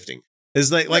fucking grifting.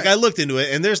 It's like I looked into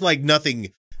it, and there's like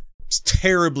nothing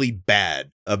terribly bad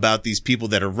about these people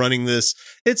that are running this.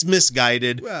 It's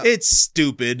misguided. Well, it's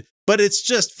stupid. But it's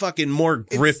just fucking more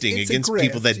grifting against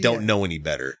people that don't know any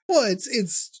better. Well,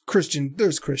 it's Christian.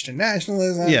 There's Christian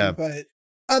nationalism. Yeah. But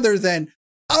other than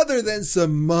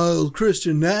some mild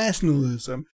Christian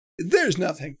nationalism, there's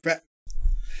nothing bad.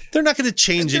 They're not going to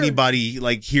change anybody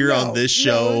like here on this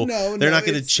show. They're not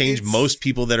going to change most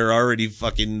people that are already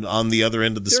fucking on the other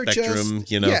end of the spectrum,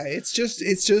 you know. Yeah, it's just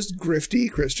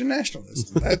grifty Christian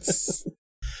nationalism. That's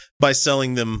by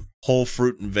selling them whole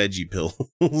fruit and veggie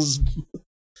pills.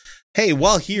 Hey,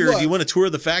 while here, do you want to tour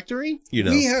the factory? You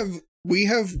know. We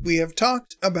have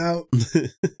talked about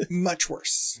much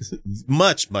worse.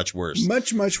 Much worse.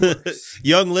 Much worse.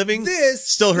 Young Living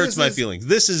still hurts my feelings.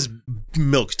 This is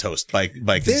milk toast by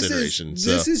consideration.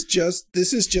 This is just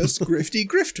grifty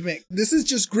grift Mick. This is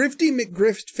just grifty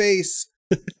McGrift face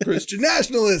Christian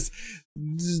nationalist.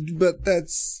 But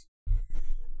that's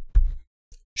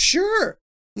sure.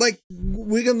 Like,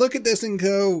 we can look at this and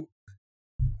go,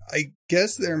 I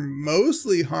guess they're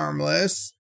mostly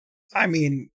harmless. I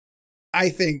mean, I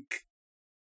think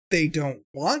they don't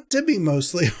want to be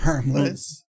mostly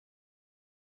harmless,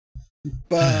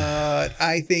 but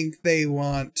I think they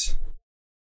want.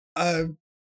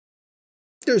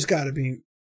 There's got to be.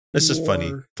 This is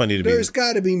funny to me. There's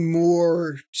got to be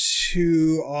more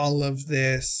to all of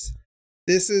this.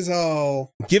 This is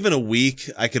all. Given a week,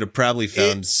 I could have probably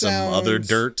found some other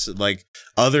dirt, like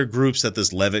other groups that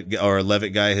this Levitt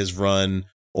guy has run,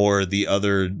 or the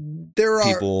other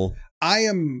people.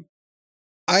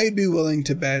 I'd be willing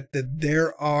to bet that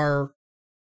there are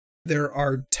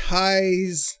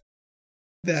ties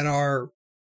that are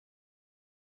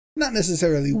not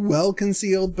necessarily well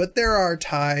concealed, but there are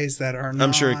ties that are not.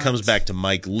 I'm sure it comes back to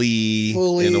Mike Lee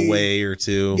in a way or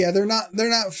two. Yeah, they're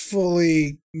not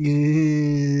fully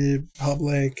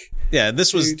public. Yeah,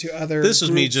 this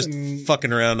was me just and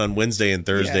fucking around on Wednesday and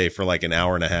Thursday for like an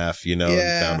hour and a half, you know,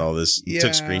 and found all this,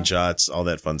 took screenshots, all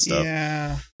that fun stuff.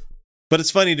 Yeah. But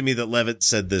it's funny to me that Levitt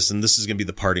said this, and this is going to be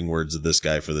the parting words of this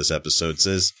guy for this episode. It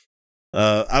says,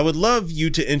 I would love you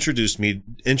to introduce me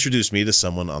to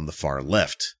someone on the far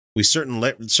left. We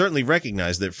certainly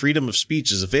recognize that freedom of speech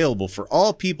is available for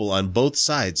all people on both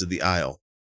sides of the aisle.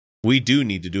 we do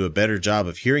need to do a better job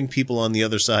of hearing people on the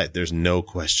other side. There's no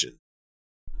question.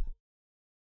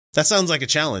 That sounds like a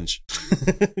challenge.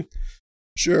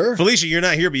 Sure. Felicia, you're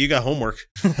not here, but you got homework.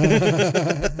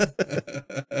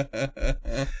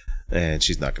 And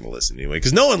she's not going to listen anyway,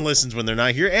 because no one listens when they're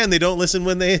not here, and they don't listen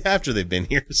when after they've been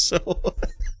here. So,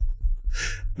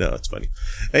 no, it's funny.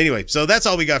 Anyway, so that's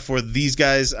all we got for these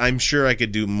guys. I'm sure I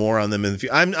could do more on them in the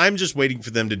future. I'm just waiting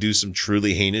for them to do some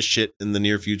truly heinous shit in the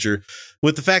near future.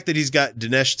 With the fact that he's got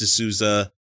Dinesh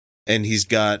D'Souza and he's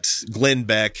got Glenn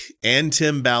Beck and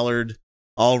Tim Ballard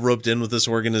all roped in with this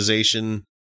organization,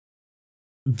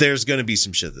 there's going to be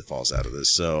some shit that falls out of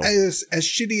this. So, as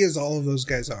shitty as all of those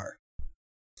guys are,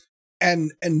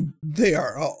 and they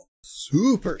are all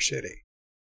super shitty,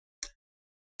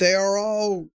 they are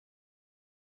all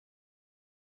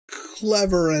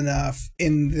clever enough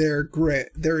in their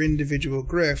individual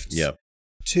grifts,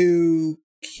 to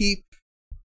keep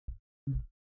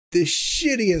the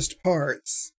shittiest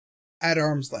parts at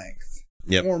arm's length,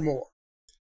 or more.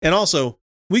 And also,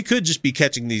 we could just be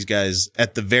catching these guys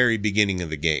at the very beginning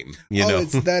of the game. You know,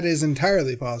 that is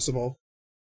entirely possible.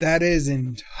 That is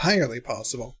entirely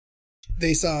possible.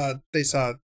 They saw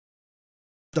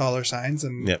dollar signs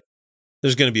and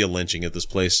there's going to be a lynching at this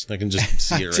place. I can just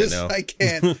see it right now. I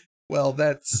can't. Well,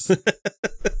 that's.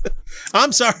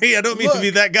 I'm sorry. I don't mean to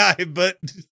be that guy, but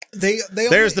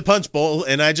there's the punch bowl,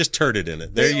 and I just turded in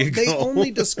it. There you go. They only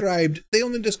described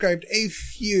a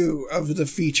few of the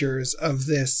features of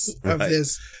this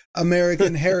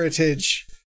American Heritage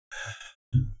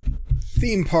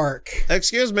theme park.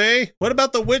 Excuse me. What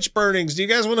about the witch burnings? Do you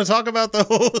guys want to talk about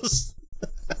those?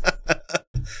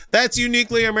 That's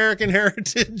uniquely American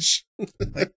heritage.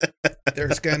 Like,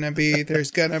 there's gonna be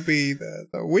the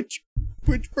witch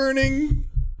burning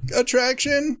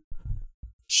attraction.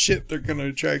 Shit, they're gonna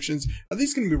attractions. Are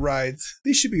these gonna be rides?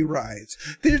 These should be rides.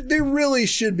 There really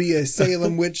should be a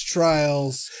Salem witch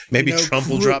trials. Maybe Trump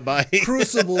will drop by.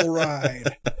 Crucible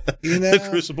ride. You know, the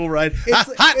Crucible ride.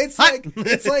 It's like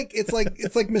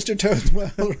Mr. Toad's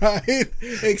Wild Ride,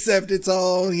 except it's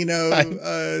all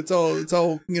it's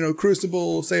all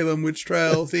Crucible Salem witch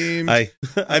trial theme. I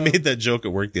made that joke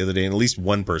at work the other day, and at least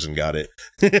one person got it.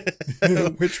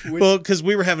 Which? Well, because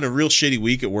we were having a real shitty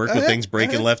week at work with things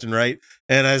breaking left and right.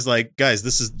 And I was like, guys,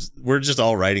 we're just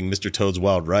all riding Mr. Toad's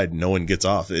Wild Ride. No one gets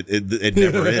off. It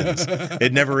never ends.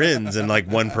 It never ends. And like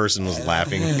one person was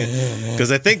laughing because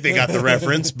I think they got the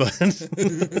reference, but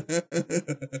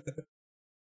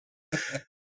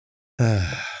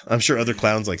I'm sure other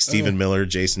clowns like Stephen Miller,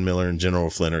 Jason Miller, and General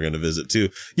Flynn are going to visit too.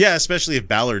 Yeah, especially if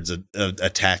Ballard's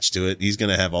attached to it. He's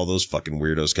going to have all those fucking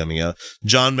weirdos coming out.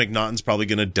 John McNaughton's probably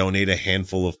going to donate a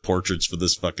handful of portraits for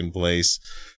this fucking place.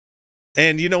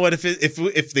 And you know what?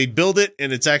 If they build it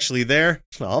and it's actually there,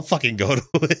 I'll fucking go to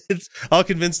it. I'll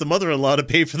convince the mother-in-law to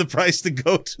pay for the price to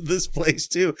go to this place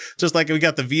too. Just like we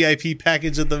got the VIP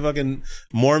package at the fucking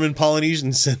Mormon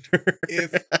Polynesian Center.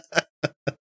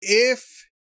 If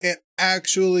it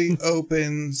actually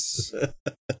opens,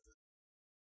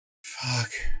 fuck.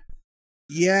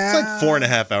 Yeah. It's like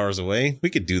 4.5 hours away. We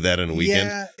could do that in a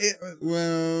weekend. Yeah.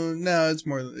 No, it's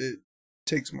more. It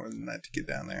takes more than that to get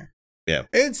down there. Yeah.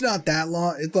 It's not that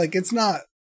long. It's not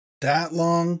that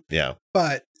long. Yeah.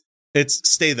 But it's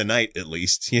stay the night at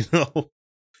least, you know?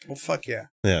 Well, fuck yeah.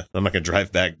 Yeah. I'm not going to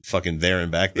drive back fucking there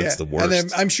and back. That's the worst. And then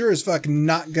I'm sure as fuck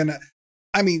not gonna,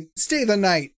 stay the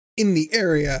night in the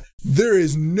area. There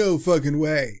is no fucking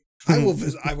way. I will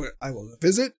visit. I will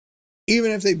visit.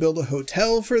 Even if they build a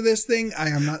hotel for this thing, I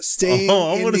am not staying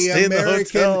in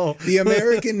the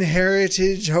American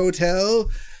Heritage Hotel.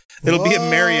 It'll be a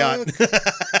Marriott.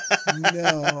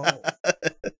 No.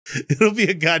 It'll be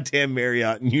a goddamn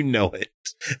Marriott, and you know it.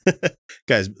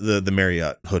 Guys, the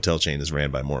Marriott hotel chain is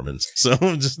ran by Mormons. So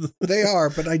they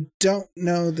are, but I don't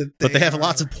know that But they have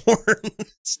lots of porn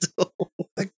still.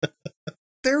 Like,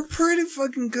 they're a pretty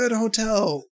fucking good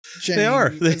hotel chain. They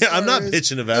are. I'm not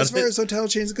bitching about it. As far as hotel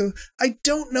chains go, I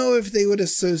don't know if they would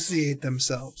associate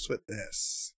themselves with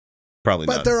this. Probably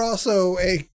not. But they're also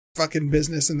a fucking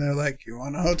business, and they're like, you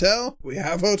want a hotel? We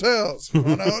have hotels. You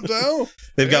want a hotel?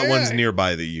 They've got ones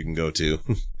nearby that you can go to.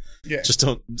 Yeah. Just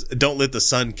don't let the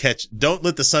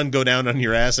sun go down on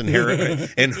your ass and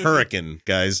hurricane,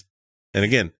 guys. And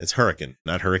again, it's hurricane,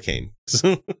 not hurricane.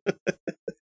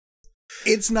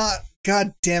 It's not,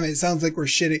 god damn it sounds like we're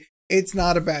shitty. It's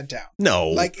not a bad town. No.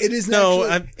 Like it is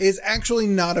it's actually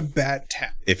not a bad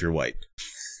town. If you're white.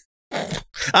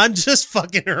 I'm just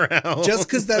fucking around. Just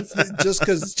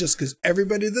because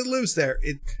everybody that lives there,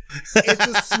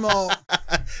 it's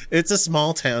a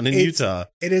small town in Utah.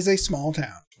 It is a small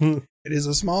town. It is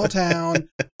a small town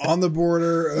on the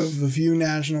border of a few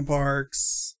national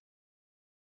parks.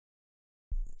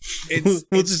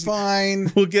 It's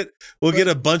fine. We'll get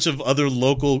a bunch of other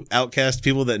local outcast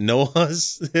people that know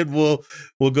us, and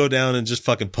we'll go down and just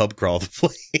fucking pub crawl the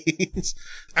place.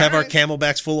 Have our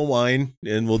camelbacks full of wine,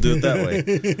 and we'll do it that way.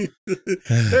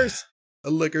 There's a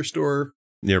liquor store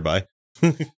nearby.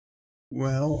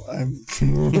 Well, I'm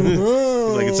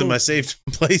like it's in my safe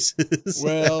places.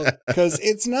 Well, because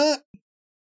it's not.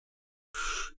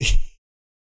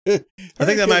 I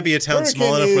think that might be a town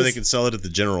small enough where they can sell it at the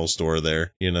general store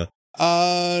there, you know?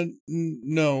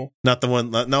 No. Not the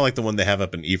one, not like the one they have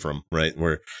up in Ephraim, right?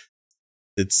 Where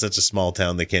it's such a small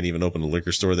town, they can't even open a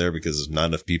liquor store there because there's not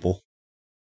enough people.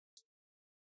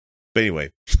 But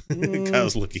anyway,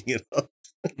 Kyle's looking it up.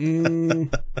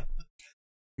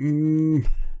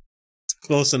 It's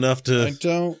close enough to, I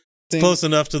don't think close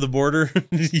enough to the border.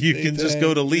 You can just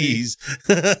go to Lee's.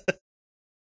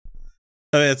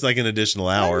 I mean, it's like an additional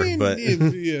hour, but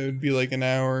it'd be like an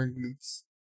hour.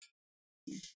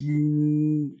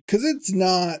 Because it's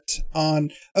not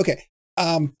on. Okay.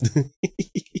 No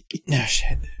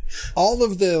shit. All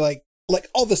of the like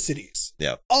all the cities.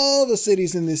 Yeah. All the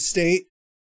cities in this state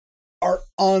are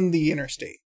on the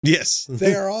interstate. Yes.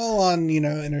 They are all on,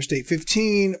 Interstate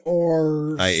 15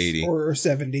 or I-80 or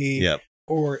 70 yep.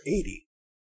 or 80.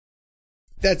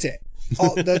 That's it.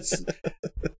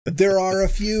 There are a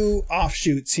few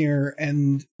offshoots here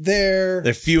and there.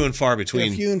 They're few and far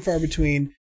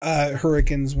between.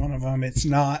 Hurricane's one of them. It's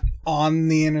not on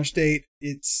the interstate.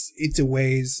 It's a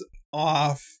ways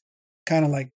off, kind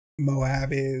of like Moab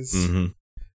is. Mm-hmm.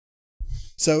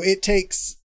 So it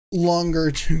takes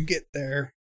longer to get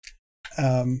there.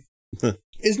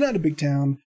 It's not a big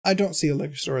town. I don't see a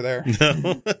liquor store there.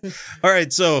 No. All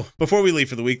right. So before we leave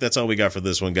for the week, that's all we got for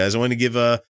this one, guys. I want to give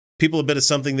people a bit of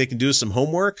something they can do, some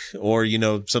homework, or,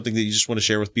 something that you just want to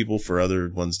share with people for other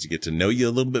ones to get to know you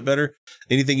a little bit better.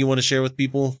 Anything you want to share with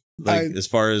people, as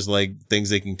far as like things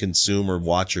they can consume or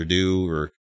watch or do,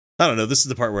 or I don't know. This is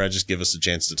the part where I just give us a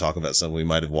chance to talk about something we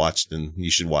might have watched, and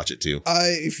you should watch it too.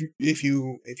 If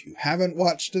you haven't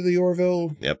watched The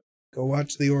Orville, yep, go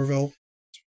watch The Orville.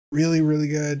 It's really, really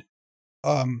good.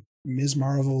 Ms.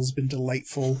 Marvel's been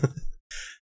delightful.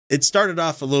 It started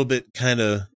off a little bit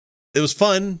it was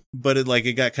fun, but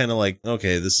it got kind of like,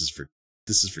 okay, this is for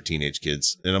teenage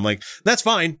kids. And I'm like, that's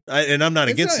fine. And I'm not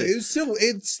against it. It's still,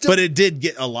 but it did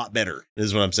get a lot better,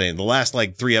 is what I'm saying. The last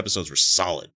 3 episodes were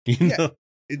solid. You know?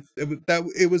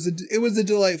 It was a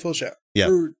delightful show.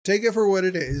 Yeah. Take it for what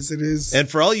it is. It is. And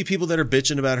for all you people that are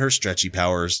bitching about her stretchy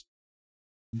powers,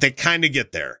 they kind of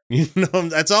get there.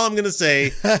 That's all I'm going to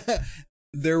say.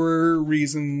 There were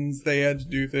reasons they had to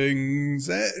do things.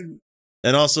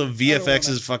 And also VFX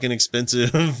is fucking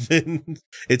expensive, and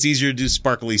it's easier to do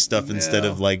sparkly stuff instead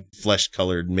of flesh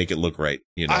colored and make it look right.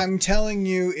 I'm telling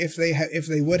you, if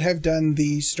they would have done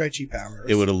the stretchy powers,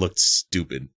 it would have looked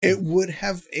stupid. It would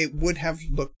have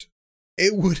looked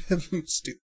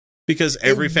stupid. Because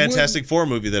every Fantastic Four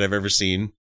movie that I've ever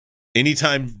seen,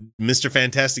 anytime Mr.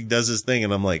 Fantastic does his thing,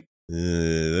 and I'm like,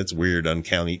 that's weird,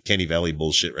 Uncanny Valley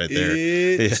bullshit right there.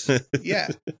 Yeah,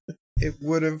 it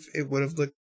would have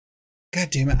looked. God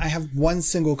damn it, I have one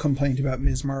single complaint about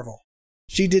Ms. Marvel.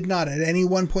 She did not at any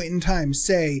one point in time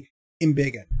say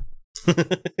embiggen.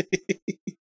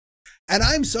 And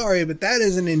I'm sorry, but that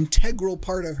is an integral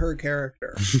part of her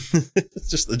character.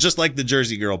 just like the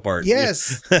Jersey Girl part.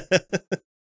 Yes.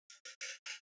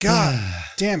 God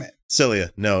damn it.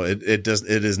 Celia, no, it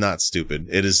is not stupid.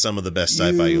 It is some of the best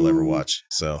sci-fi you'll ever watch.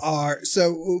 So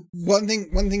one thing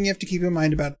you have to keep in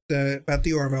mind about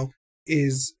the Orville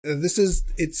is this is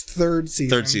its third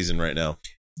season. Third season right now.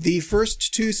 The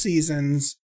first 2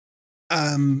 seasons,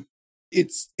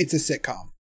 it's a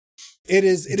sitcom. It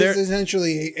is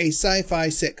essentially a sci-fi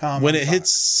sitcom. When it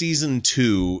hits season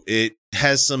 2, it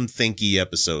has some thinky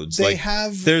episodes.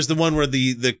 There's the one where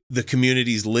the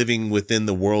community's living within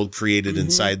the world created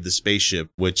inside the spaceship,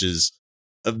 which is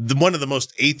one of the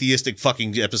most atheistic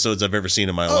fucking episodes I've ever seen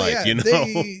in my life.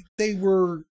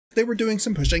 Yeah. They were doing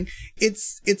some pushing.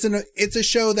 It's a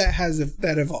show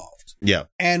that evolved. Yeah.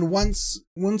 And once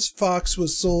Fox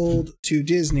was sold to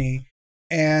Disney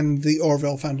and the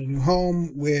Orville found a new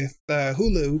home with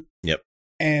Hulu. Yep.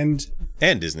 And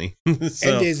Disney. And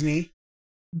Disney,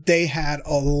 they had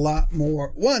a lot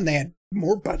more. One, they had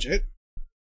more budget.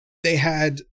 They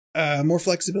had more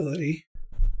flexibility.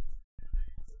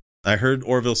 I heard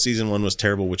Orville season 1 was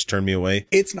terrible, which turned me away.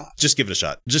 It's not. Just give it a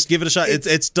shot.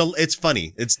 It's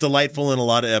funny. It's delightful in a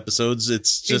lot of episodes.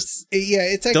 It's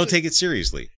actually, don't take it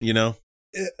seriously.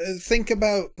 Think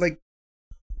about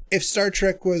if Star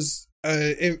Trek was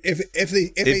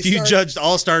if you judged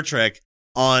all Star Trek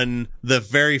on the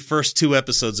very first 2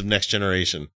 episodes of Next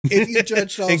Generation, if you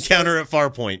judged all Encounter at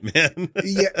Farpoint, man.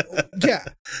 yeah,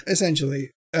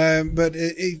 essentially. But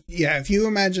if you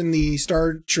imagine the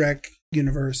Star Trek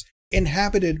universe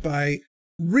inhabited by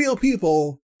real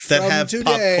people that from have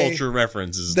today, pop culture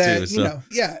references too. So.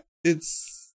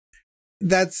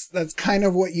 That's kind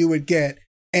of what you would get,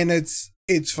 and it's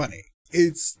funny.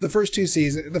 It's the first 2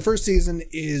 seasons. The first season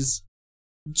is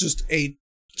just a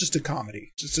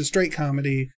comedy, just a straight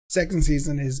comedy. Second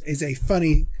season is a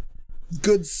funny,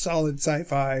 good, solid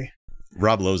sci-fi.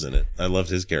 Rob Lowe's in it. I loved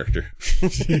his character.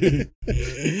 Wasn't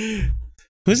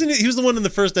it? He was the one in the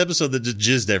first episode that just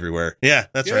jizzed everywhere. Yeah,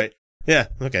 that's right. Yeah,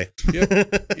 okay.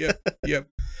 Yep.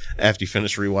 After you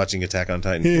finish rewatching Attack on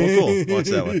Titan. Well, cool. Watch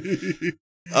that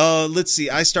one. Let's see.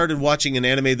 I started watching an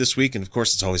anime this week, and of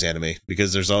course it's always anime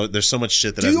because there's so much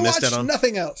shit that I've missed out on.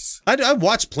 Nothing else? I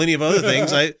watched plenty of other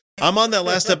things. I'm on that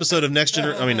last episode of not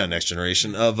Next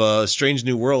Generation, of Strange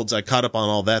New Worlds. I caught up on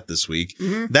all that this week.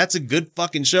 Mm-hmm. That's a good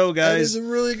fucking show, guys. That is a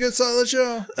really good, solid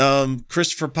show.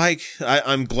 Christopher Pike,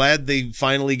 I'm glad they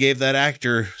finally gave that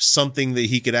actor something that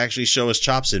he could actually show his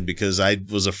chops in, because I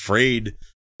was afraid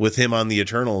with him on the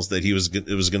Eternals that it was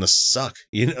going to suck.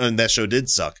 And that show did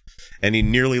suck. And he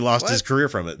nearly lost his career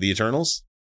from it. The Eternals?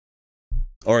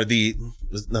 Or not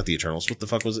the Eternals. What the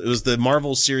fuck was it? It was the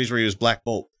Marvel series where he was Black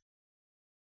Bolt.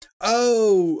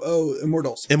 Oh,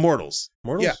 Immortals. Immortals?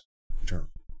 Yeah.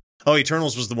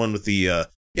 Eternals was the one with the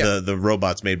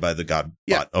robots made by the God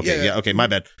bot. Okay, yeah. Okay, my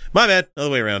bad.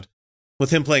 Other way around. With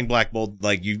him playing Black Bolt,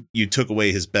 like you took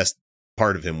away his best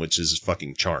part of him, which is his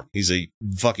fucking charm. He's a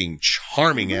fucking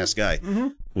charming ass guy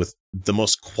with the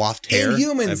most coiffed hair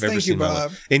I've ever seen in my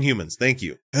life. Inhumans, thank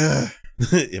you.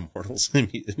 Immortals.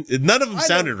 None of them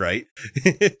sounded right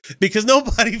because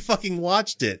nobody fucking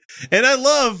watched it. And I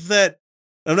love that.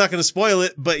 I'm not going to spoil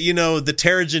it, but the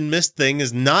Terrigen Mist thing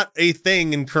is not a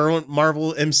thing in current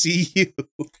Marvel MCU.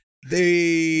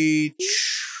 They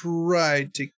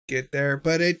tried to get there,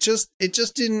 but it just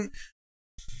didn't.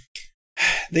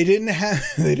 They didn't have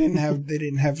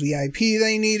the IP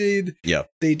they needed. Yeah.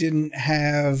 They didn't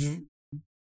have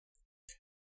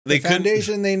the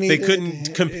foundation they needed. They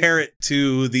couldn't compare it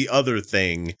to the other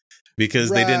thing because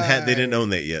they didn't own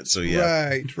that yet. So yeah.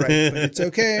 Right. But it's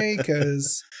okay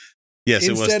because yes,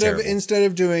 it was terrible. Instead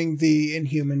of doing the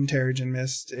Inhuman Terrigen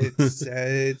Mist,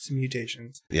 it's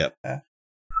mutations. Yep.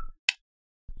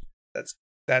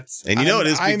 That's and it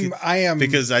is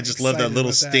because I just love that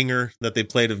little stinger that they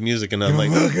played of music, and I'm like,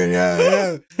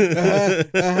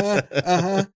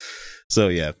 So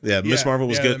yeah, Miss Marvel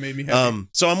was good. That made me happy.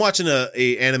 So I'm watching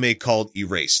a anime called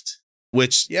Erased,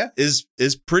 which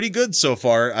is pretty good so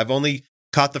far. I've only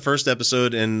caught the first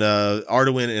episode, and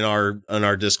Arduin in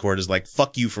our Discord is like,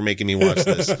 fuck you for making me watch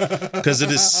this because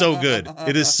it is so good.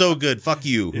 It is so good. Fuck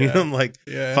you. Yeah. I'm like,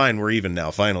 fine, we're even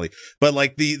now, finally. But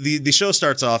like the show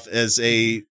starts off as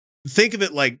think of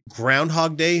it like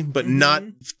Groundhog Day, but not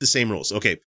the same rules.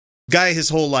 Okay. Guy his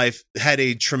whole life had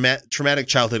a traumatic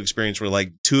childhood experience where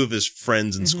like 2 of his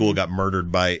friends in school got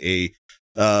murdered by a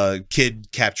kid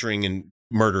capturing and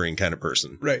murdering kind of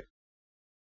person. Right.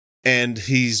 And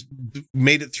he's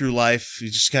made it through life. He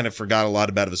just kind of forgot a lot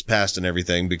about his past and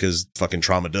everything because fucking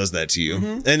trauma does that to you.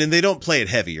 And they don't play it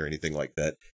heavy or anything like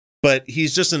that. But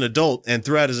he's just an adult. And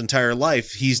throughout his entire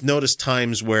life, he's noticed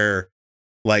times where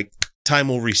like time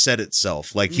will reset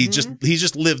itself. Like he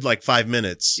just lived like 5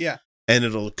 minutes. Yeah. And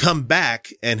it'll come back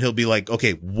and he'll be like,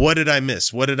 okay, what did I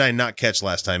miss? What did I not catch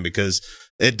last time? Because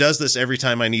it does this every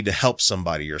time I need to help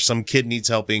somebody or some kid needs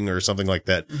helping or something like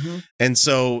that. And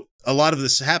so a lot of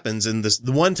this happens, and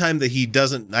the one time that he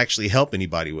doesn't actually help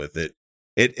anybody with it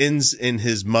ends in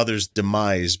his mother's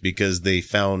demise because they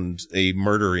found a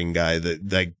murdering guy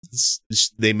that like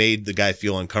they made the guy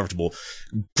feel uncomfortable.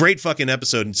 Great fucking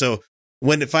episode. And so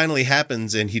when it finally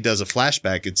happens and he does a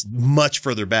flashback, it's much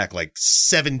further back, like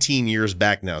 17 years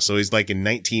back now. So he's like in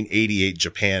 1988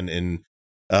 Japan, and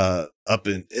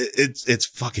it's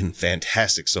fucking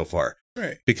fantastic so far.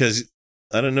 Right. Because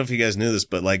I don't know if you guys knew this,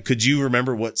 but like, could you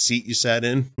remember what seat you sat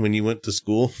in when you went to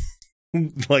school?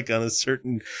 Like on a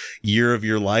certain year of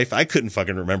your life? I couldn't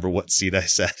fucking remember what seat I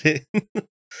sat in.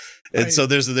 And so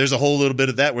there's a whole little bit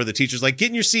of that where the teacher's like, get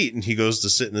in your seat. And he goes to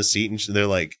sit in the seat and they're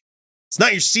like, it's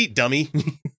not your seat, dummy.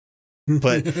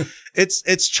 But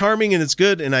it's charming and it's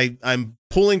good. And I'm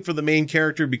pulling for the main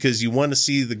character because you want to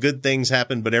see the good things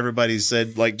happen. But everybody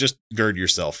said like, just gird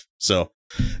yourself. So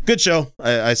good show.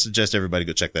 I suggest everybody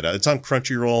go check that out. It's on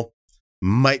Crunchyroll.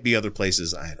 Might be other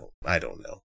places. I don't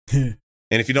know.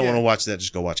 And if you don't want to watch that,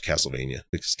 just go watch Castlevania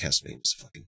because Castlevania is a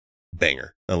fucking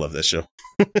banger. I love that show.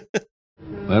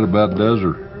 That about does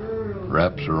her.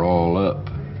 Wraps her all up.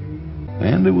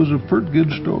 And it was a pretty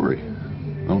good story,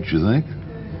 don't you think?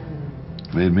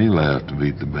 Made me laugh to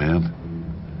beat the band.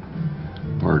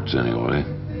 Parts, anyway.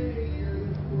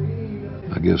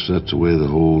 I guess that's the way the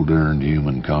whole darned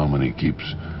human comedy keeps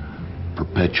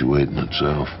perpetuating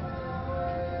itself.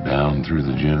 Down through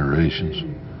the generations.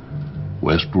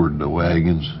 Westward the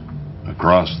wagons.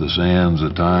 Across the sands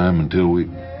of time until we...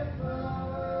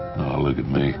 Oh, look at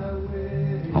me.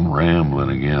 I'm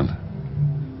rambling again.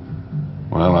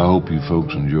 Well, I hope you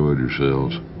folks enjoyed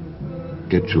yourselves.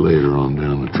 Catch you later on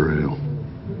down the trail.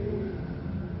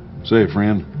 Say,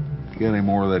 friend, you got any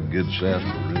more of that good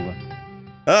sarsaparilla?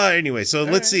 Anyway, so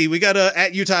let's see. We got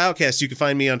at Utah Outcast. You can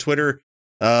find me on Twitter.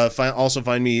 Also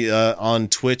find me on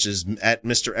Twitch as at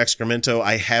Mr. Excremento.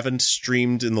 I haven't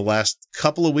streamed in the last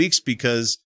couple of weeks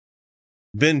because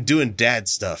been doing dad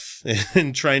stuff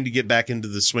and trying to get back into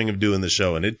the swing of doing the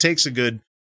show. And it takes a good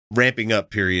ramping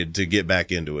up period to get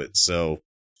back into it. So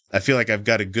I feel like I've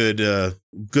got a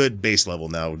good base level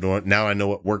now. Now I know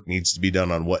what work needs to be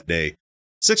done on what day.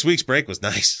 6 weeks break was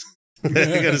nice. I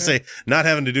gotta say, not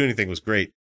having to do anything was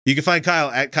great. You can find Kyle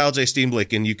at Kyle J.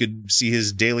 Steenblick, and you could see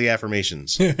his daily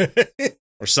affirmations.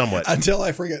 Or somewhat. Until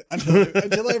I forget.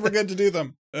 Until I forget to do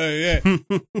them. Yeah.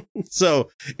 So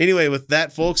anyway, with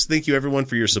that, folks, thank you everyone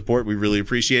for your support. We really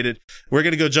appreciate it. We're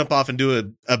going to go jump off and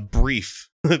do a brief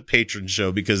patron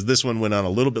show because this one went on a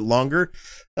little bit longer.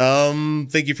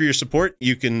 Thank you for your support.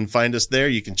 You can find us there.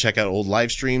 You can check out old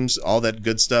live streams, all that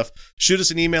good stuff. Shoot us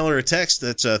an email or a text.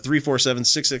 That's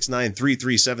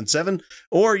 347-669-3377.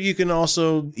 Or you can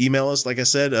also email us, like I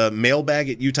said, mailbag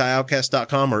at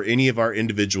UtahOutcast.com or any of our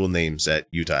individual names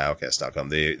at UtahOutcast.com.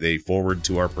 They forward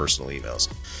to our personal emails.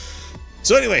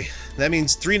 So anyway, that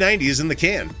means 390 is in the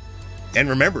can. And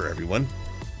remember, everyone,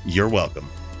 you're welcome.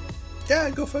 Yeah,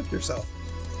 go fuck yourself.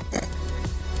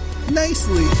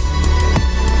 Nicely.